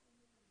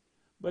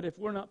 But if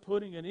we're not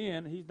putting it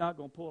in, He's not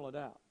going to pull it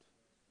out.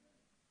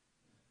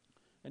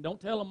 And don't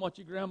tell them what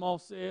your grandma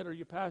said or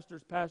your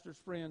pastor's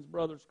friends,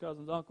 brothers,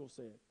 cousins, uncles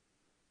said.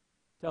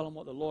 Tell them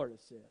what the Lord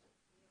has said.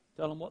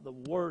 Tell them what the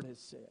Word has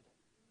said.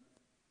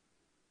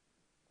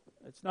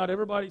 It's not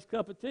everybody's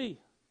cup of tea.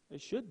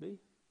 It should be.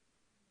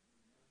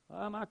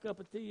 My cup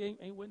of tea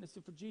ain't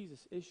witnessing for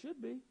Jesus. It should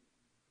be.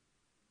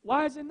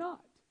 Why is it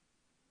not?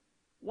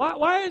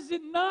 Why is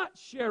it not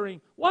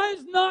sharing? Why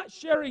is not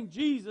sharing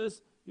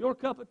Jesus your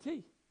cup of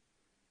tea?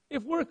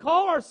 If we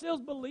call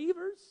ourselves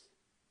believers,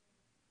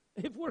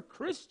 if we're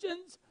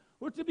Christians,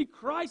 we're to be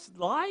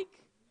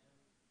Christ-like.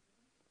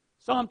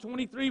 Psalm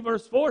 23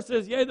 verse 4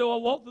 says, yea, though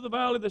I walk through the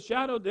valley of the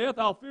shadow of death,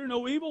 I'll fear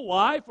no evil.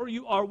 Why? For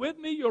you are with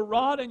me, your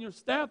rod and your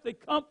staff, they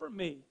comfort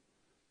me.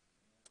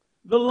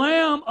 The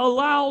lamb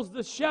allows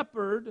the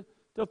shepherd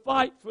to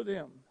fight for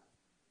them.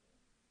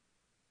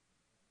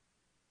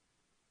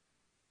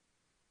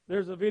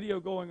 There's a video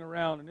going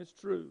around, and it's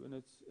true. And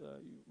it's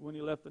when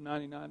he left the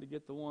 99 to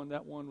get the one,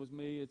 that one was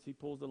me. He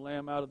pulls the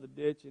lamb out of the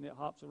ditch, and it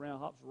hops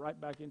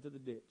right back into the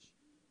ditch.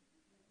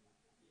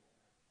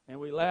 And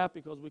we laugh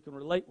because we can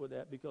relate with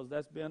that, because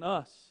that's been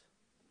us.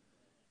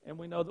 And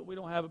we know that we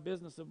don't have a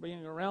business of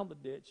being around the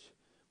ditch.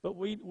 But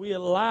we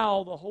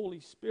allow the Holy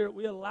Spirit,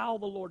 we allow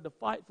the Lord to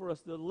fight for us.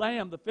 The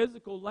lamb, the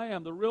physical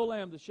lamb, the real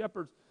lamb, the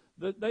shepherds,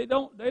 they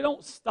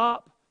don't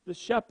stop the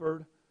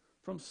shepherd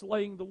from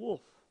slaying the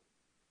wolf.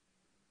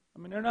 I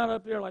mean, they're not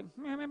up there like,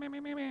 meh, meh, meh, meh,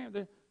 meh,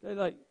 meh. They're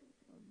like,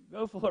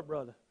 go for it,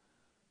 brother.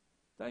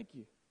 Thank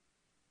you.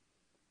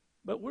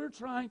 But we're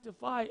trying to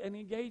fight and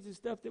engage in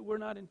stuff that we're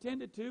not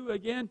intended to.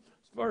 Again,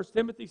 1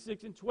 Timothy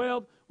 6 and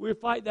 12, we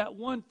fight that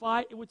one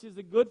fight, which is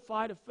the good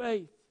fight of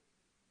faith.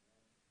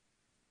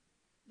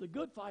 The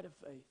good fight of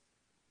faith.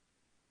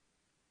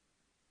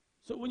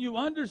 So when you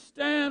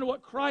understand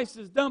what Christ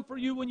has done for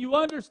you, when you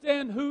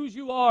understand whose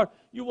you are,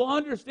 you will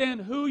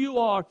understand who you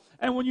are.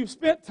 And when you've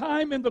spent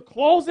time in the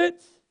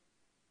closet,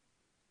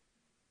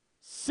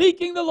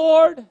 seeking the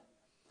Lord,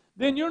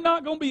 then you're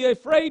not going to be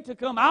afraid to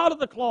come out of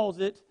the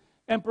closet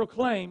and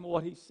proclaim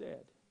what He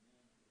said.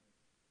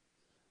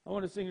 I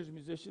want the singers and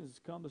musicians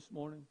to come this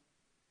morning.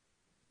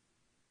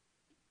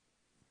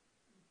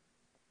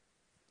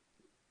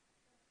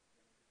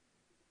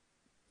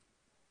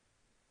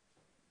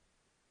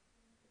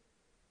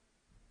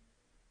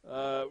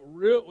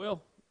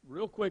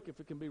 Real quick, if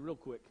it can be real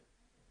quick.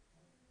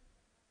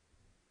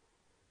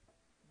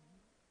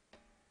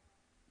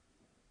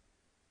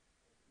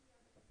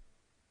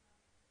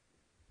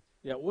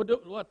 Yeah,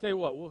 I'll tell you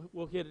what,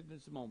 we'll hit it in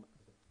just a moment.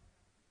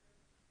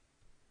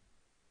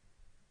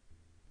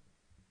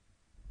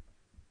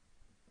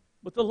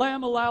 But But the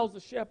Lamb allows the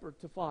shepherd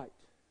to fight.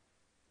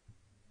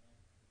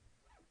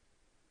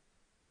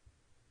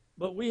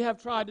 But we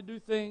have tried to do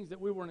things that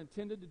we weren't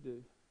intended to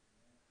do,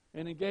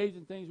 and engage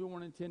in things we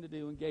weren't intended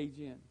to engage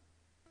in.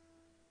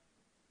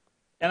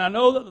 And I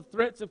know that the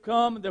threats have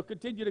come and they'll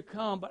continue to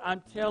come, but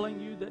I'm telling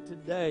you that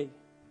today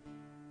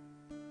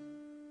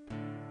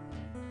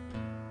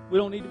we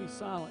don't need to be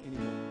silent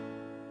anymore.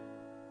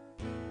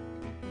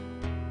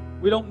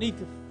 We don't need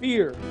to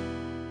fear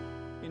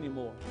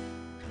anymore.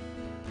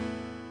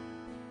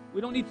 We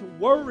don't need to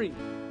worry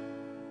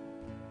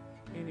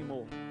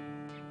anymore.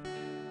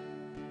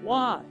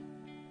 Why?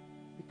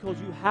 Because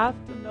you have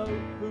to know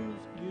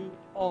whose you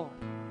are.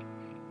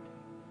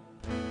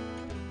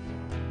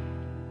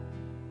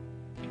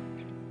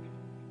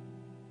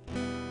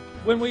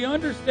 When we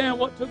understand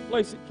what took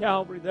place at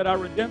Calvary, that our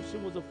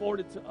redemption was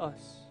afforded to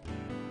us,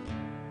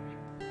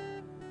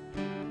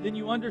 then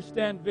you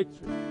understand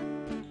victory.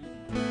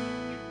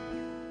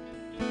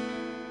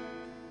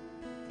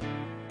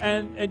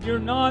 And you're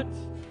not,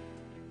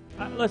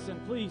 listen,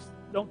 please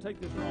don't take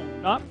this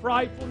wrong, not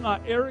prideful,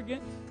 not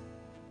arrogant,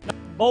 not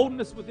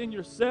boldness within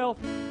yourself,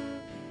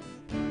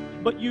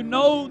 but you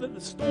know that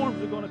the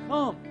storms are going to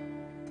come.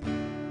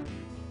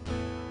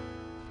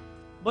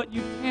 But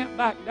you can't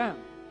back down.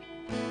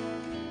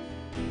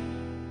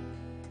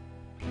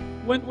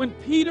 When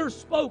Peter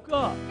spoke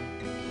up,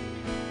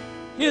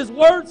 his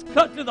words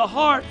cut to the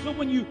heart. So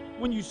when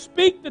you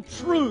speak the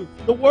truth,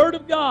 the Word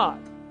of God,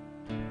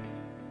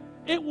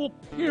 it will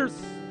pierce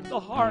the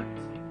heart.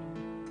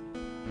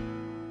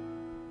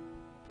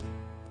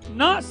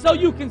 Not so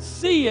you can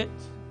see it,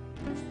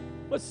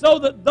 but so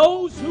that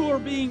those who are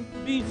being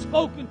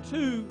spoken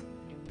to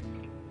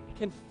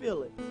can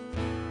feel it.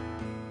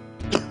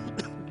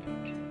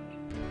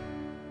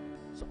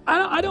 So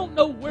I don't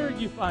know where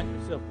you find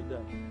yourself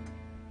today.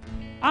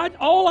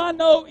 All I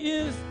know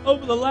is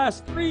over the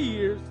last 3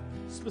 years,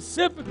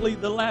 specifically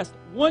the last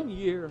 1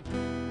 year,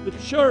 the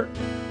church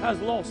has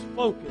lost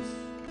focus.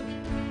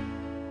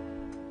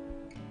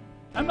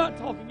 I'm not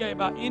talking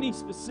about any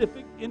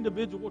specific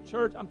individual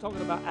church. I'm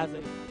talking about as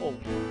a whole.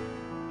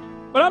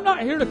 But I'm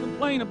not here to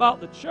complain about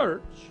the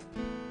church.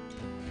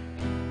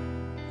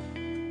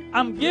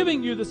 I'm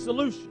giving you the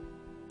solution.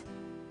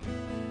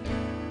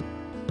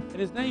 And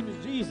His name is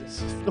Jesus.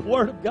 It's the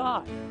Word of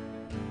God.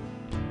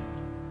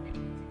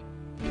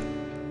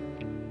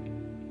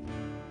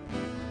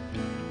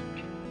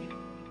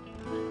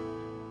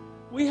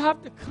 We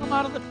have to come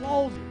out of the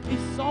closet, be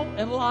salt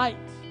and light,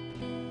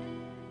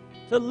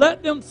 to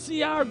let them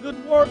see our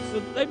good works so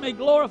that they may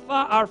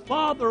glorify our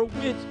Father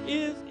which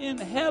is in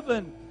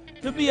heaven,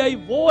 to be a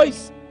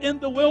voice in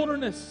the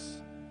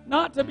wilderness,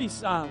 not to be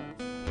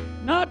silent,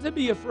 not to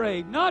be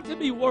afraid, not to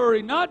be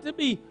worried, not to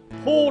be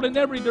pulled in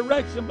every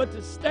direction, but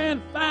to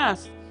stand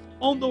fast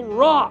on the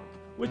rock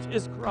which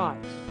is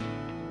Christ.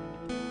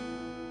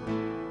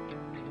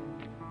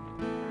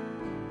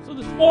 So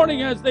this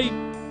morning as they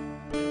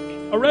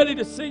are ready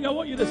to sing, I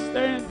want you to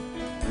stand.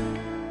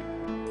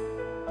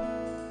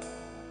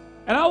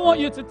 And I want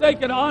you to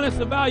take an honest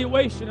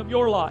evaluation of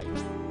your life.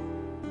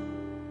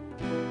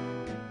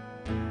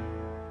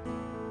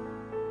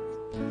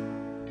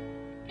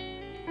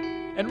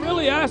 And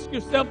really ask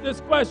yourself this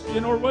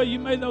question, or well, you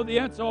may know the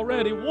answer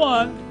already.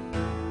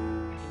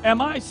 1,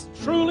 am I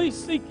truly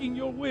seeking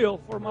your will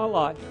for my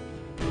life?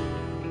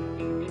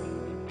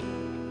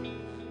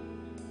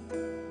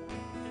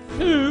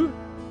 2,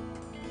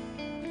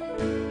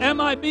 am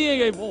I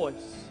being a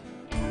voice?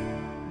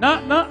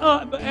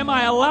 But am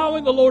I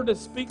allowing the Lord to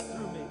speak through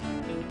me?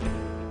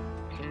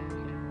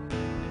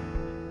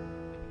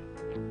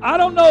 I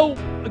don't know,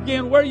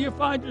 again, where you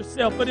find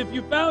yourself, but if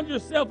you found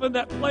yourself in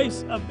that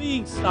place of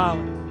being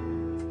silent,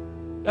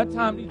 that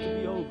time needs to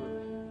be over.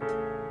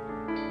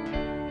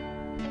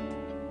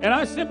 And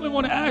I simply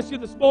want to ask you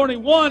this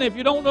morning, 1, if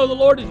you don't know the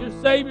Lord as your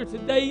Savior,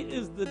 today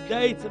is the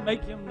day to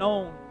make Him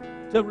known,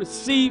 to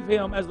receive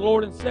Him as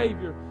Lord and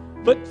Savior.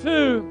 But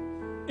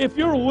 2, if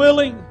you're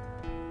willing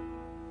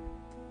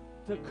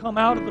to come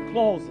out of the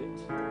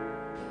closet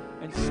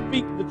and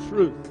speak the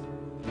truth,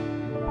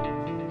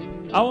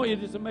 I want you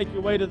just to make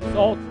your way to this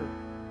altar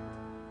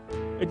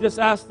and just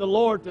ask the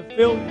Lord to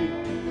fill you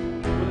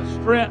with a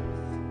strength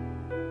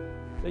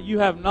that you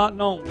have not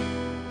known.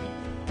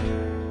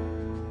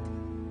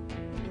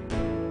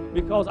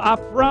 Because I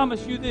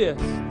promise you this,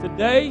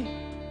 today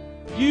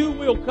you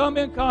will come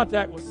in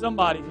contact with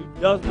somebody who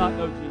does not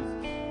know Jesus.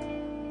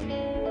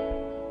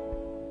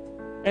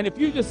 And if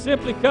you just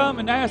simply come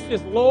and ask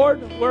this,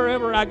 Lord,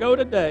 wherever I go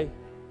today,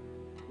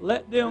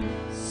 let them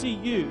see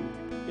you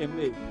in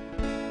me.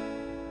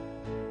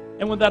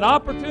 And when that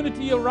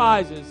opportunity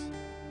arises,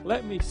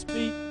 let me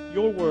speak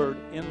your word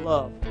in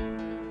love.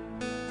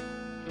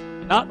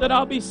 Not that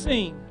I'll be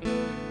seen,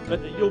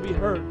 but that you'll be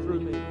heard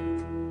through me.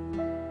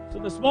 So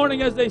this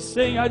morning as they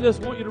sing, I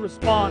just want you to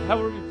respond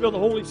however you feel the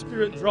Holy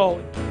Spirit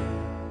drawing.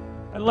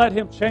 And let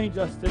Him change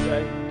us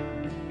today.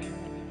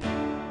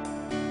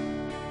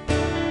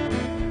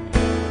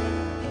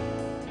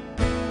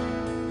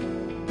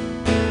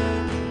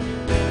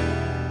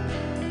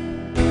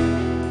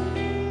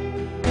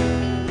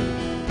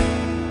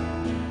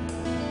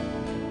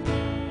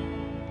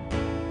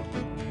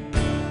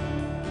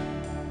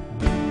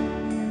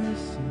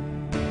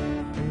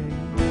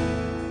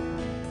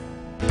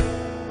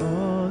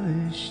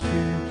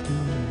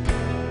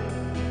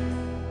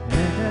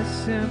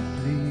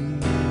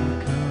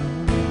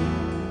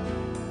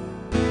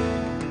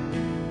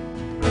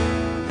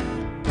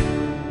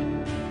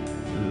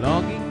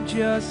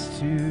 just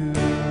to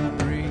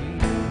bring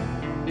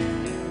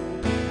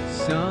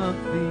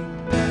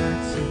something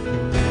that's a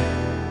good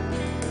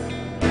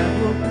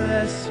that will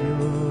bless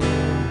your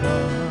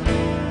heart.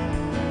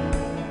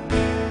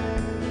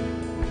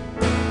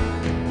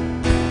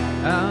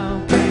 I'll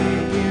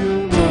bring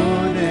you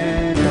more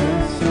than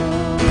a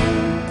song,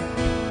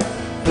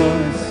 for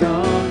a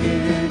song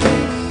in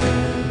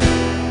itself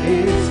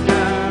is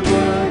not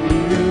what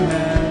you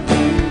have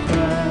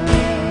required.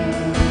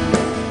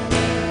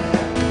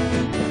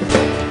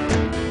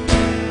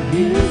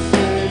 He'll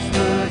search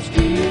much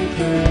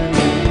deeper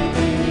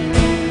within,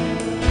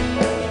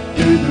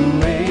 through the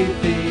way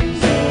things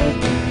have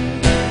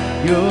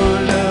been. Your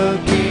love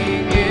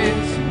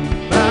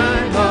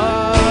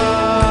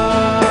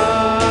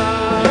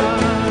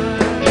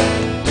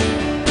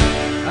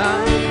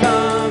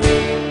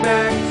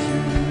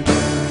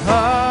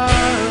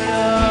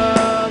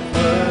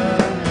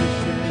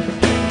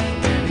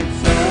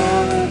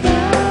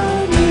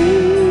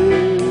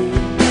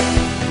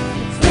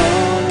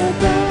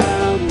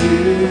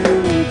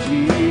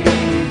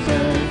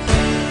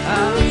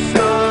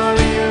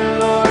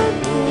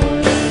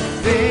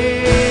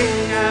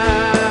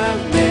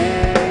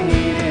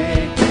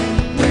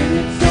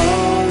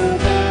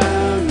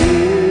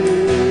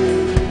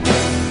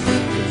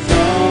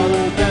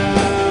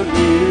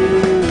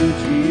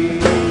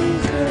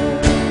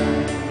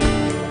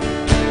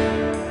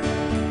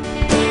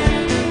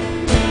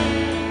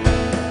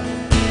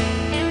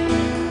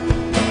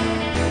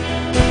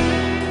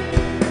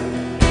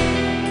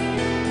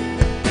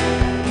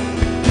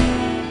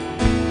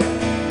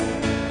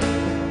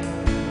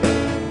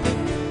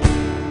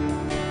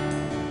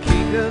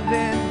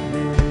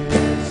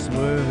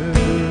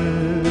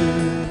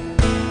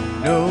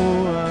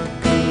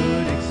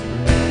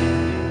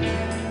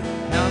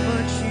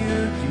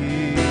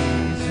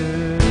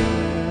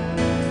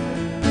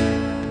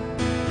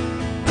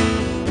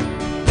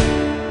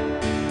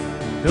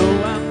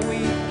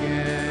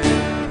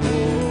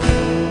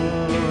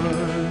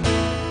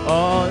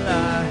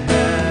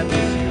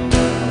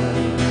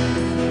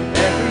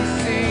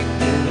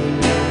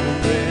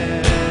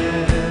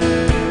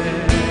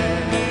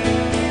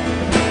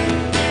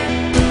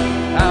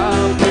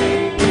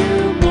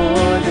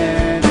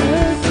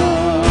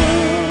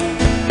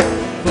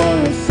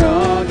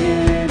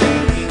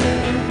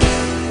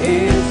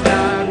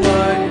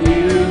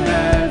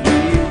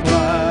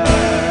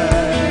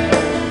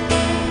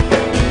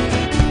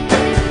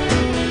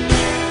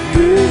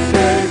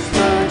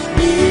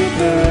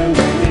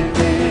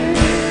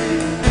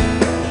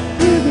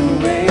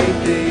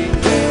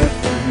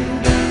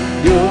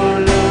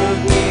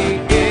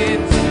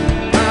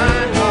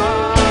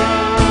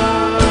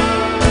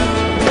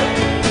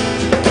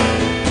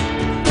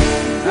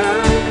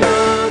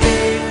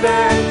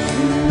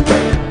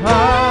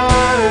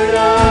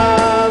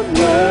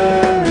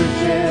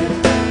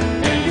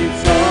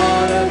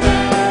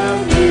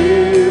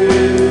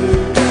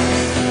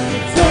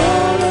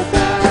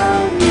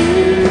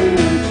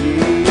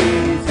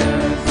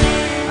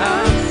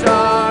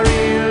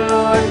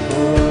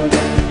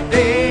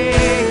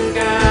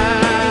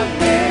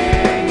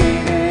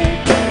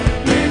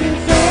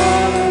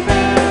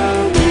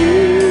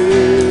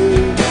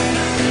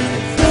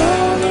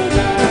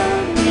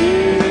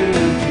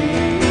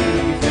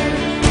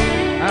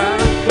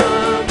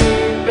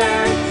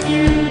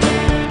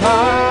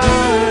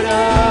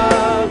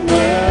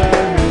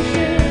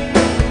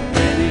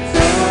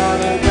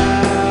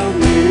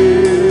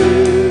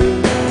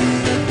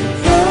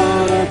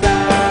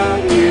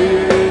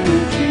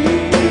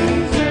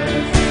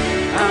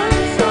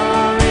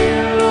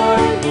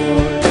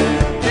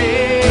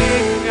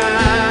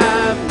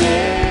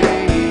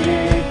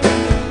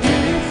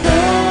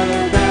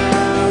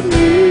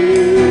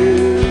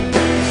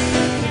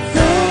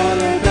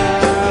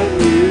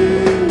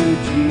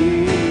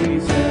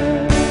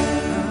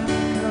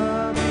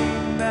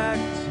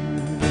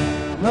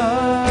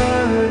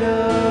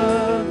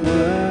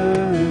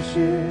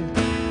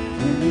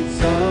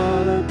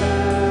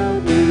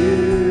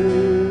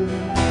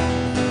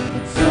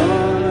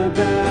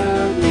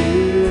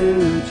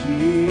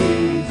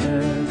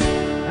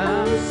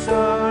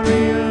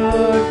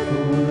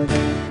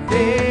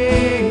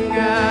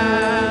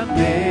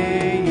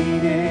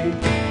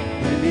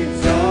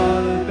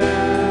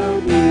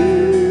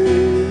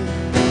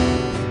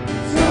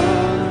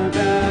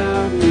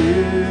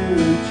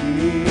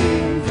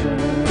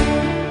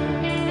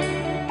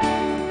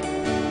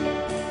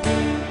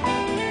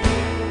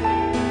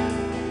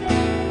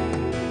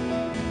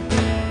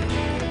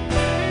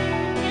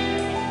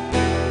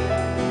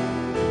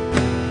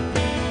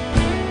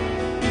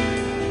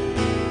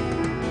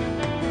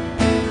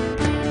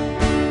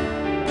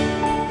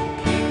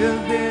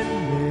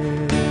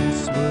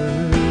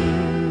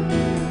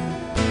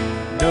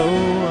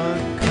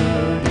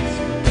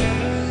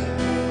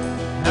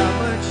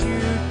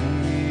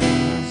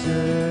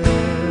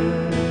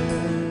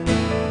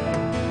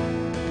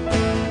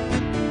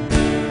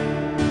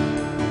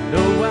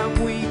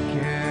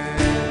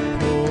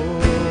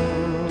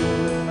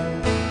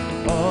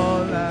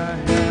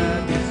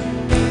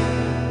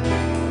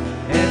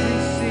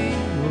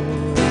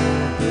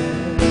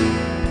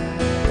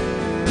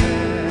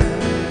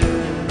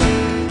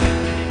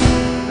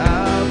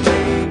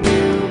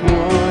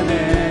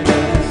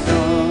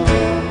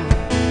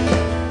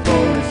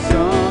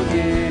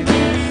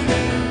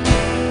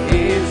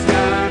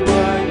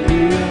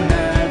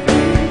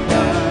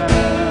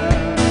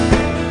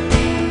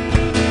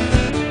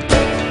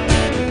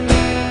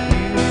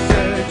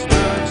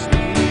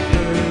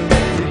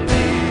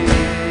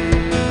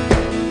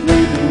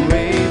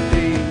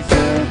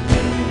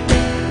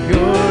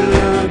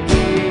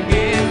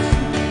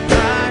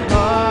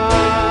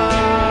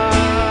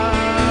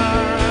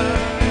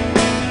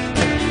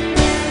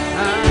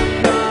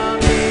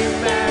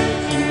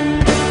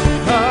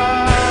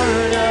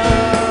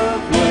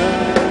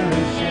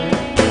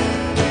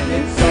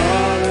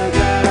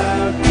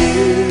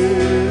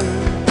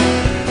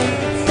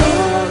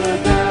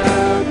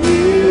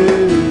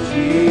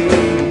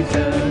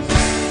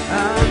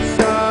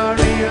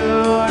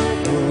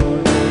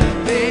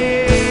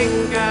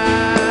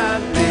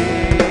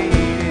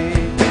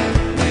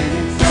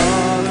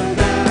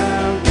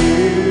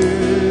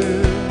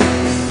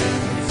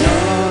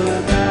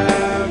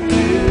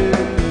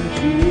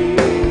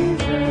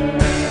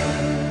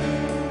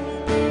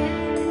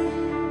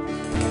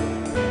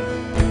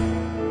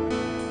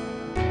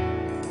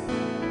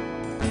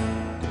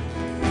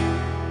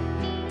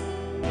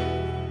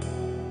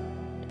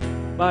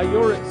by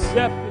your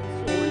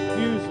acceptance or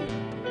refusal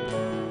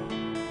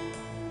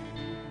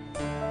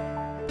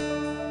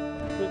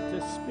to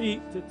speak,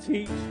 to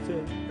teach,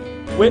 to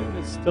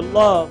witness, to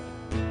love,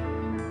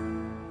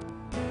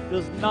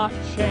 does not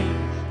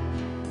change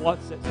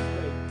what's at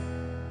stake.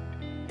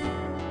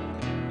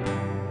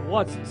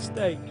 What's at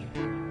stake?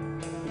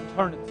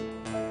 Eternity.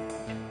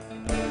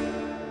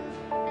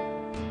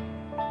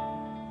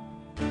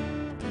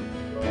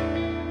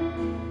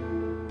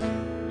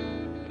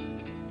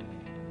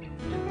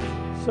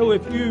 So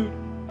if you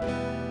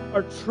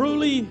are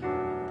truly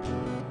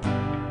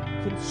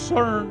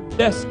concerned,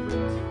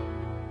 desperate,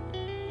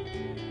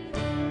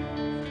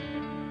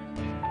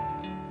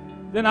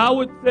 then I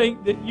would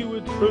think that you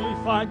would truly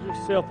find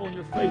yourself on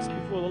your face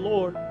before the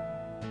Lord,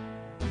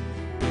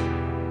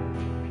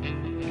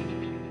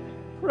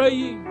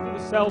 praying for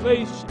the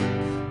salvation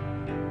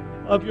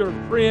of your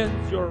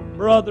friends, your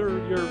brother,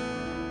 your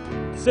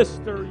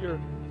sister, your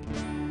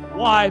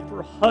wife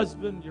or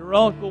husband, your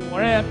uncle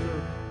or aunt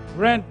or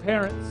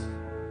grandparents.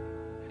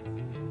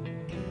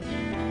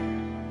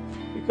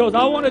 Because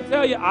I want to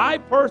tell you, I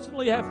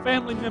personally have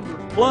family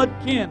members, blood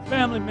kin,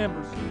 family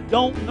members who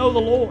don't know the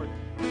Lord.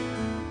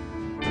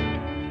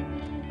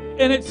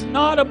 And it's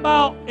not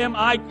about, am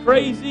I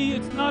crazy?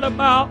 It's not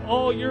about,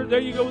 oh, there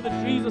you go with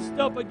the Jesus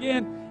stuff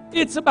again.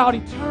 It's about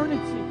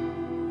eternity.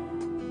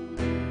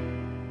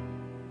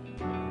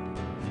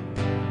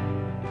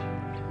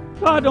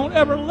 God, don't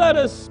ever let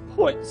us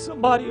point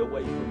somebody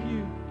away from you.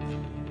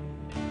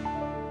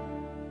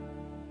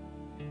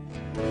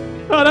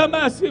 God, I'm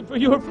asking for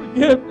your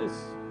forgiveness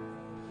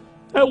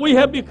that we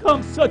have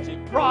become such a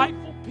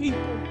prideful people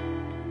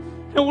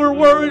and we're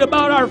worried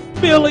about our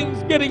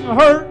feelings getting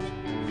hurt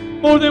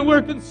more than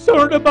we're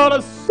concerned about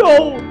a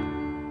soul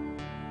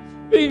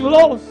being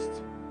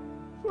lost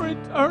for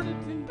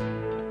eternity.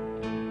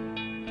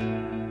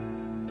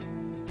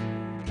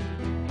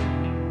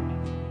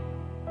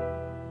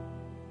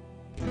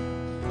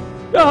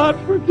 God,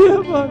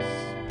 forgive us.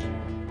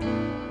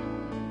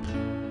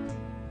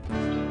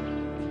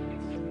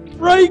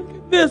 Break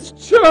this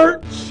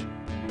church.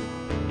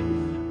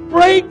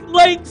 Break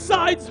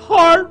Lakeside's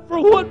heart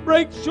for what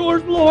breaks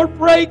yours, Lord.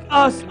 Break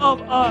us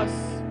of us.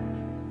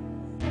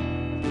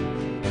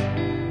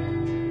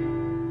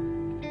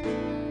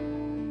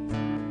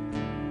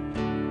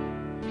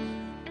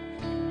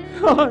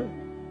 God,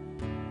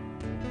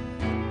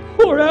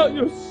 pour out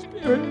your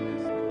Spirit in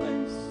this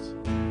place.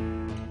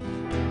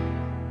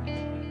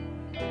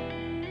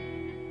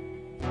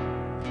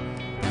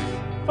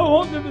 I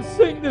want them to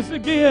sing this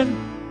again.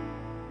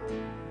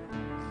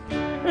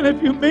 And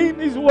if you mean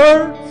these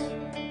words,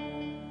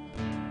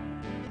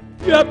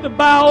 you have to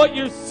bow at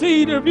your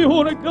seat, or if you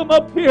want to come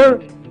up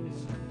here,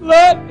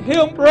 let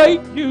Him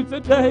break you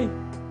today.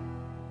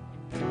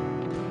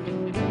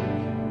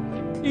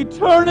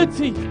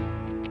 Eternity.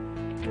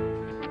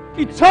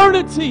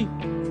 Eternity.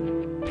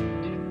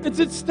 It's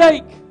at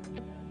stake.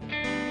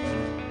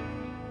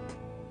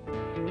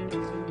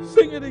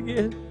 Sing it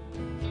again.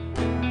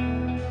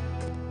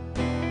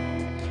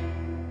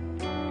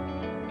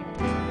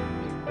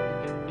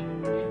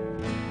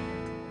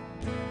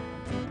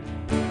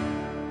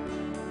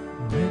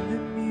 When the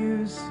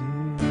music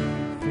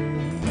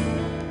fades,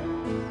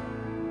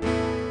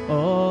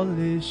 all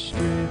is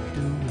stripped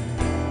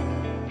away,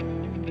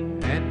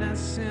 and I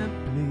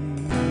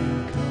simply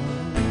come,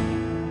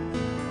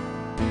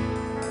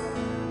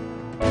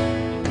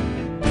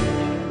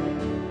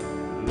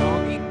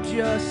 longing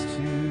just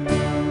to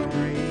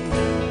bring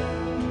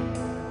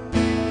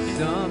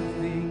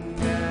something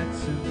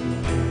that's of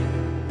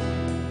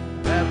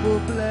good that will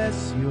bless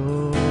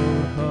your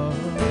heart.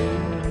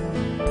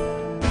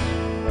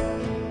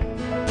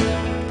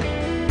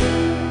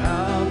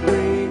 I'll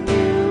bring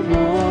you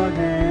more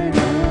than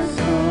a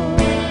song,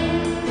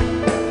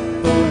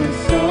 for a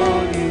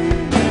song in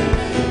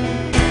itself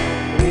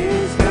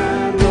is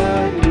not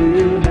what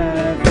you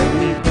have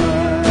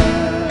required.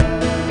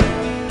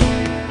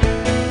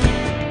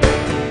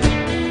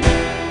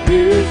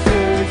 You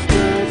search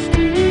much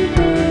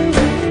deeper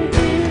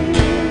within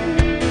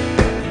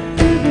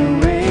to the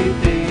way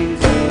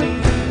things are.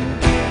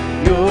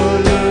 Your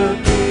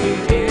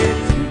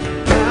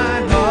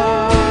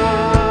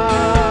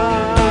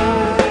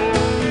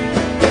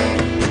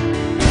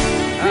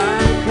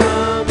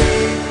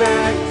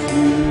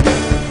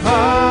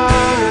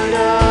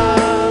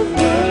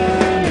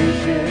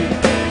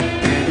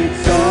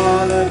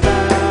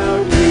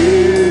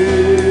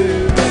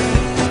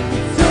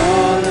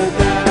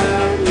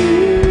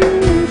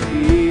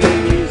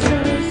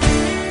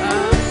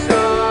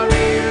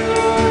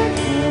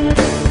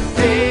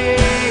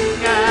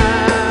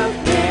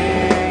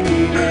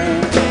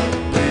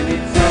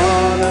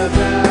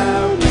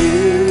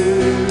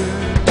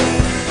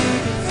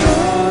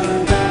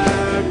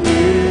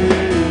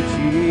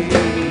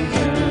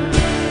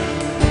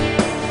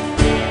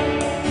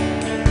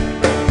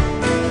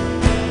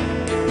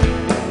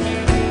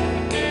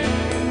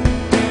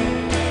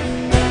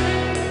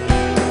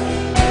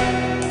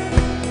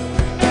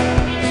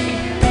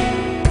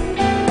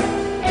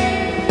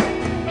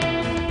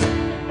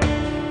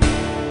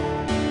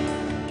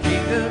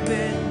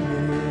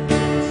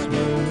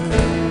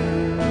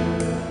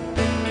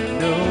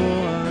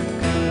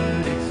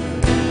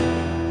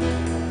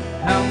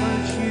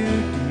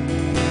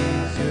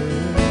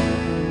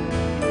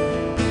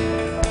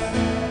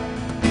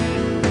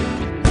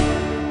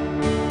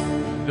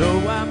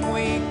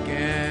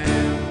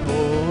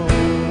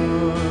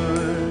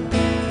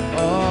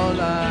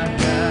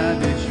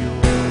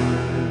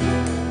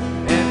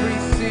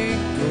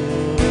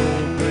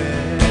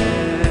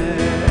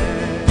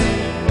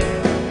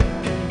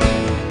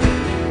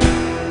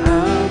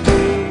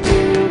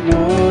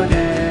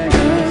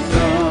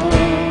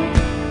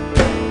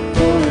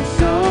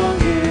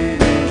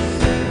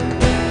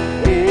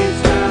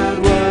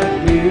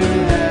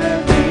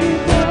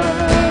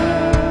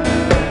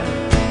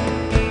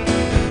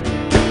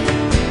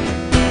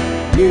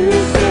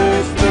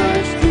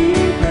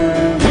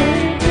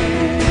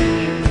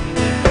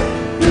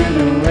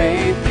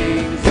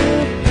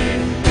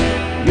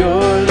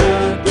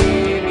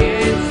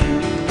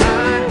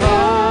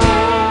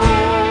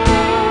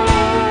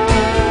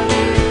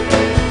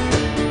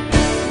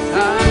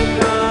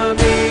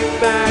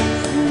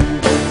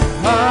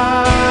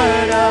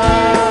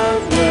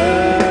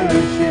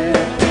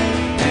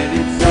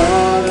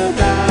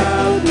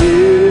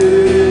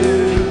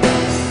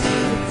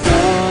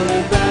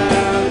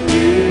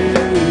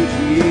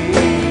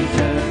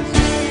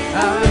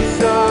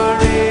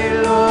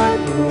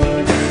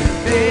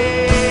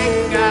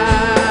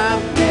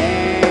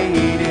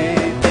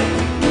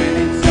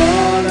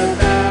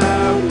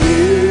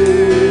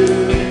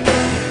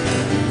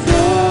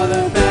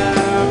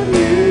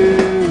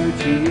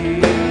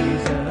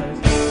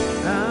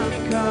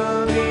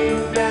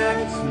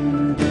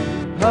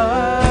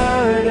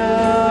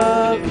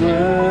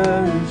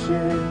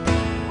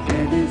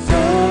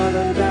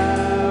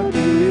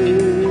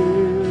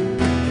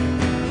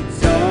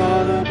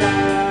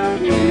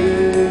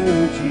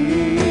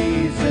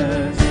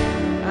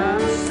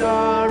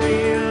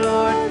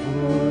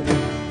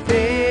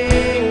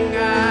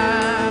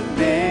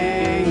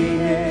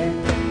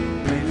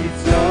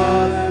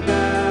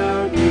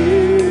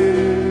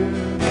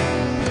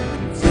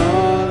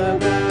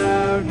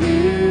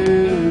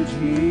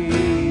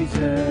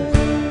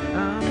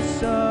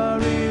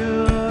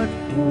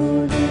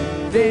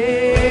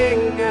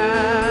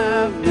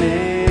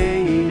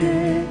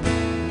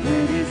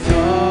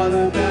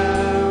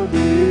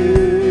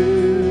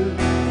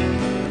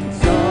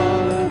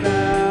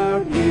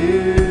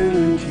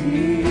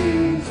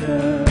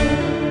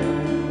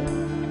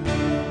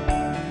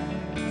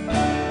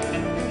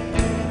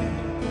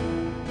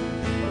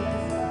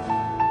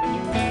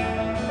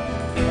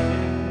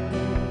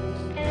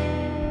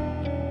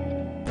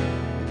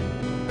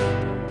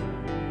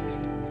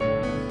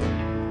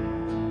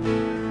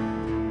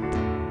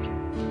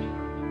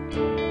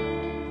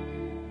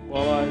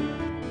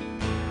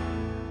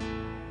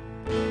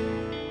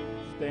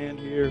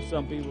hear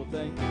some people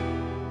think.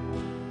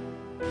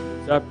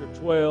 It's after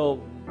 12.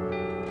 When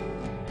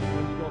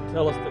are you going to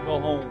tell us to go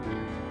home?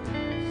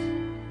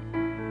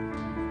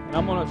 And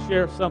I'm going to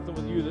share something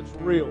with you that's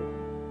real.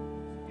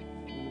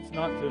 It's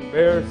not to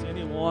embarrass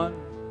anyone.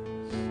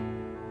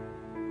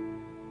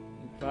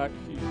 In fact,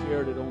 she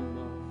shared it on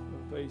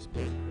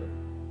Facebook.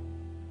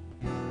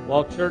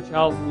 While church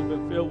houses have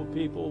been filled with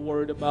people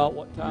worried about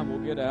what time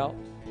we'll get out,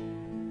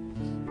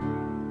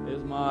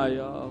 is my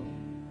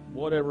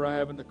whatever I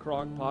have in the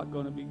crock pot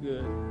going to be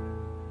good?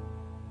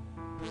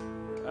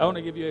 I want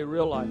to give you a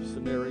real life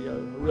scenario,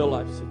 a real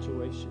life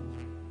situation.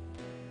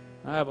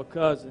 I have a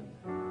cousin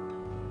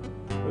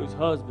whose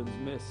husband's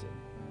missing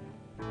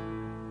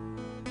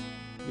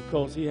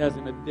because he has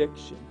an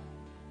addiction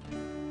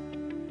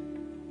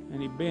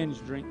and he binge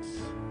drinks.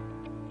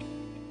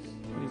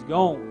 And he's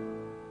gone.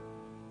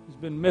 He's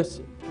been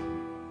missing.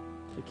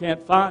 They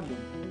can't find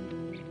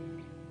him.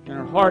 And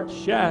her heart's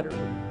shattered.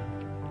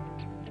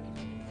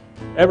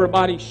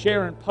 Everybody's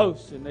sharing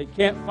posts and they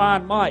can't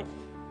find Mike.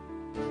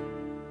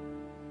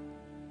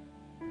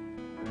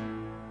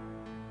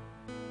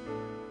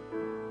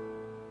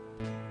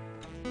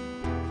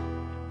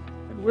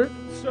 And we're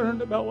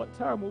concerned about what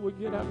time will we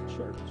get out of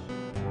church.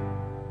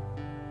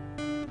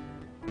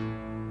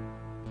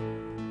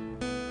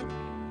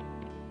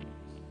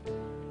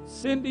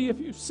 Cindy, if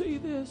you see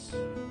this,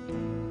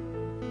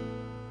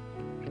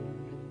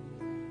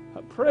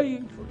 I'm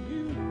praying for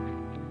you.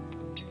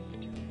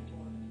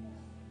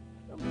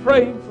 I'm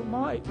praying for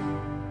Mike.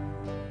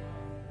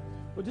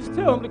 Well, just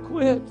tell him to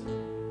quit.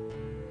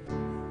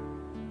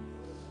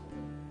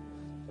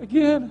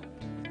 Again,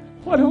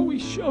 why don't we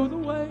show the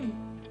way?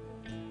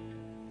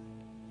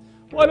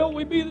 Why don't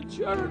we be the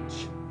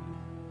church?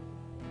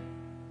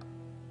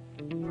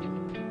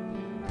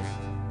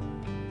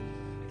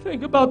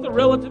 Think about the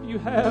relative you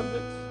have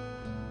that's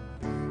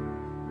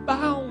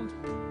bound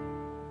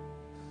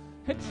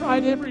and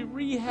tried every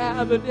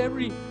rehab and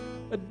every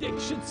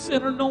addiction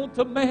center known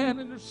to man,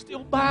 and they're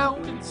still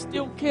bound and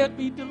still can't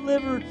be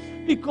delivered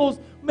because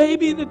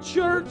maybe the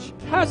church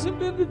hasn't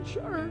been the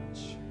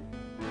church.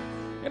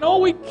 And all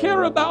we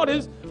care about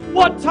is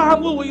what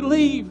time will we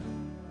leave?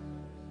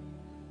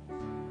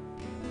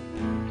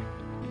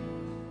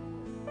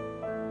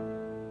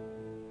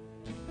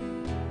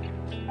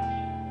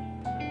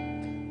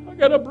 I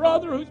got a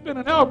brother who's been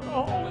an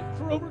alcoholic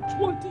for over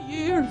 20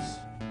 years.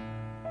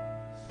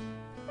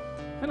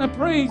 And I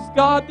praise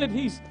God that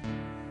he's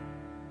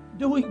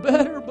doing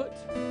better, but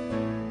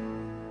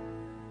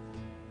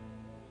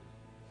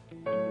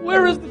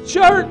where is the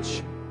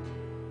church?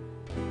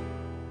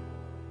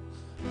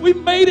 We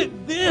made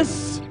it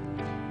this.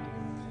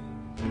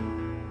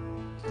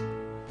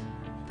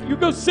 You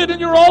go sit in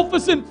your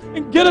office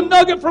and get a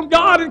nugget from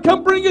God and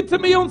come bring it to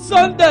me on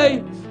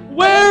Sunday.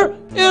 Where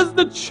is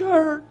the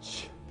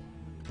church?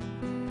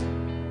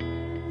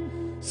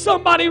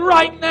 Somebody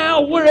right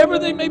now, wherever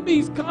they may be,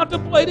 is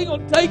contemplating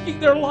on taking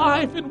their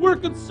life, and we're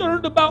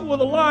concerned about where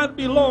the line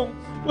belongs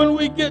when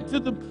we get to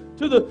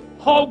the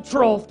hog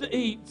trough to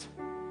eat.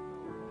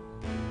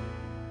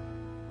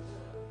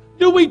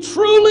 Do we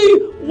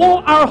truly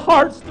want our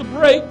hearts to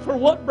break for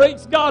what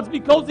breaks God's?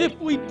 Because if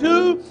we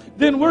do,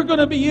 then we're going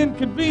to be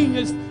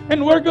inconvenienced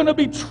and we're going to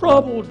be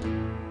troubled.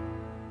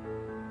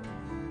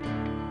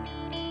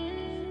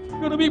 We're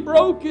going to be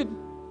broken.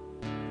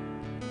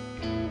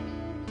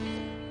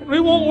 We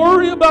won't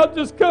worry about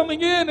just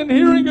coming in and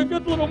hearing a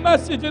good little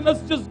message and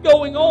us just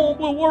going on.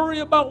 We'll worry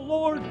about,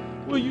 Lord,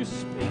 will you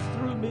speak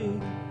through me?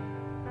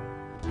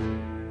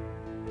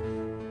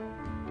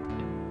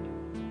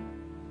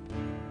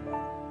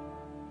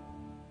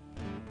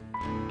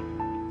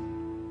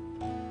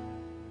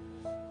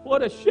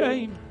 What a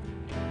shame.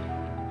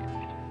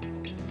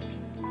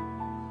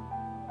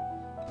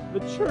 The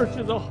church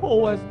as a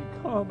whole has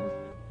become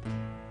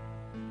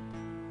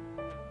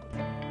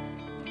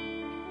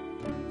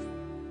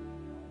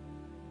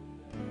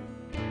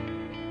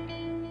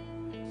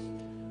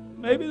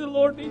maybe the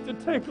Lord needs to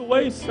take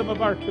away some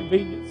of our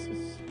conveniences.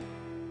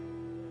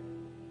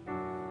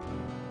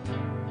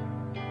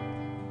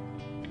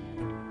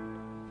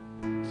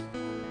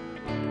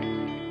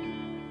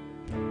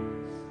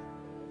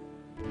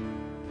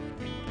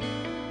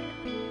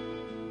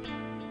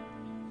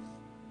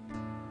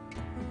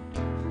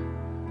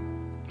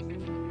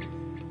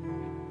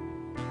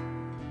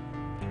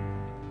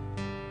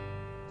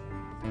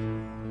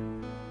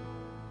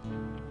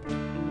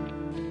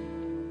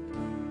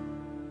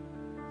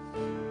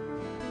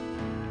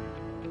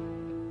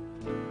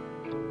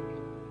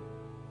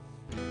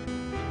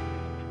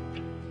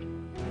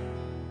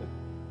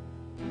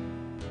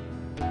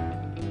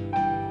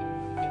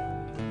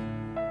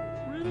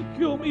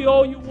 Ridicule me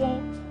all you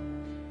want.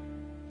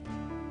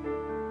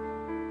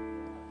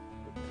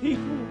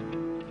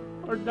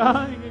 People are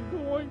dying and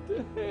going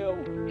to hell.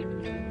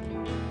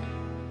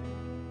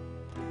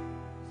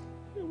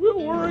 And we're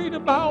worried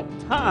about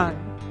time.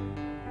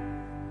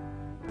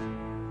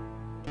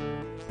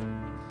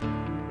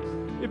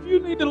 If you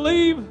need to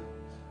leave,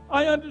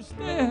 I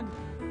understand.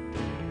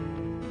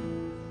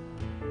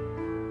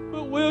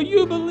 But will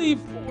you believe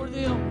for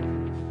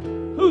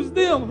them? Who's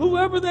them?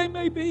 Whoever they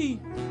may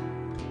be.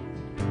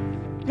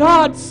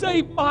 God,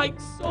 save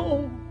Mike's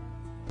soul.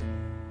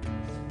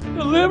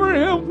 Deliver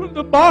him from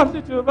the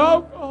bondage of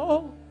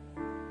alcohol.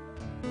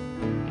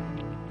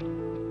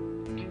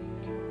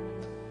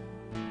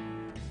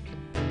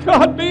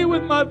 God, be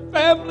with my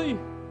family,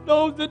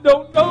 those that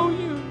don't know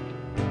you.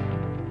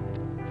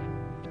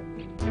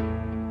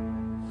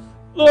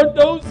 Lord,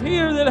 those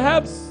here that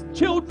have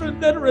children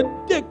that are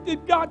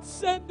addicted, God,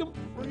 set them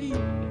free.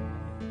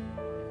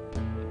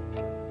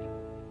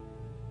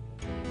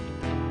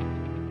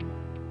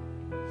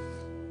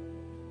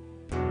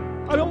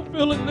 I don't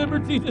feel at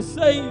liberty to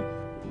say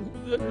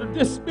or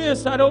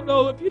dismiss. I don't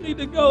know if you need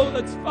to go,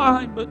 that's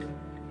fine, but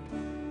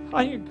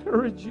I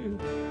encourage you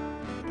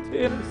to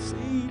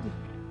intercede,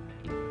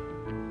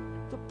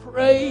 to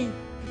pray,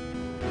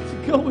 to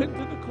go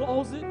into the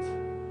closet,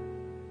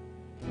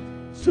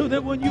 so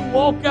that when you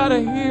walk out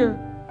of here,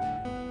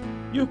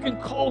 you can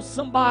call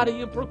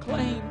somebody and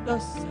proclaim,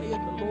 thus saith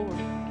the Lord.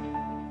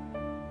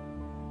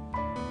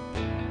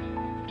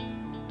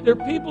 There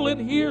are people in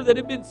here that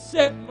have been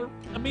set,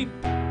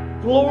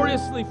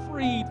 gloriously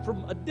freed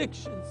from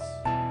addictions.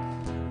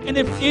 And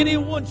if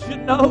anyone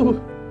should know,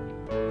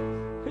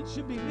 it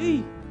should be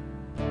me.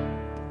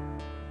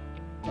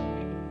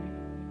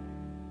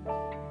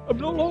 I'm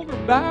no longer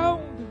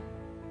bound.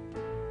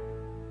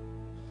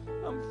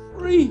 I'm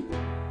free.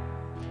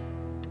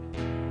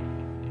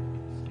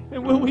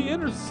 And when we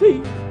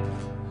intercede,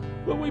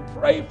 when we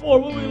pray for,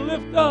 when we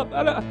lift up,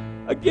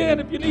 again,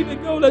 if you need to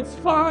go, that's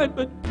fine.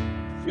 But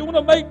if you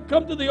want to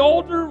come to the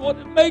altar,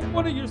 make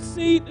one of your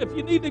seat. If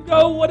you need to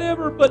go,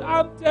 whatever. But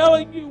I'm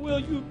telling you, will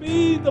you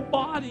be the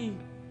body?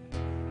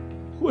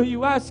 Will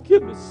you ask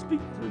Him to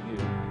speak through you?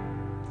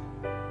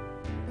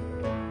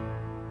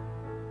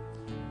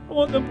 I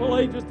want them to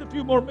play just a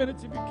few more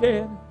minutes if you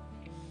can.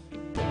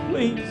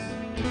 Please,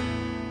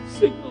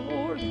 seek the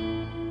Lord.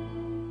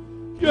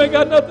 If you ain't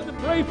got nothing to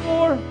pray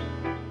for,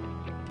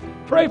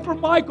 pray for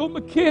Michael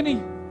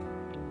McKinney.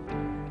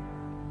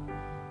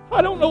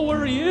 I don't know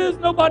where he is.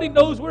 Nobody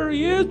knows where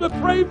he is, but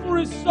pray for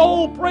his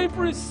soul. Pray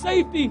for his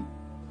safety.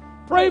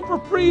 Pray for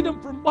freedom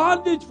from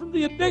bondage, from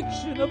the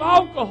addiction of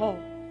alcohol.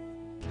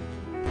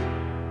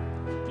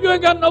 If you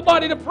ain't got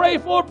nobody to pray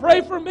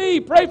for me.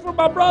 Pray for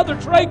my brother,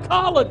 Trey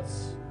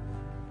Collins.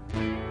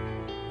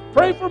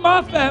 Pray for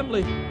my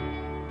family.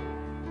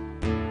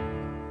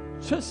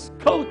 Just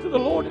go to the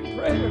Lord in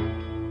prayer.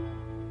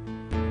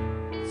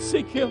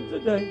 Seek Him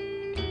today.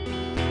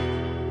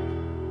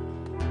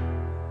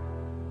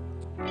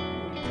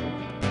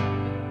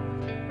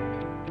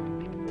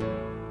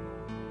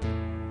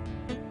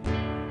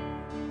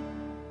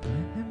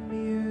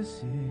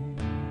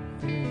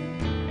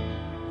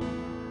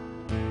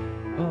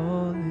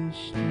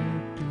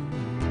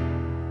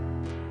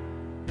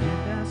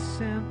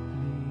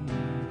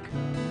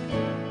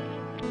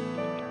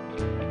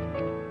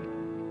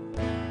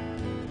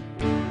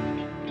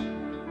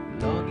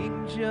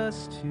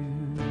 Just to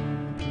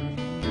bring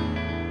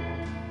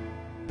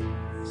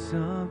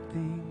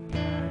something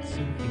that's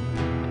of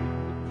love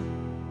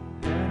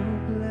that'll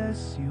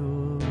bless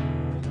your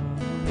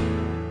heart.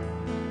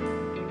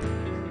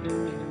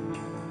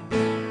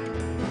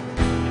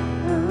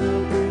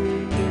 I'll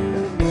bring you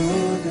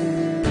more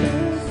than a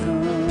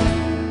song,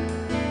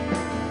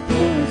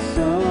 for a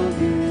song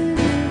in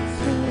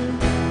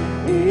itself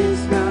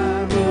is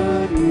not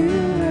what you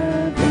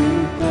have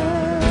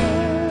required.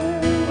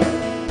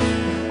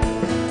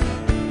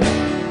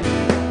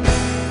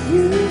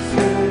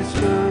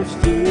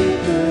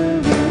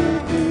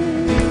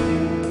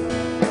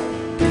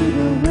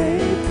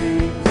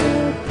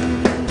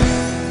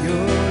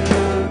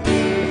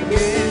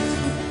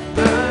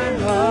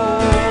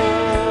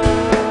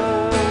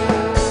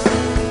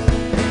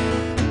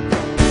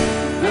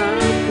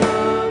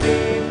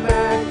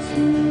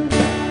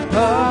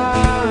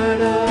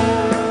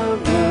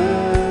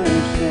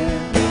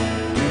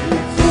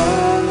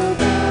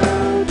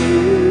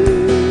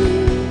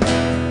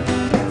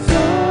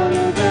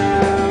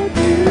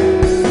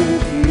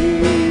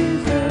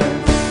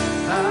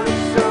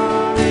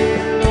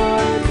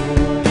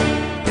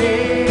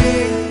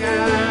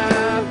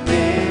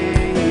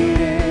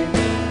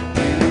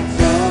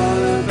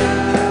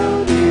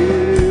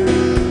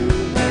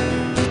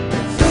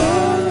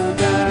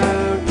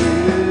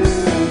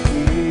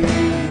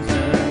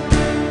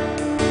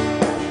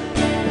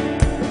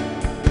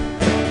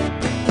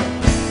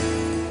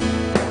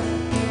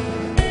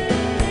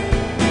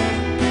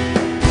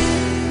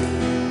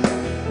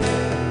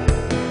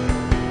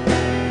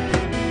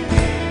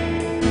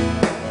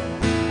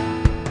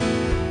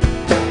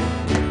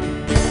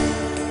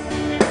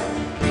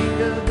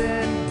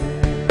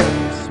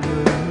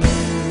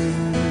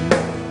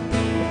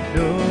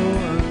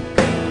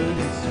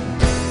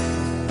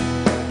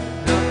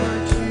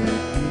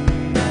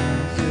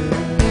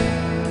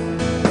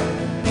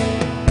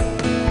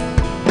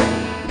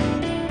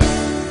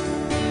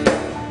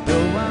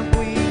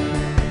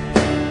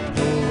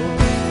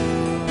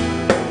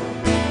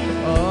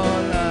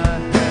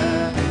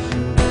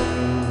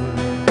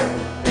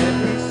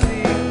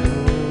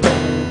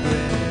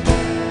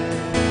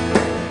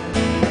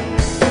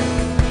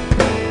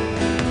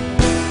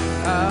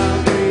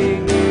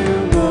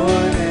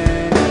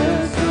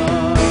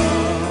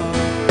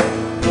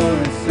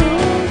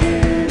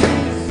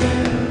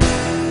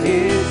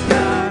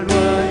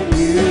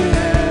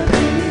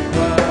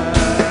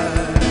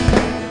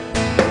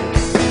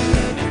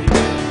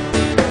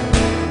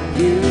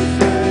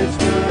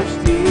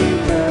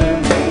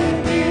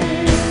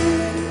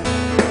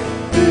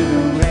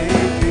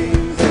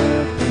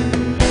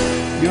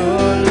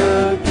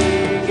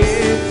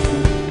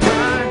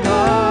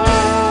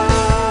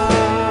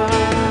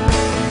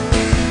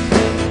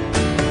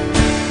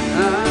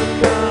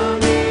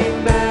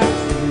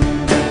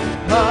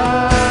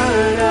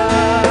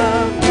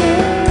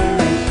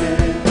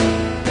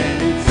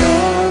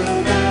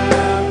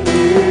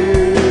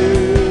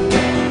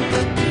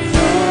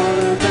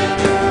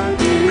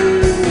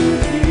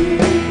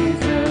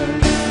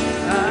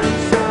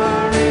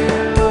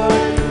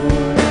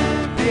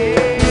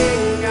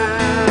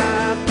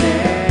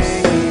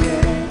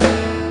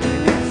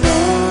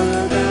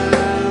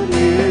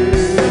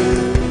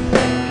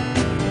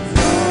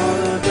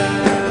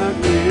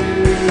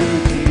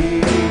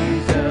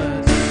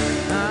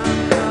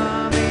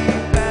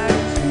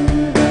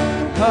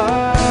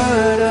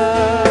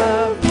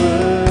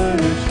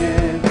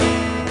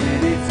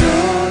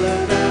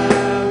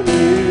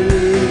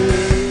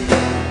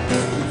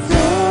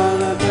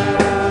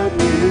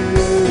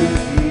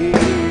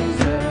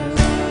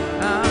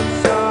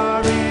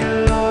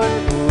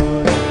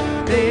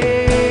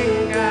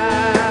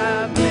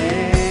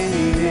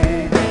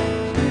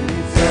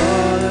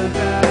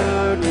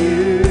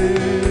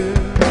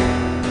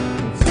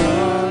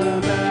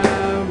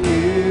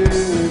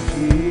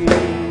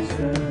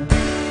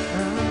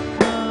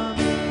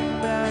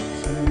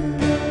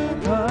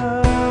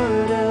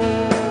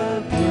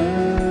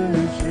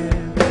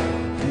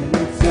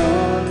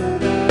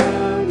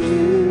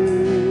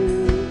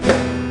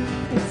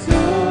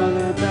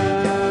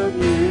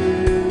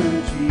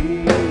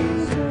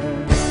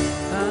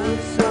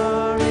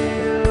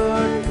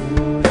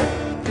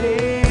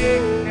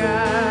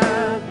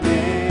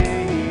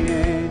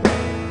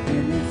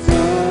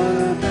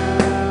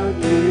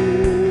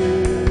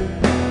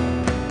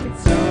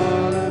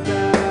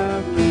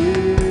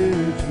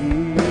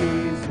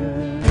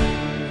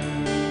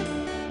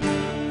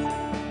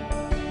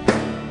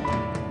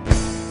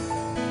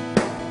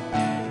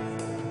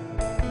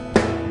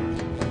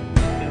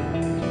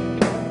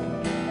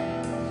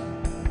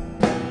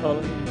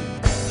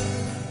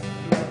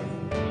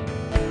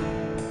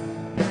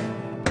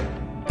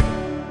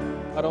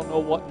 I don't know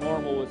what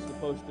normal is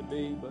supposed to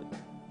be, but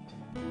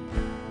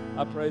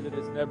I pray that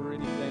it's never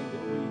anything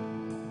that we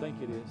think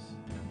it is.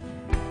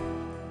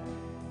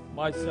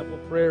 My simple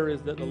prayer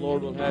is that the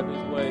Lord will have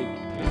His way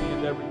any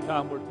and every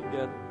time we're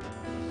together.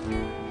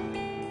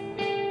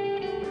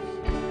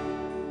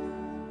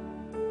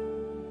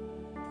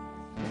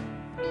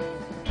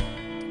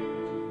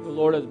 The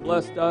Lord has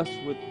blessed us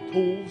with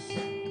tools,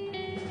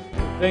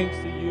 things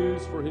to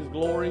use for His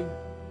glory.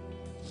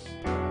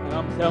 And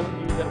I'm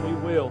telling you that we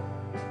will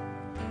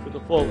to the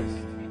fullest.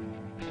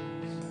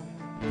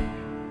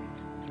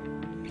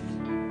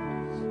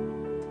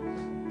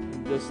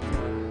 And just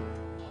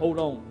hold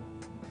on.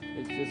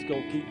 It's just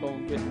going to keep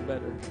on getting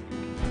better.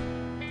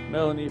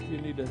 Melanie, if you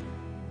need to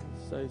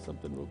say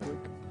something real quick.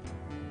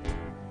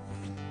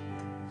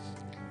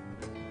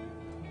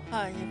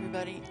 Hi,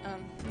 everybody.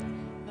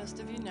 Most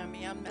of you know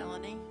me. I'm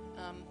Melanie.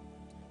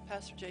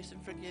 Pastor Jason,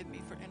 forgive me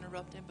for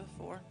interrupting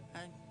before.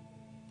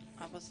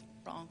 I was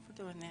wrong for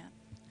doing that.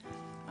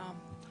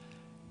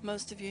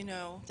 Most of you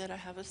know that I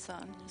have a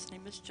son. His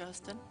name is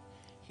Justin.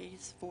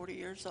 He's 40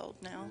 years old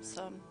now.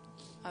 Some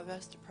I've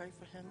asked to pray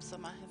for him,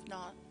 some I have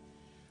not.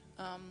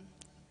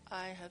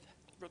 I have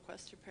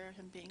requested prayer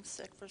him being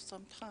sick for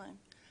some time.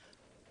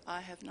 I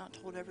have not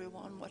told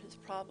everyone what his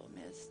problem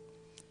is.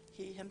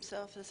 He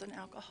himself is an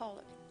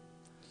alcoholic.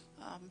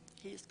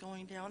 He's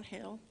going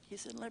downhill.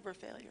 He's in liver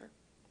failure.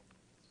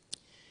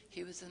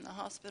 He was in the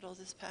hospital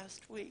this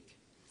past week.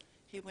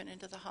 He went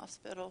into the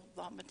hospital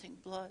vomiting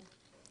blood,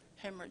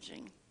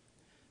 hemorrhaging,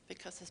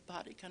 because his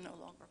body can no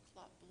longer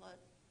clot blood.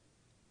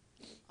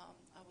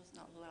 I was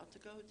not allowed to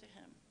go to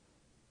him.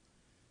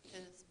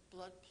 His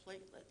blood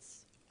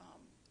platelets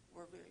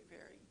were very,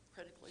 very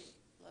critically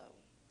low.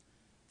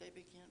 They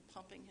began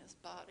pumping his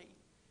body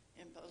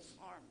in both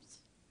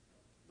arms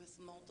with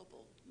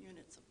multiple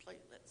units of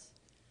platelets,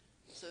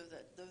 so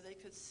that though they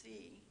could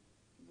see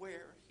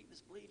where he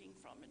was bleeding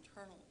from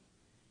internally,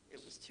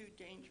 it was too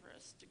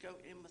dangerous to go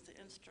in with the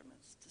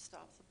instruments to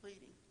stop the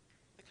bleeding,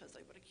 because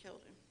they would have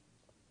killed him.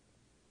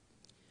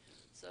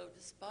 So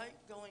despite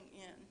going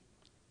in,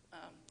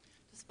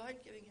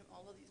 despite giving him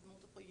all of these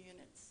multiple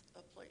units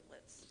of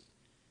platelets,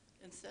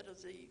 instead of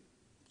the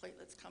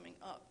platelets coming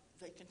up,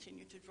 they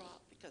continued to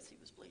drop because he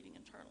was bleeding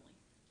internally.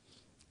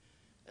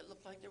 It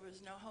looked like there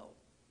was no hope.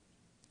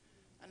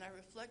 And I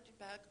reflected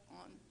back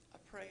on a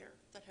prayer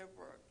that had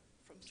worked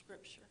from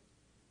Scripture,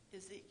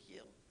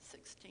 Ezekiel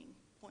 16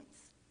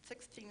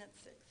 and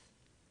 6.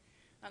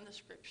 And the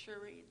Scripture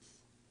reads,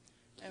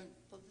 and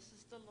well, this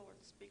is the Lord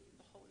speaking,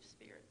 the Holy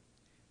Spirit.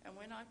 And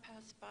when I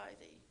passed by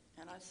thee,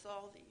 and I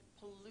saw thee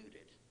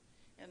polluted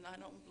in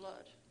thine own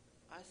blood,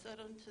 I said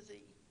unto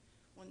thee,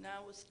 when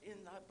thou wast in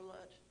thy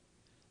blood,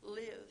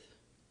 live.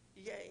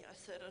 Yea, I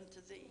said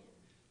unto thee,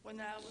 when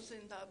thou was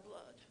in thy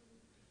blood,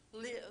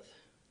 live.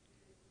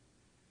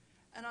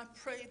 And I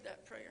prayed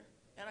that prayer.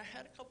 And I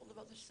had a couple of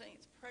other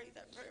saints pray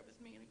that prayer with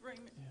me in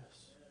agreement.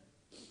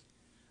 Yes.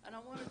 And I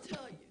want to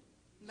tell you,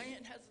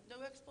 man has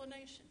no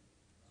explanation.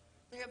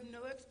 They have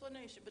no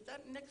explanation. But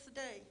that next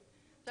day,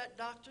 that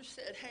doctor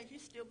said, hey,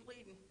 he's still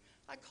bleeding.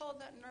 I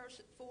called that nurse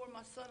at 4.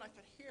 My son, I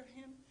could hear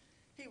him.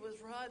 He was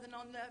writhing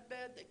on that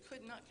bed. They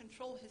could not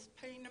control his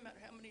pain no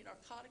matter how many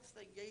narcotics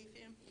they gave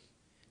him.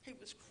 He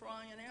was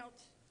crying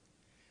out.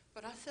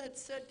 But I said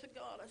to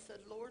God, I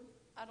said, Lord,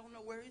 I don't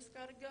know where he's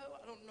got to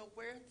go. I don't know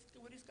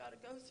what he's got to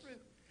go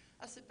through.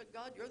 I said, but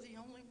God, you're the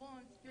only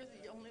one. You're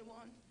the only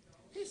one.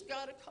 He's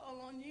got to call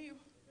on you.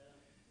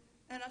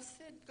 And I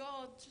said,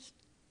 God, just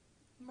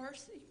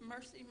mercy,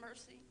 mercy,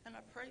 mercy. And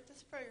I prayed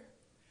this prayer.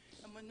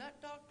 And when that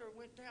doctor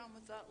went down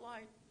with that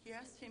light, he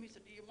asked him, he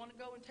said, do you want to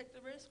go and take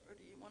the risk, or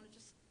do you want to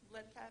just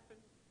let it happen?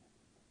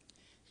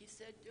 He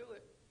said, do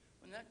it.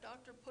 When that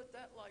doctor put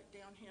that light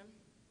down him,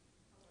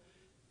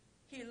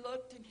 he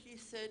looked and he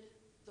said,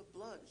 the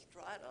blood is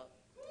dried up.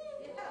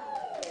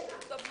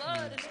 The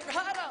blood is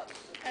dried up.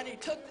 And he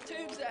took the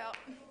tubes out.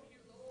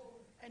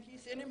 And he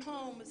sent him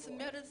home with some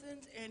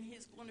medicines, and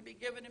he's going to be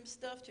giving him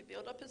stuff to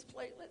build up his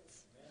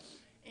platelets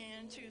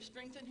and to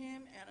strengthen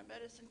him, and a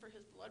medicine for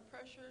his blood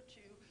pressure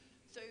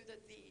so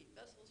that the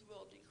vessels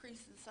will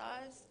decrease in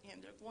size.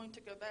 And they're going to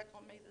go back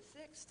on May the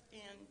 6th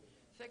and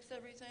fix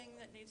everything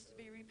that needs to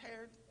be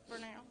repaired for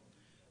now.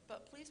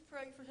 But please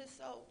pray for his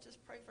soul.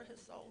 Just pray for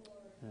his soul.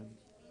 Amen.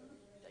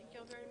 Thank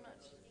you very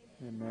much.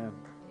 Amen.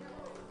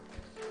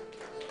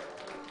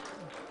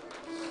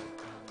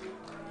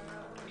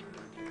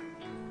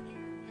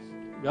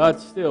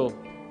 God's still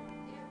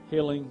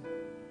healing,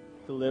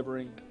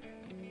 delivering,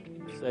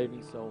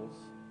 saving souls.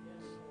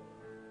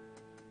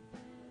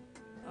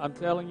 I'm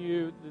telling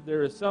you that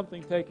there is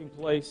something taking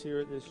place here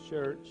at this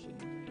church.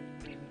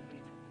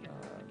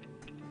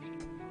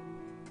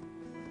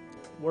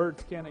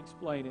 Words can't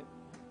explain it.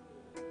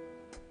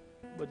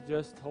 But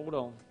just hold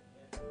on,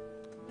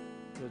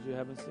 because you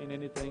haven't seen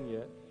anything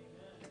yet.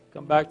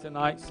 Come back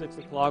tonight, 6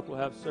 o'clock. We'll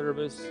have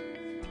service.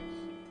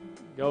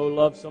 Go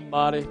love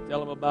somebody.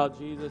 Tell them about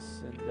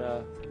Jesus.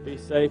 And be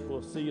safe.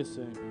 We'll see you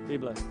soon. Be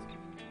blessed.